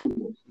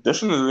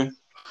Definitely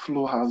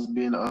flow has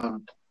been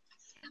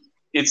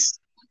it's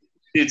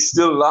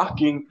still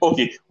lacking.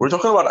 Okay, we're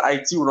talking about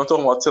IT. We're not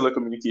talking about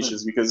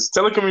telecommunications because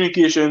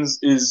telecommunications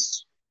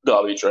is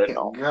garbage right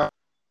now.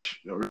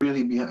 you're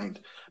really behind.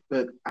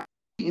 But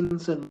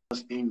internet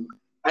has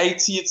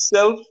IT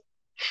itself,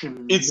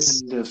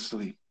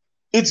 tremendously.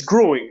 it's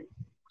growing.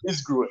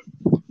 It's growing.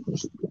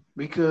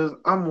 Because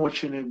I'm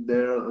watching it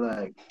there,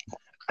 like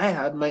I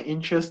had my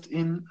interest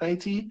in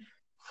IT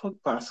for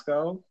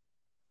Pascal,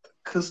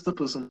 because the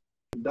person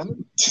that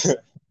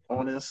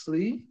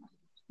honestly,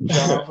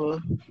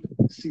 Java,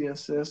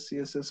 CSS,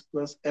 CSS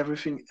plus,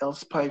 everything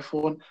else,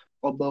 Python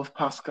above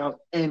Pascal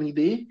any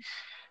day.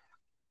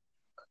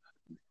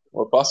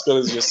 Well, Pascal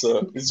is just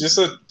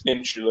a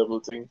entry level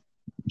thing.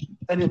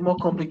 And it's more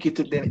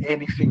complicated than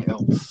anything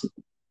else.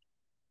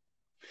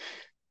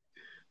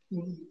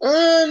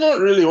 Not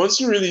really. Once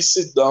you really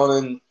sit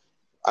down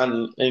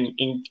and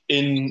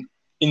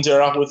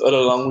interact with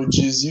other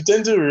languages, you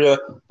tend to realize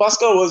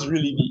Pascal was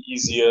really the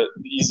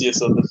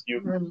easiest of the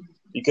few.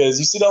 Because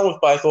you sit down with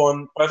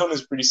Python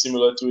is pretty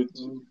similar to it.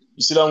 You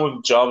sit down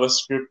with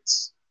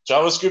JavaScript.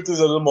 JavaScript is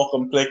a little more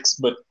complex,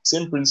 but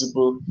same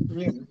principle.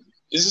 Yeah.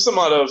 It's just a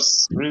matter of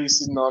really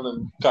sitting down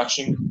and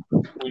catching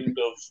wind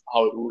of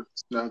how it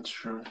works. That's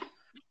true.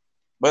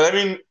 But I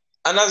mean,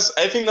 I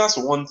think that's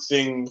one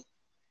thing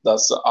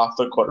that's the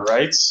aftercut,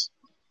 right?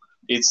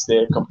 It's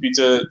their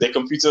computer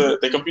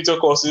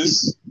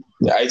courses,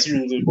 the IT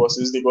related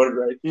courses. They got it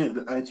right. Yeah,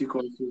 the IT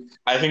courses.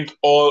 I think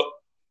all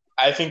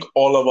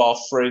of our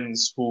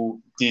friends who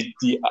did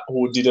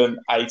an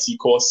IT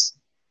course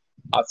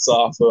at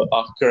SAFA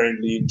are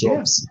currently in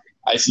jobs. Yeah.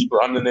 I see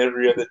Brandon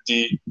every other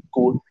day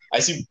go. I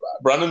see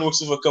Brandon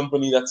works with a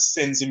company that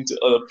sends him to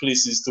other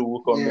places to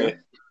work on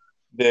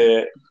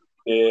their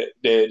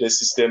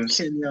systems.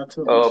 Ken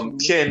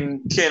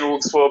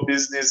works for a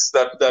business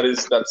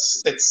that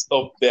sets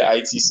up their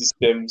IT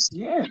systems.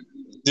 Yeah.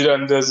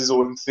 Dylan does his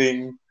own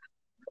thing.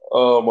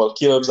 Well,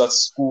 Caleb's at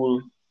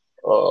school.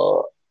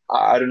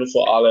 I don't know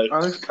for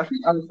Alex. I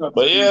think Alex at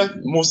but school. Yeah,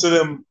 most of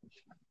them.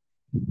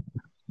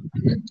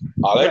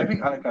 Alex? Yeah, I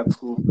think Alex at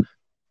school.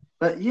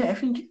 But yeah, I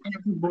think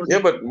everybody. Yeah,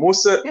 but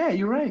most of. Yeah,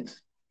 you're right.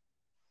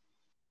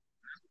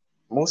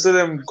 Most of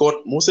them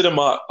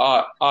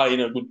are in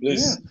a good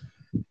place.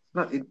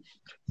 Yeah.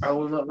 I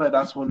will not lie,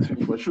 that's one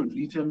thing for sure.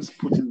 DTEM's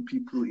putting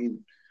people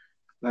in.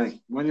 Like,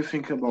 when you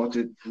think about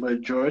it,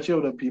 majority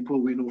of the people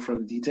we know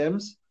from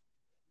DTEMs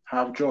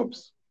have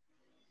jobs.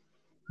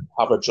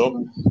 Have a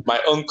job.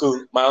 My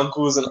uncle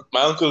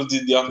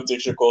did the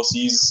architecture course.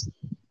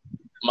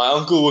 My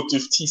uncle worked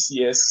with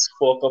TCS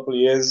for a couple of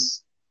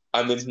years,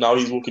 and then now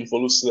he's working for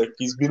Luselect.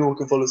 He's been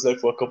working for Luselect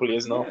for a couple of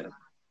years now. Yeah.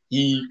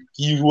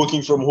 He's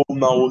working from home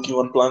now, working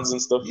on plans and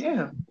stuff.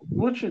 Yeah,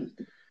 watch it.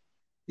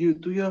 You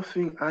do your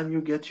thing and you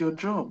get your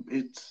job.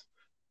 It's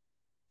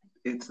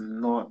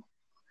not.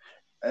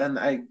 And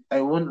I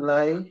won't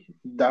lie,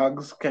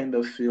 dogs kind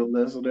of feel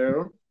this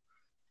there.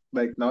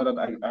 Like now that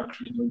I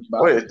actually went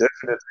back. Oh yeah,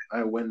 definitely.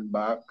 I went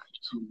back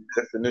to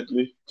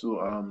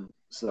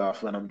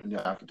South and I'm doing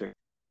the architect.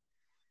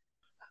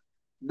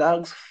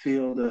 Dogs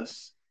feel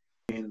this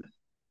in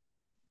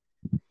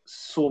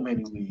so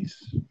many ways.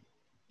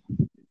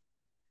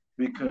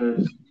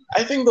 Because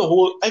I think the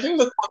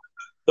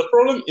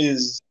problem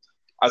is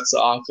at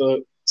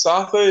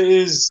Safa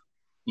is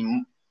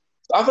an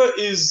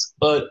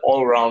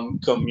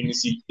all-round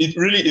community. It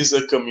really is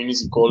a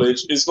community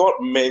college. It's not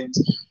meant,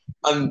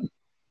 and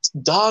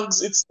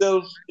dogs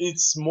itself,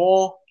 it's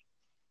more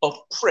of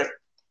prep.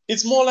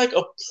 It's more like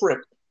a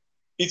prep.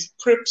 It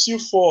preps you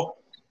for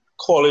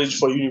college,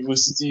 for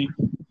university.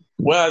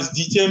 Whereas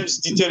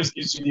DTEMS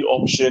gives you the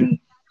option.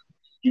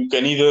 You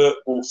can either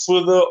go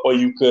further or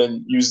you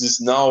can use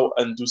this now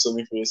and do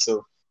something for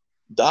yourself.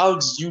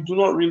 Dogs, you do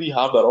not really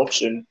have that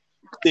option.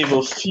 They have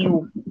a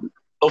few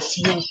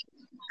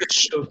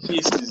special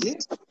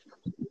cases,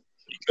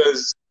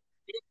 because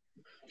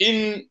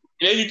in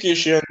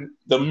education,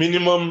 the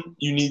minimum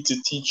you need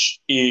to teach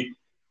a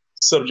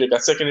subject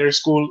at secondary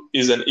school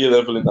is an A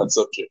level in that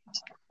subject.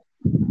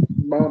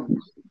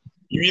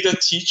 You either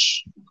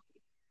teach,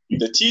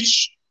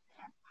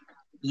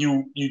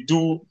 you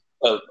do.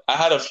 I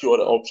had a few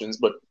other options,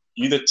 but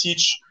you either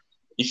teach.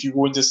 If you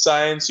go into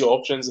science, your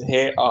options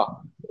here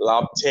are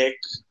lab tech,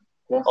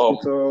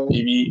 or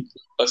maybe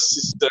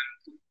assistant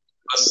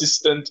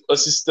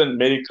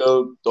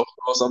medical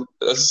doctor or some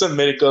assistant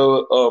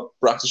medical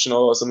practitioner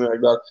or something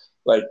like that.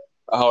 Like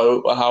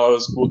how I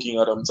was working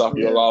at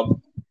Tapio Lab.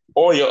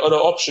 Or your other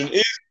option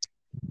is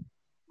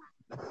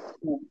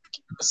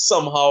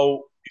somehow,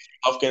 if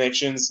you have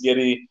connections, get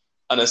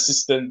an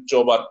assistant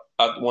job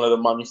at one of the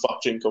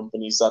manufacturing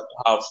companies that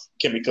have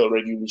chemical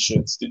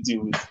regulations to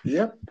deal with.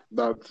 Yep,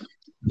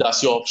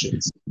 that's your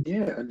options.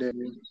 Yeah, and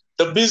then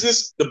the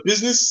business they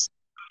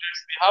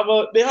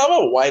have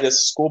a wider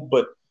scope,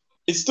 but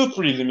it's still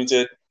pretty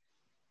limited.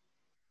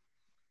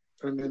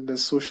 And then the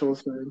social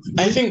science.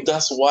 I think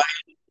that's why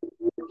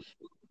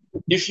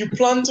if you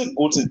plan to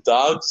go to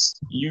DAGs,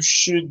 you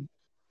should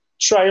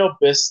try your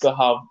best to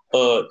have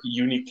a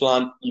uni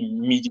plan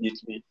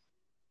immediately.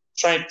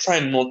 try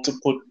not to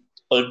put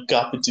a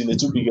gap between the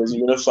two because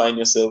you're gonna find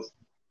yourself.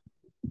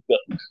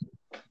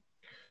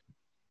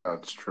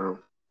 That's true.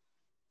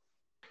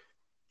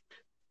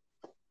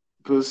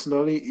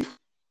 Personally,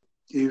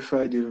 if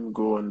I didn't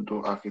go and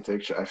do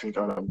architecture, I think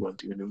I'd have gone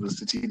to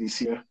university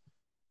this year.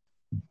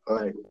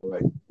 Like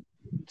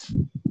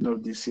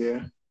not this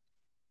year.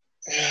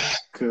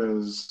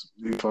 Because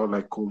we felt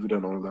like COVID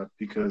and all that.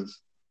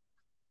 Because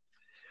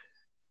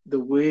the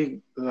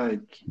way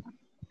like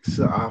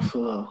so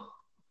after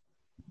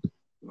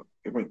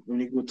when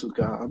you go to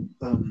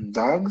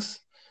DAGs,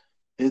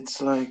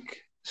 it's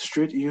like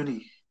straight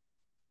uni.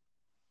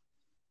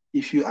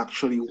 If you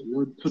actually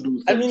want to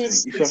do I mean,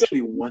 something, if you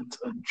actually want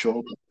a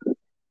job,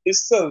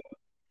 it's a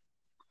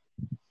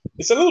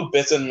little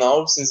better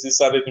now since they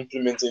started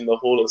implementing the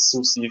whole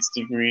associate's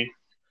degree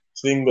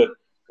thing, but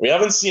we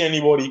haven't seen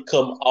anybody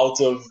come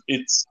out of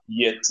it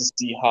yet to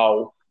see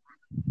how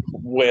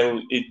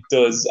well it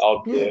does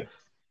out there.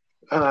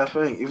 And I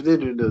think if they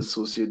do the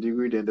associate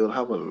degree, then they'll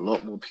have a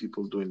lot more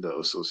people doing the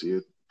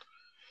associate.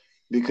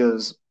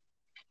 Because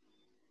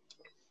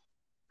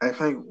I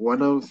think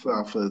one of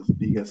Alpha's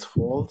biggest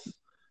faults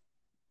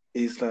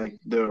is like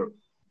the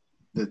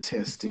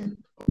testing.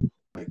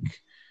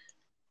 Like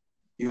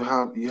you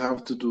have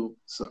to do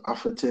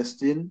Alpha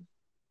testing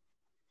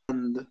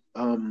and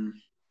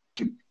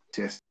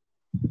test.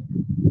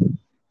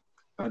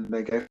 And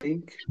like I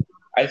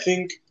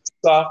think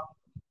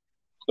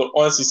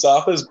honestly,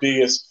 Safa's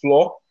biggest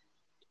flaw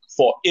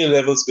for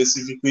A-level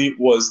specifically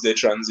was their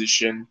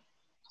transition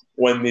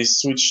when they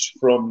switched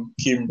from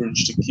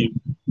Cambridge to KIPP.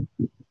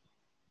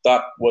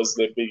 That was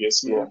their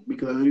biggest flaw.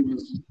 Because it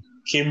was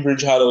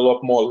Cambridge had a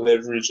lot more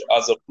leverage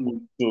as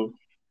opposed to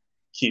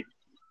KIPP.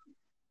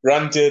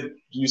 Granted,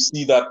 you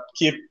see that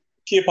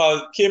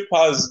KIPP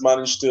has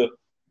managed to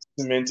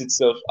cement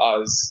itself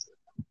as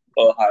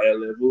a higher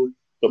level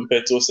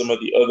compared to some of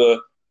the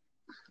other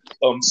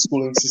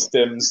schooling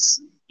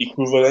systems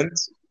equivalent.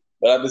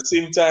 But at the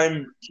same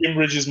time,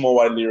 Cambridge is more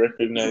widely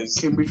recognized.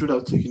 Cambridge would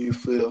have taken you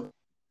further,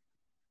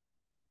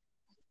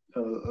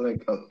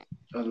 like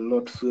a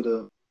lot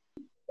further.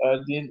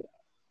 At the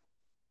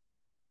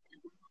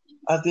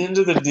end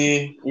of the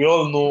day, we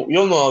all know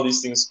how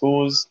these things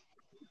goes.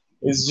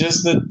 It's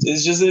just the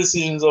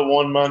decisions of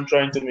one man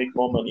trying to make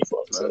more money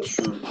for himself.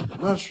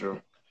 That's true.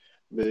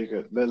 Very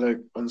good. But like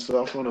on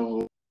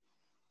Safa,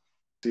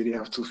 they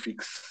have to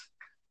fix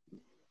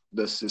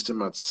the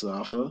system at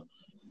Safa.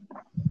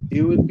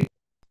 It would be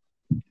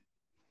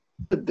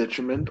a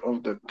detriment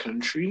of the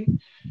country,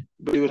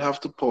 but you would have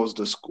to pause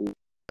the school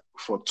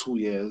for 2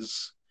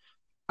 years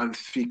and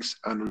fix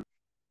and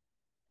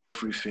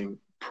everything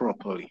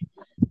properly.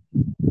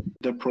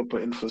 The proper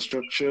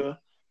infrastructure,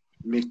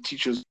 make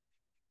teachers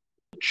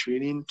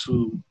training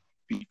to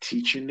be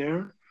teaching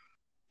there,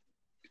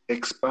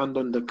 expand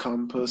on the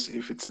campus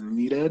if it's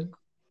needed,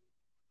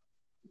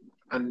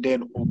 and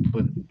then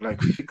open,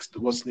 like fix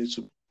what needs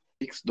to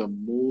fix the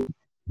mold,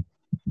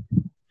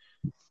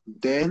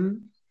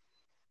 then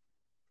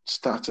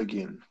start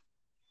again.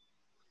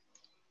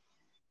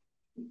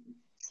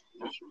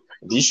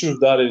 The issue of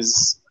that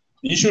is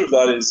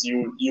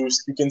you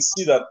can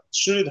see that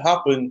should it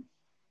happen,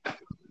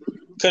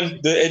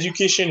 the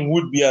education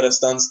would be at a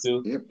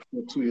standstill. Yep,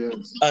 for 2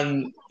 years.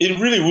 And it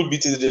really would be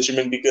to the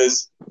detriment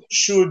because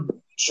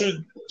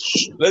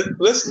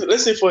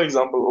let's say for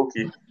example,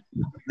 okay,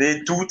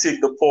 they do take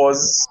the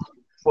pause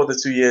for the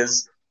 2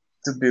 years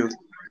to build.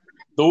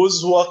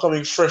 Those who are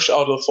coming fresh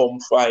out of Form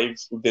 5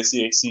 with their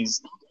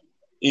CXCs,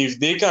 if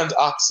they can't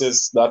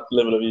access that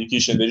level of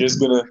education, they're just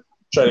gonna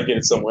try to get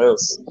it somewhere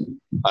else.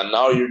 And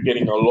now you're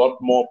getting a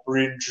lot more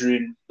brain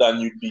drain than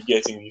you'd be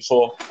getting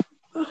before.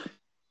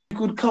 You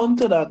could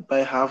counter that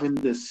by having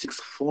the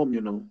sixth form,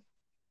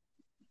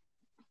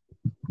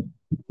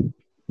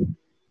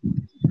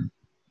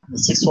 The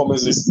sixth form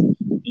is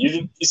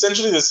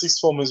essentially the sixth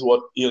form is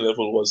what A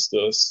level was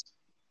to us.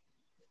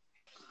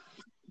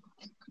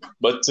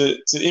 But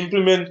to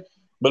implement,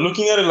 but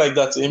looking at it like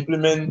that, to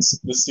implement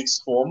the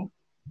sixth form,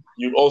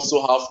 you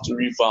also have to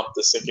revamp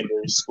the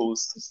secondary school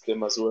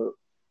system as well.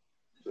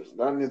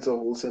 That needs a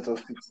whole set of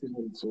fixing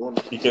and so on.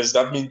 Because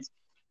that means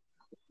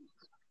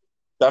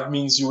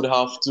you would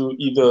have to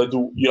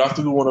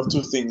do one of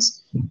two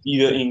things: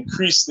 either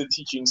increase the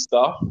teaching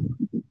staff,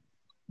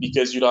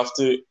 because you'd have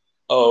to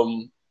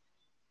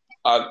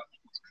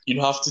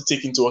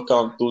take into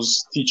account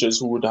those teachers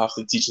who would have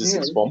to teach the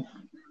sixth form,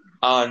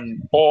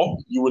 or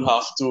you would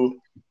have to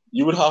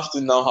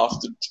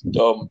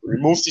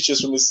remove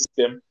teachers from the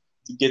system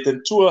to get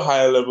them to a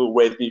higher level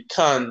where they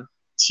can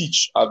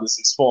teach at the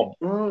sixth form.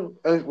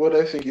 What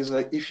I think is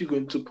like if you're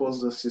going to pause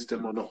the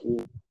system on a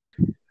whole,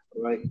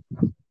 like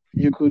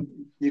you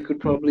could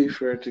probably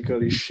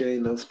theoretically share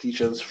enough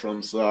teachers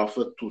from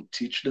Zafa to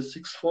teach the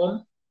sixth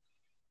form.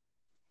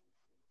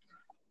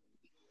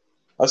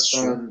 That's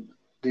true.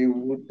 They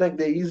would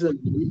there is a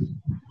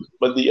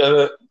but the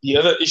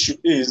other issue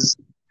is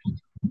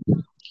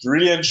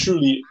really and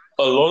truly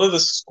a lot of the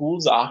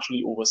schools are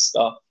actually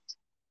overstaffed.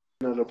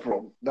 Another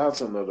problem.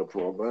 That's another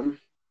problem.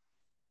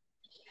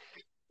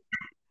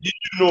 did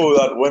you know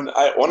that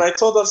when I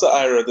taught us at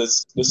IRA, the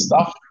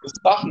staff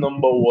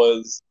number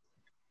was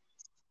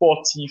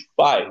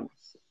 45.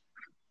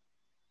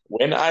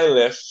 When I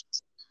left,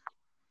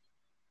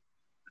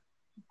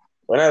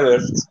 when I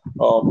left,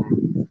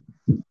 um,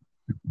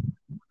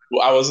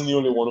 I wasn't the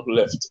only one who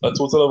left. A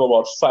total of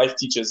about 5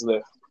 teachers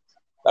left.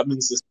 That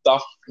means the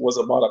staff was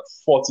about at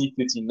 40,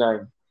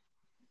 39.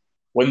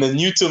 When the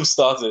new term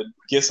started,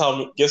 guess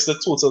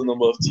the total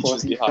number of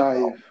teachers they have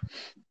now?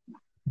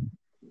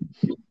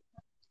 45.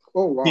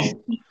 Oh, wow.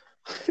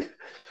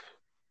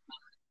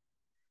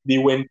 They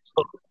went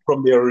up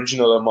from the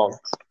original amount.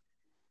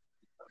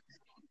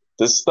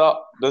 The staff,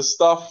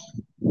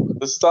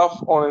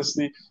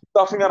 honestly,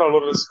 staffing at a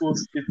lot of the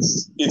schools,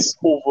 it's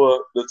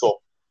over the top.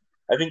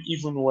 I think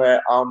even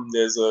where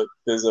there's a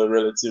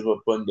relative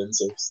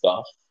abundance of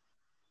staff.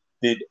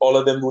 All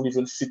of them don't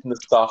even fit in the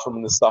staff room,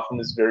 and the staff room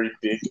is very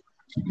big.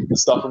 The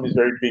staff room is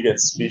very big and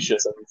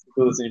spacious, and it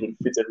still doesn't even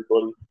fit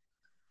everybody.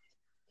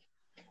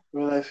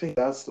 Well, I think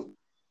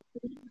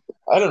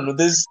I don't know.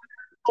 There's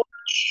so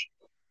much.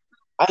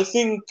 I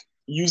think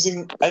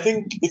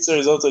it's a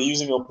result of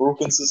using a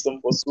broken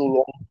system for so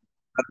long,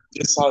 and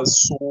this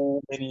has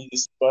so many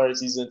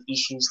disparities and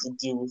issues to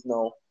deal with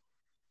now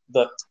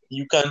that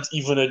you can't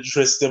even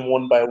address them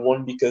one by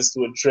one, because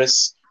to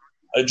address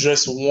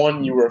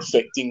one, you're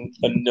affecting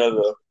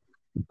another,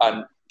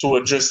 and to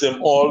address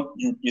them all,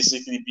 you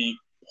basically be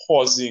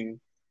pausing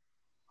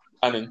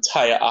an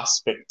entire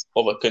aspect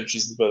of a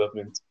country's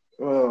development.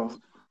 Well,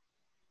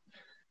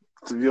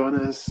 to be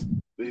honest,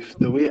 with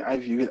the way I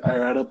view it, I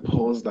rather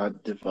pause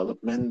that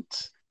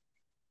development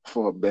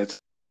for a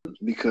bit,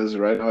 because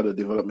right now the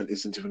development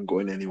isn't even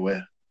going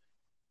anywhere.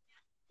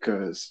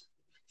 Because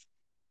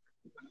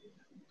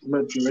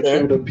majority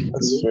of the people,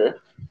 That's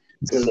fair.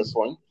 That's a fair because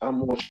point. I'm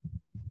watching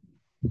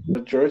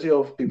majority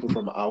of people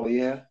from our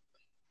year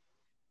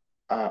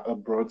are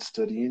abroad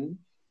studying,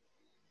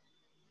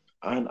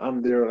 and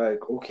I'm there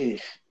like, okay,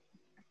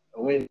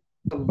 when you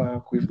come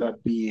back with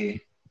that BA,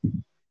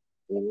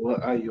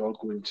 what are y'all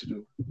going to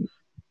do?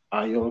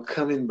 Are y'all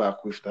coming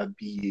back with that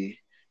BA?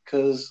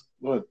 Because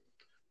what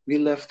we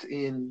left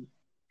in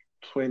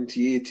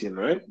 2018,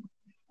 right?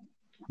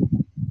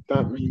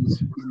 That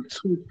means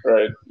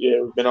Right.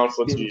 Yeah, we've been out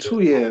for 2 in years. 2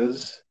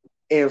 years,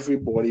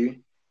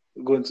 everybody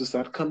going to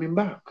start coming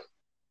back.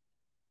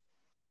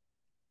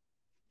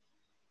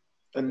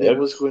 And then Yep.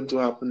 what's going to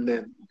happen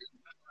then?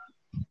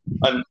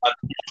 And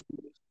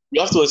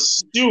you have to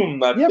assume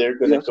that Yep, they're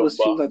going you to have to come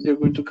assume back. that they're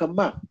going to come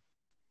back.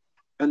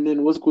 And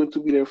then what's going to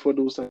be there for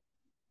those?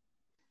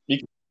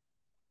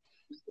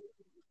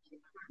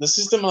 The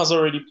system has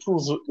already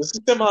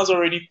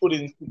put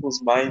in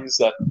people's minds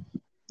that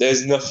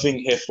there's nothing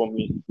here for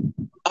me,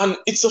 and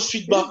it's a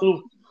feedback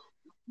loop.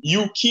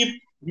 You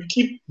keep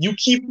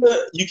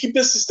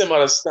the system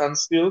at a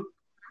standstill.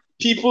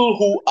 People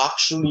who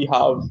actually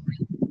have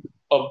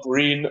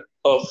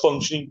a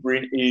functioning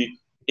brain,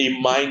 a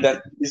mind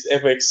that is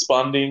ever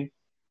expanding,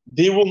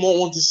 they will not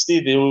want to stay.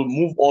 They will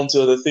move on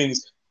to other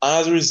things, and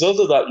as a result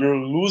of that, you're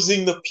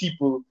losing the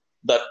people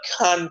that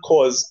can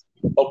cause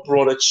a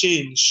broader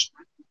change,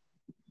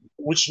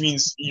 which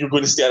means you're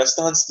going to stay at a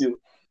standstill,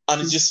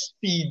 and it just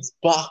feeds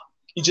back.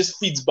 It just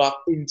feeds back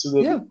into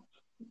the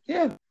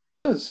yeah, it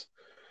does.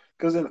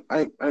 Because then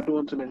I don't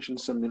want to mention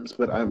some names,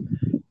 but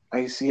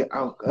I see a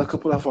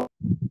couple of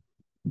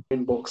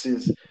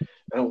inboxes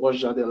and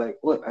watch that, they're like,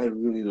 what, I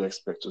really do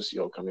expect to see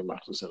y'all coming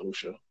back to St.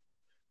 Lucia.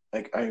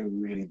 Like, I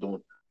really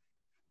don't.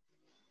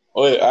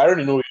 Oh, yeah, I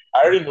already know what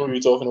you're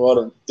talking about,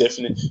 and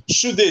definitely,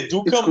 should they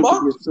do It's come going back,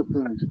 to be a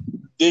surprise.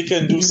 they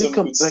can do If they some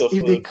come, good like, stuff.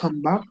 if they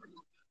come back,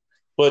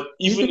 But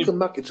if even they if come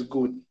back, it's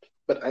good.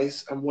 But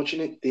I'm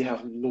watching it, they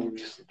have no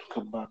reason to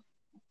come back.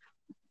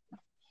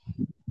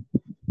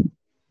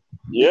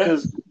 yeah,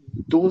 Because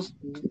those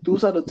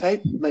are the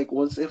type, like,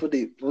 once they're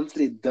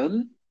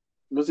done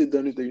with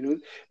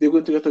the they're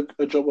going to get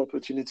a job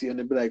opportunity, and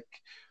they'll be like,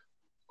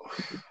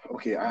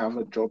 okay, I have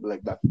a job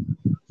like that.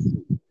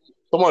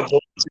 come on,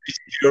 job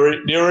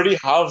opportunity. They already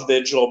have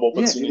their job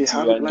Yeah, opportunity they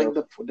have it lined lined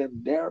up. up for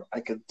them there.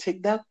 I can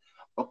take that,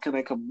 or can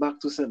I come back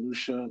to St.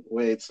 Lucia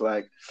where it's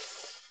like,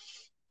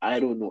 I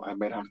don't know, I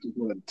might have to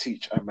go and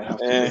teach, I might have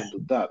to go and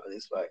do that, and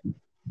it's like,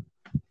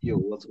 yo,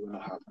 what's going to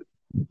happen?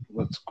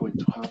 What's going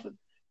to happen?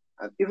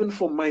 And even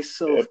for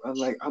myself, Yep. I'm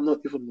like, I'm not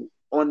even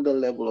on the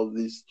level of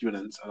these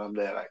students, and I'm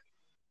there like,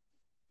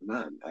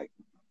 man, like,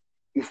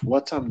 if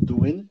what I'm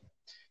doing,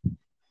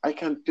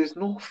 there's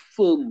no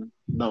film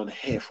down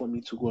here for me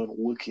to go and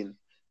work in.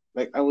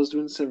 Like, I was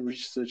doing some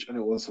research, and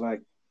it was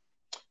like,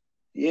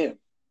 yeah,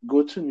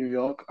 go to New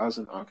York as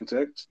an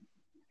architect.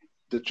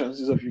 The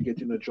chances of you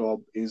getting a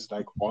job is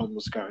like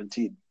almost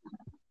guaranteed.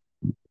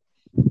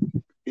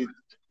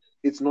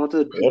 It's not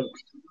a Yep.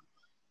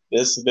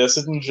 There are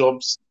certain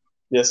jobs.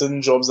 There are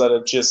certain jobs that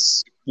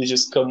they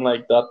just come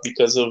like that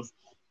because of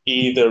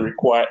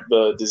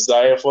the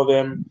desire for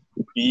them,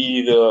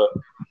 B, the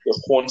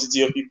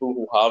quantity of people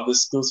who have the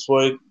skills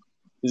for it.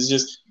 It's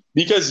just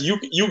because you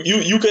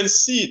can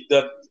see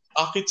that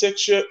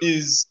architecture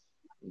is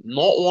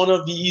not one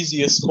of the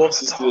easiest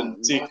courses to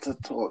take. Not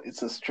at all.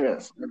 It's a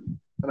stress. And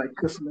I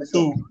curse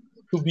myself.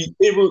 To be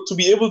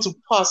able to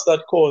pass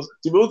that course,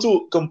 to be able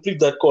to complete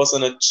that course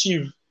and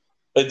achieve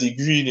a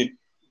degree in it,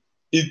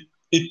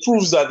 it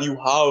proves that you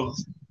have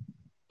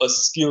a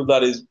skill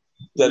that is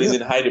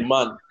in high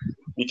demand,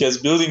 because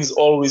buildings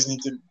always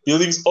need to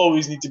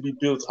be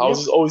built.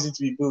 Houses always need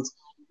to be built.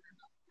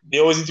 They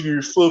always need to be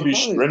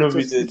refurbished,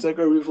 renovated. It's like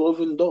a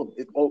revolving door.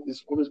 It's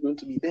always going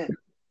to be there.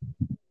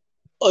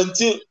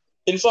 Until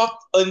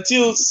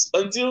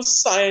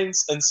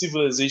science and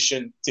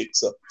civilization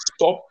takes up.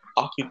 Stop,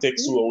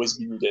 architects will always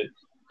be needed.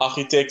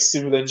 Architects,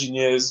 civil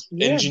engineers,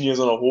 engineers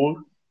on a whole,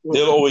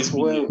 they'll always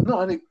be needed. No,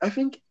 I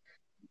think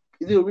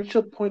it'll reach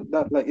a point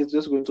that it's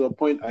just going to a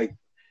point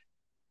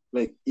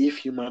if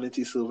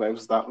humanity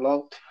survives that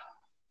long,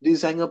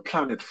 design a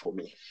planet for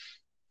me.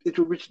 It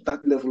will reach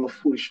that level of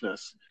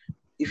foolishness.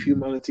 If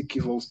humanity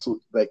evolves to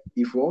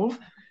evolve,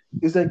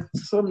 it's like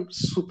some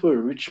super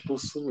rich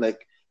person,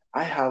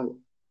 I have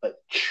 $1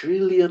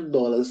 trillion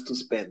to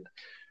spend.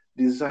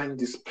 Design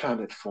this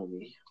planet for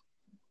me.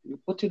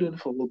 What you doing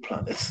for all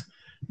planets?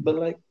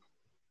 But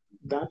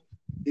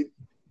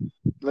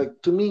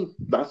to me,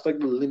 that's the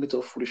limit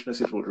of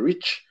foolishness it will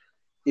reach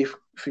if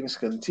things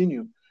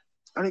continue.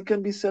 And it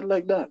can be said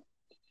like that.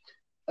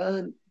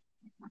 And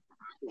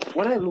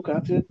when I look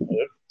at it,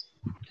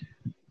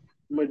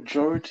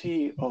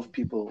 majority of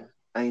people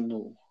I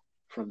know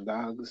from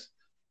DAGs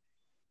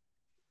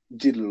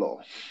did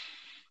law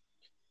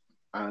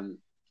and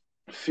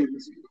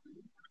things.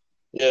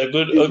 Yeah, a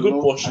good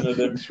portion of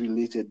them things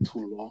related to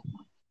law,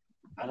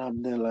 and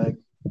I'm there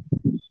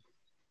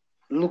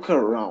look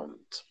around.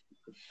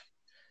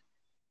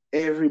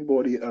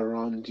 Everybody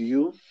around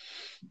you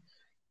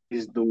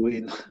is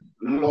doing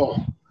law.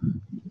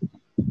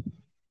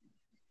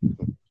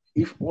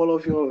 If all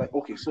of you are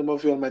okay, some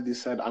of you might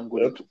decide I'm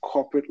going into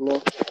corporate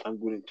law, I'm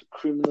going into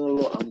criminal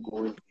law, I'm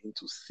going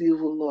into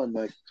civil law,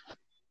 and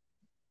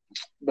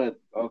but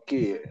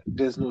okay,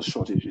 there's no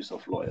shortages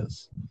of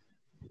lawyers.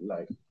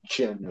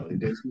 Generally,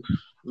 there's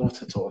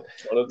not at all.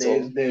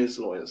 There's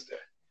lawyers there,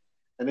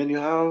 and then you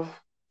have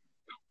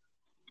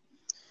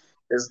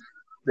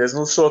there's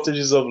no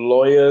shortages of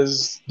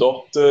lawyers,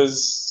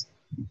 doctors.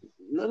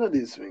 None of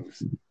these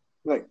things.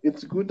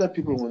 It's good that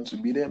people want to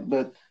be there,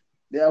 but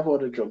they have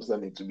other jobs that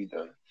need to be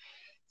done.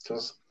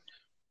 Because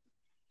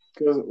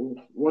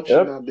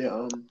watching that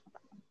there,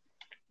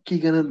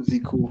 Keegan and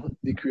Zico,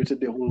 they created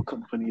their whole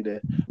company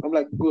there. I'm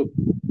good.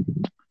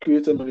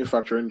 Create a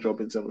manufacturing job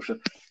in St. Lucia.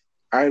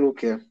 I don't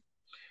care.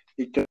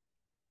 It can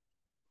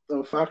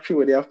a factory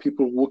where they have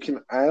people working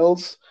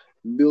aisles,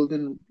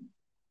 building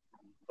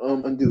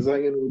and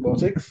designing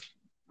robotics.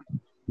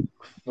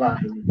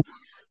 Fine.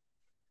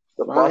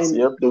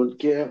 Don't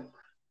care.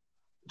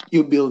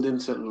 You build in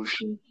St.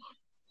 Lucia.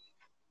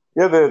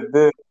 Yeah,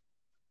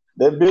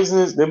 their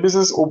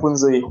business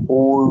opens a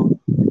whole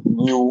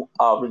new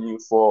avenue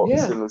for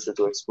St. Lucia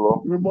to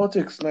explore.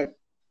 Robotics,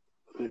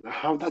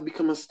 how that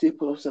become a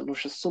staple of St.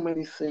 Lucia. So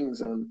many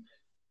things, and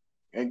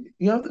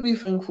you have to be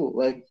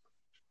thankful.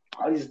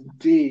 As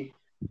they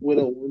were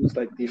the ones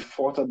they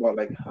thought about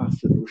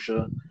St.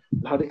 Lucia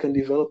and how they can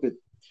develop it.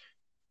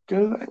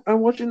 Because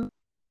I'm watching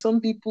some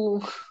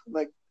people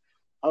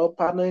our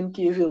partner in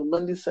KVL,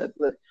 Mandy said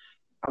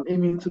I'm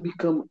aiming to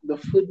become the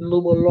food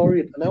Nobel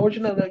laureate, and I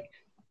watching that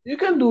you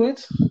can do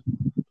it,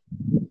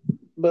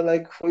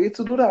 but for you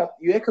to do that,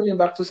 you're coming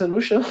back to St.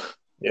 Lucia.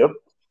 Yep.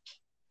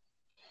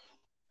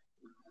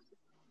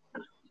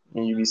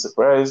 And you'd be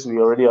surprised, we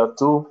already have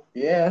 2.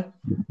 Yeah.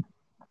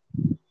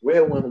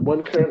 Where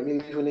one currently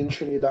living in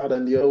Trinidad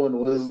and the other one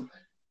was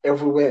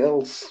everywhere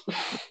else.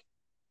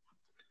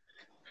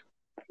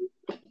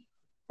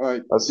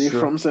 They're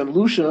from St.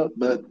 Lucia,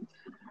 but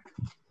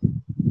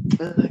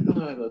oh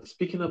my God,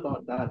 speaking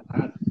about that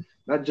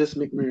just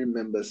make me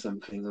remember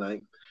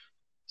something.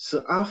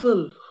 So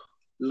Arthur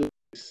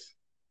Lewis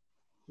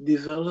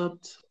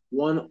developed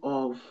one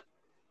of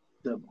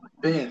the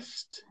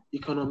best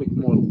economic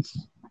models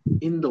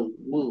in the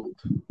world.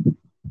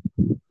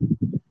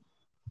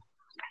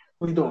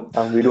 We don't.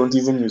 And we don't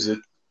even use it.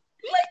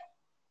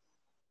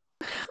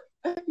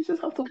 You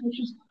just have to watch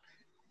it.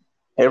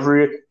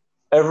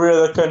 Every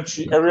other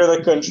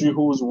country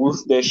who's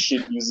worth their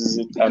shit uses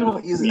it,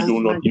 and we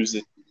do not use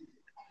it.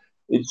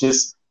 It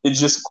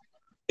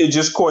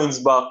just coins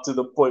back to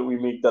the point we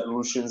make that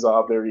Lucians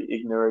are a very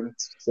ignorant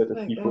set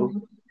of people.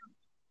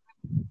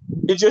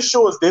 It just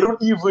shows they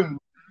don't even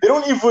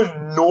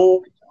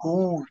know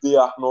who they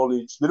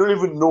acknowledge. They don't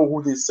even know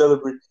who they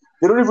celebrate.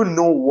 They don't even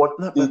know what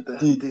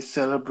they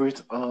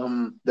celebrate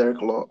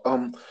Derek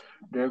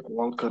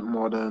Walcott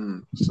more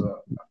than Sir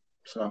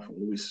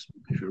Lewis,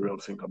 if you really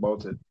think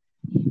about it.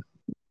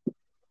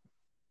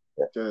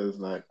 Because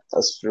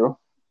that's true.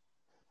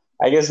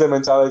 I guess the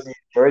mentality,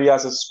 he already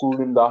has a school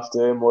named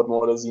after him. What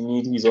more does he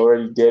need? He's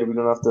already dead. We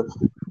don't have to.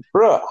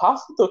 Bro,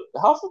 half of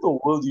the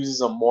world uses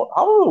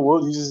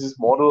this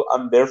model,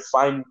 and they're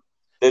fine.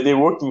 They're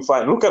working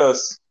fine. Look at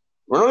us.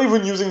 We're not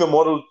even using the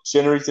model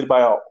generated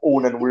by our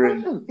own, and we're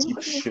in deep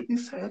Imagine shit. if we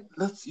said,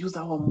 let's use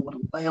our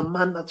model by a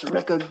man that's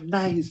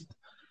recognized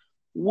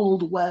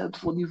worldwide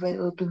for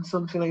developing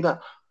something like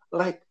that.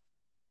 Like,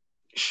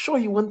 sure,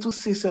 you want to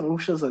say St.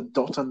 Lucia's a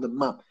dot on the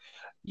map.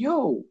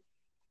 Yo,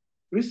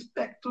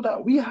 respect to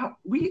that.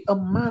 A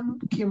man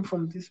came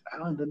from this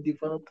island and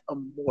developed a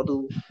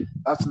model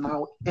that's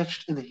now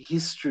etched in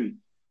history.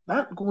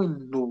 Not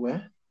going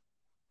nowhere.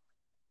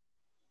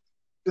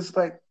 It's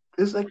like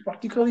he's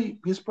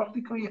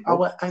practically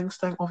our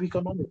Einstein of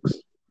economics.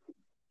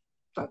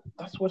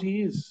 That's what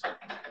he is.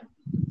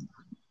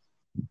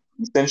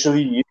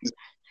 Essentially, he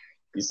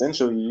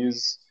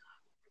is.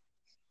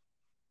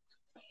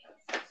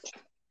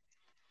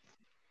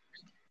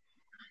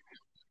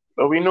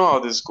 But we know how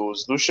this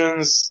goes.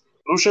 Lucians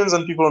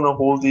and people on a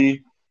whole,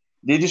 they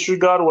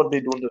disregard what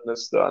they don't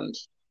understand.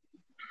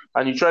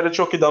 And you try to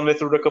chuck it down their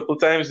throat a couple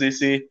times, they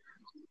say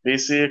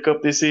everything,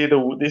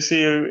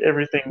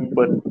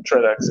 but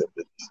try to accept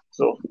it.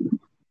 So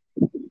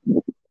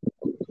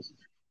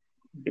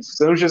if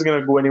Lucian's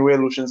gonna go anywhere,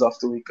 Lucians have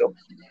to wake up.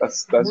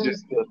 That's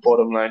just the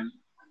bottom line.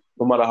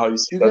 No matter how you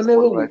see it, You that's can the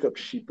never bottom line. wake up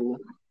sheeple.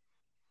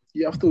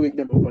 You have to wake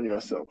them up on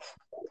yourself.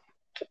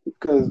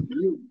 Because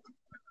you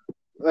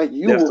They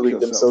have to woke wake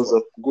yourself themselves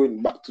up.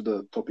 Going back to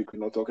the topic we're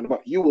not talking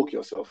about, you woke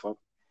yourself up.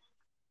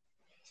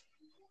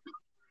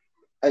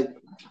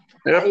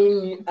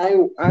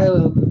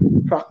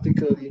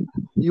 Practically,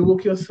 you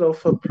woke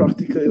yourself up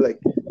practically like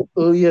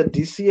earlier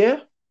this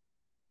year.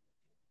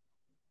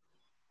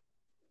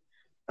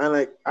 And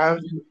like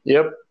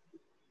Yep.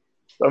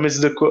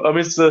 Amidst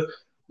the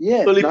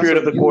early period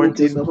of the you woke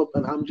quarantine. yourself up,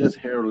 and I'm just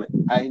here. Like,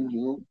 I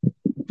knew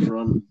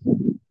from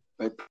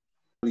like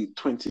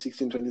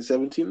 2016,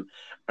 2017,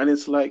 and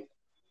it's like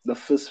the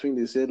first thing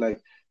they said,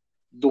 like,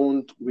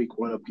 don't wake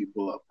other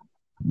people up,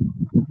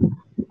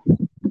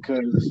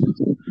 because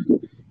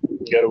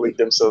You gotta wake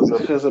themselves up.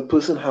 Because a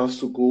person has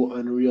to go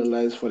and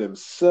realize for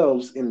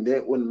themselves in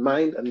their own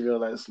mind and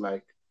realize,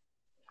 like,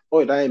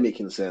 oh, that ain't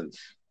making sense.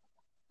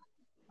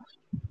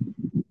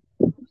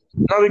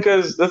 No,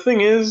 because the thing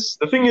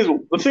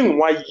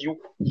why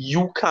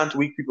you can't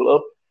wake people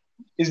up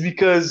is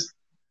because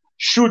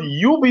should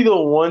you be the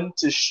one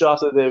to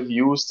shatter their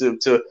views, to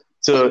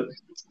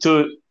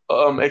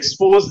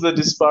expose the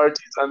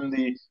disparities and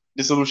the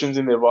dissolutions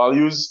in their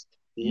values,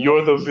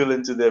 you're the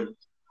villain to them.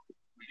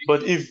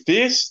 But if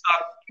they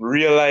start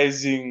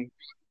realizing,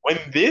 when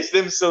they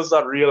themselves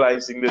start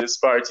realizing the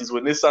disparities,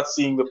 when they start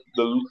seeing the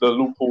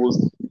loopholes,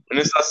 when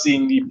they start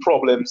seeing the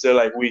problems, they're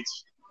like, wait.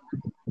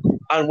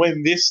 And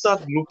when they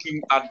start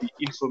looking at the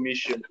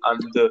information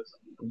and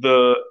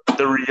the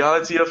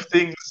reality of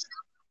things,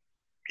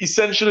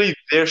 essentially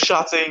they're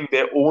shattering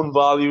their own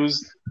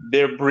values,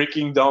 they're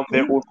breaking down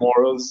their own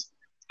morals.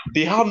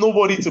 They have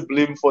nobody to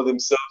blame for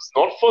themselves,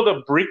 not for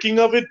the breaking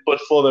of it, but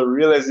for the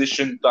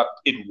realization that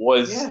it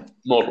was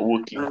not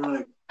working. And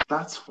like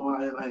that's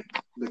why like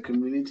the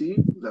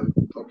community that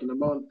we're talking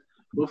about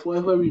will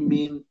forever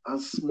remain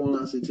as small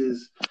as it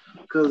is.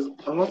 Because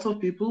a lot of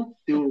people,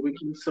 they will wake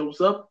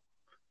themselves up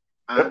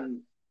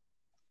and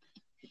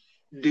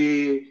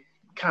they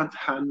can't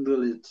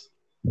handle it.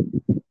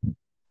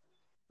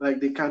 Like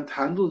they can't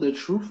handle the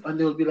truth, and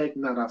they'll be like,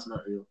 "Nah, that's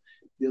not real."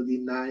 They'll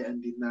deny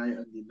and deny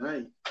and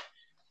deny,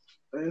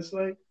 and it's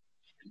like,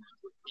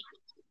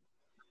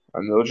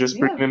 and they'll just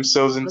bring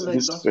themselves into like,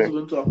 this. That's what's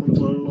going to happen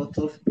to a lot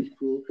of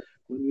people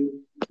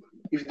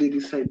if they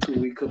decide to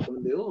wake up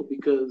on their own,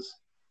 because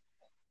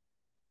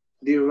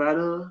they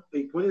rather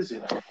what is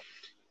it?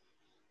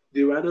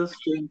 They rather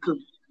stay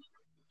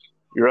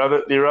They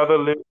rather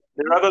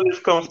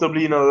live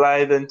comfortably in a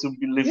lie than to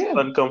be live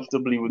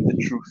uncomfortably with the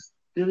truth.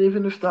 They're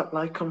living with that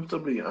lie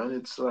comfortably, and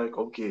it's like,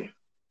 okay,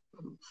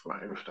 I'm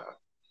fine with that.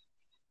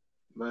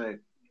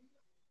 Like,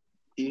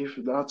 if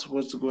that's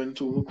what's going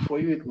to work for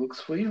you, it works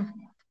for you.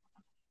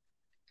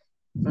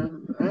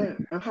 And I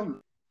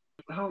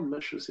have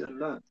much to say on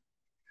that.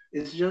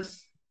 It's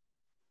just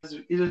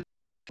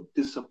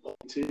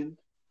disappointing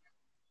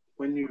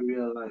when you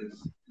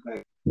realize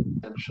like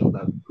potential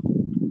that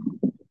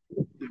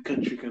the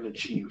country can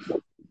achieve.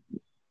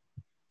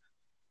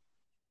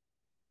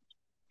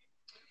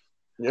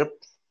 Yep.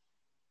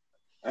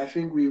 I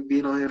think we've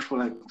been on here for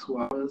like 2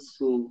 hours,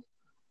 so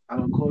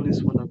I'll call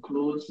this one a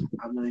close.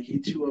 I'm gonna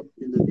hit you up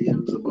in the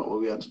DMs about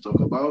what we have to talk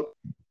about,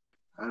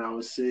 and I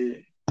will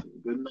say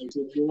good night,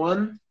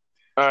 everyone.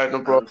 All right, no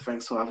problem. And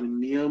thanks for having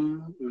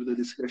Liam with the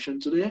discussion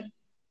today.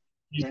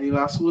 Any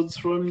last words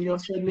from your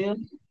side,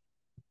 Liam?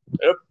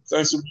 Yep.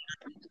 Thanks.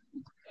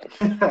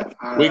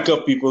 Wake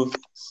up, people.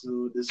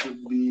 So this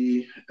would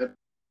be episode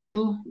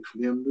with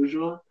Liam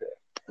Dujon,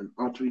 and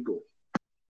out we go.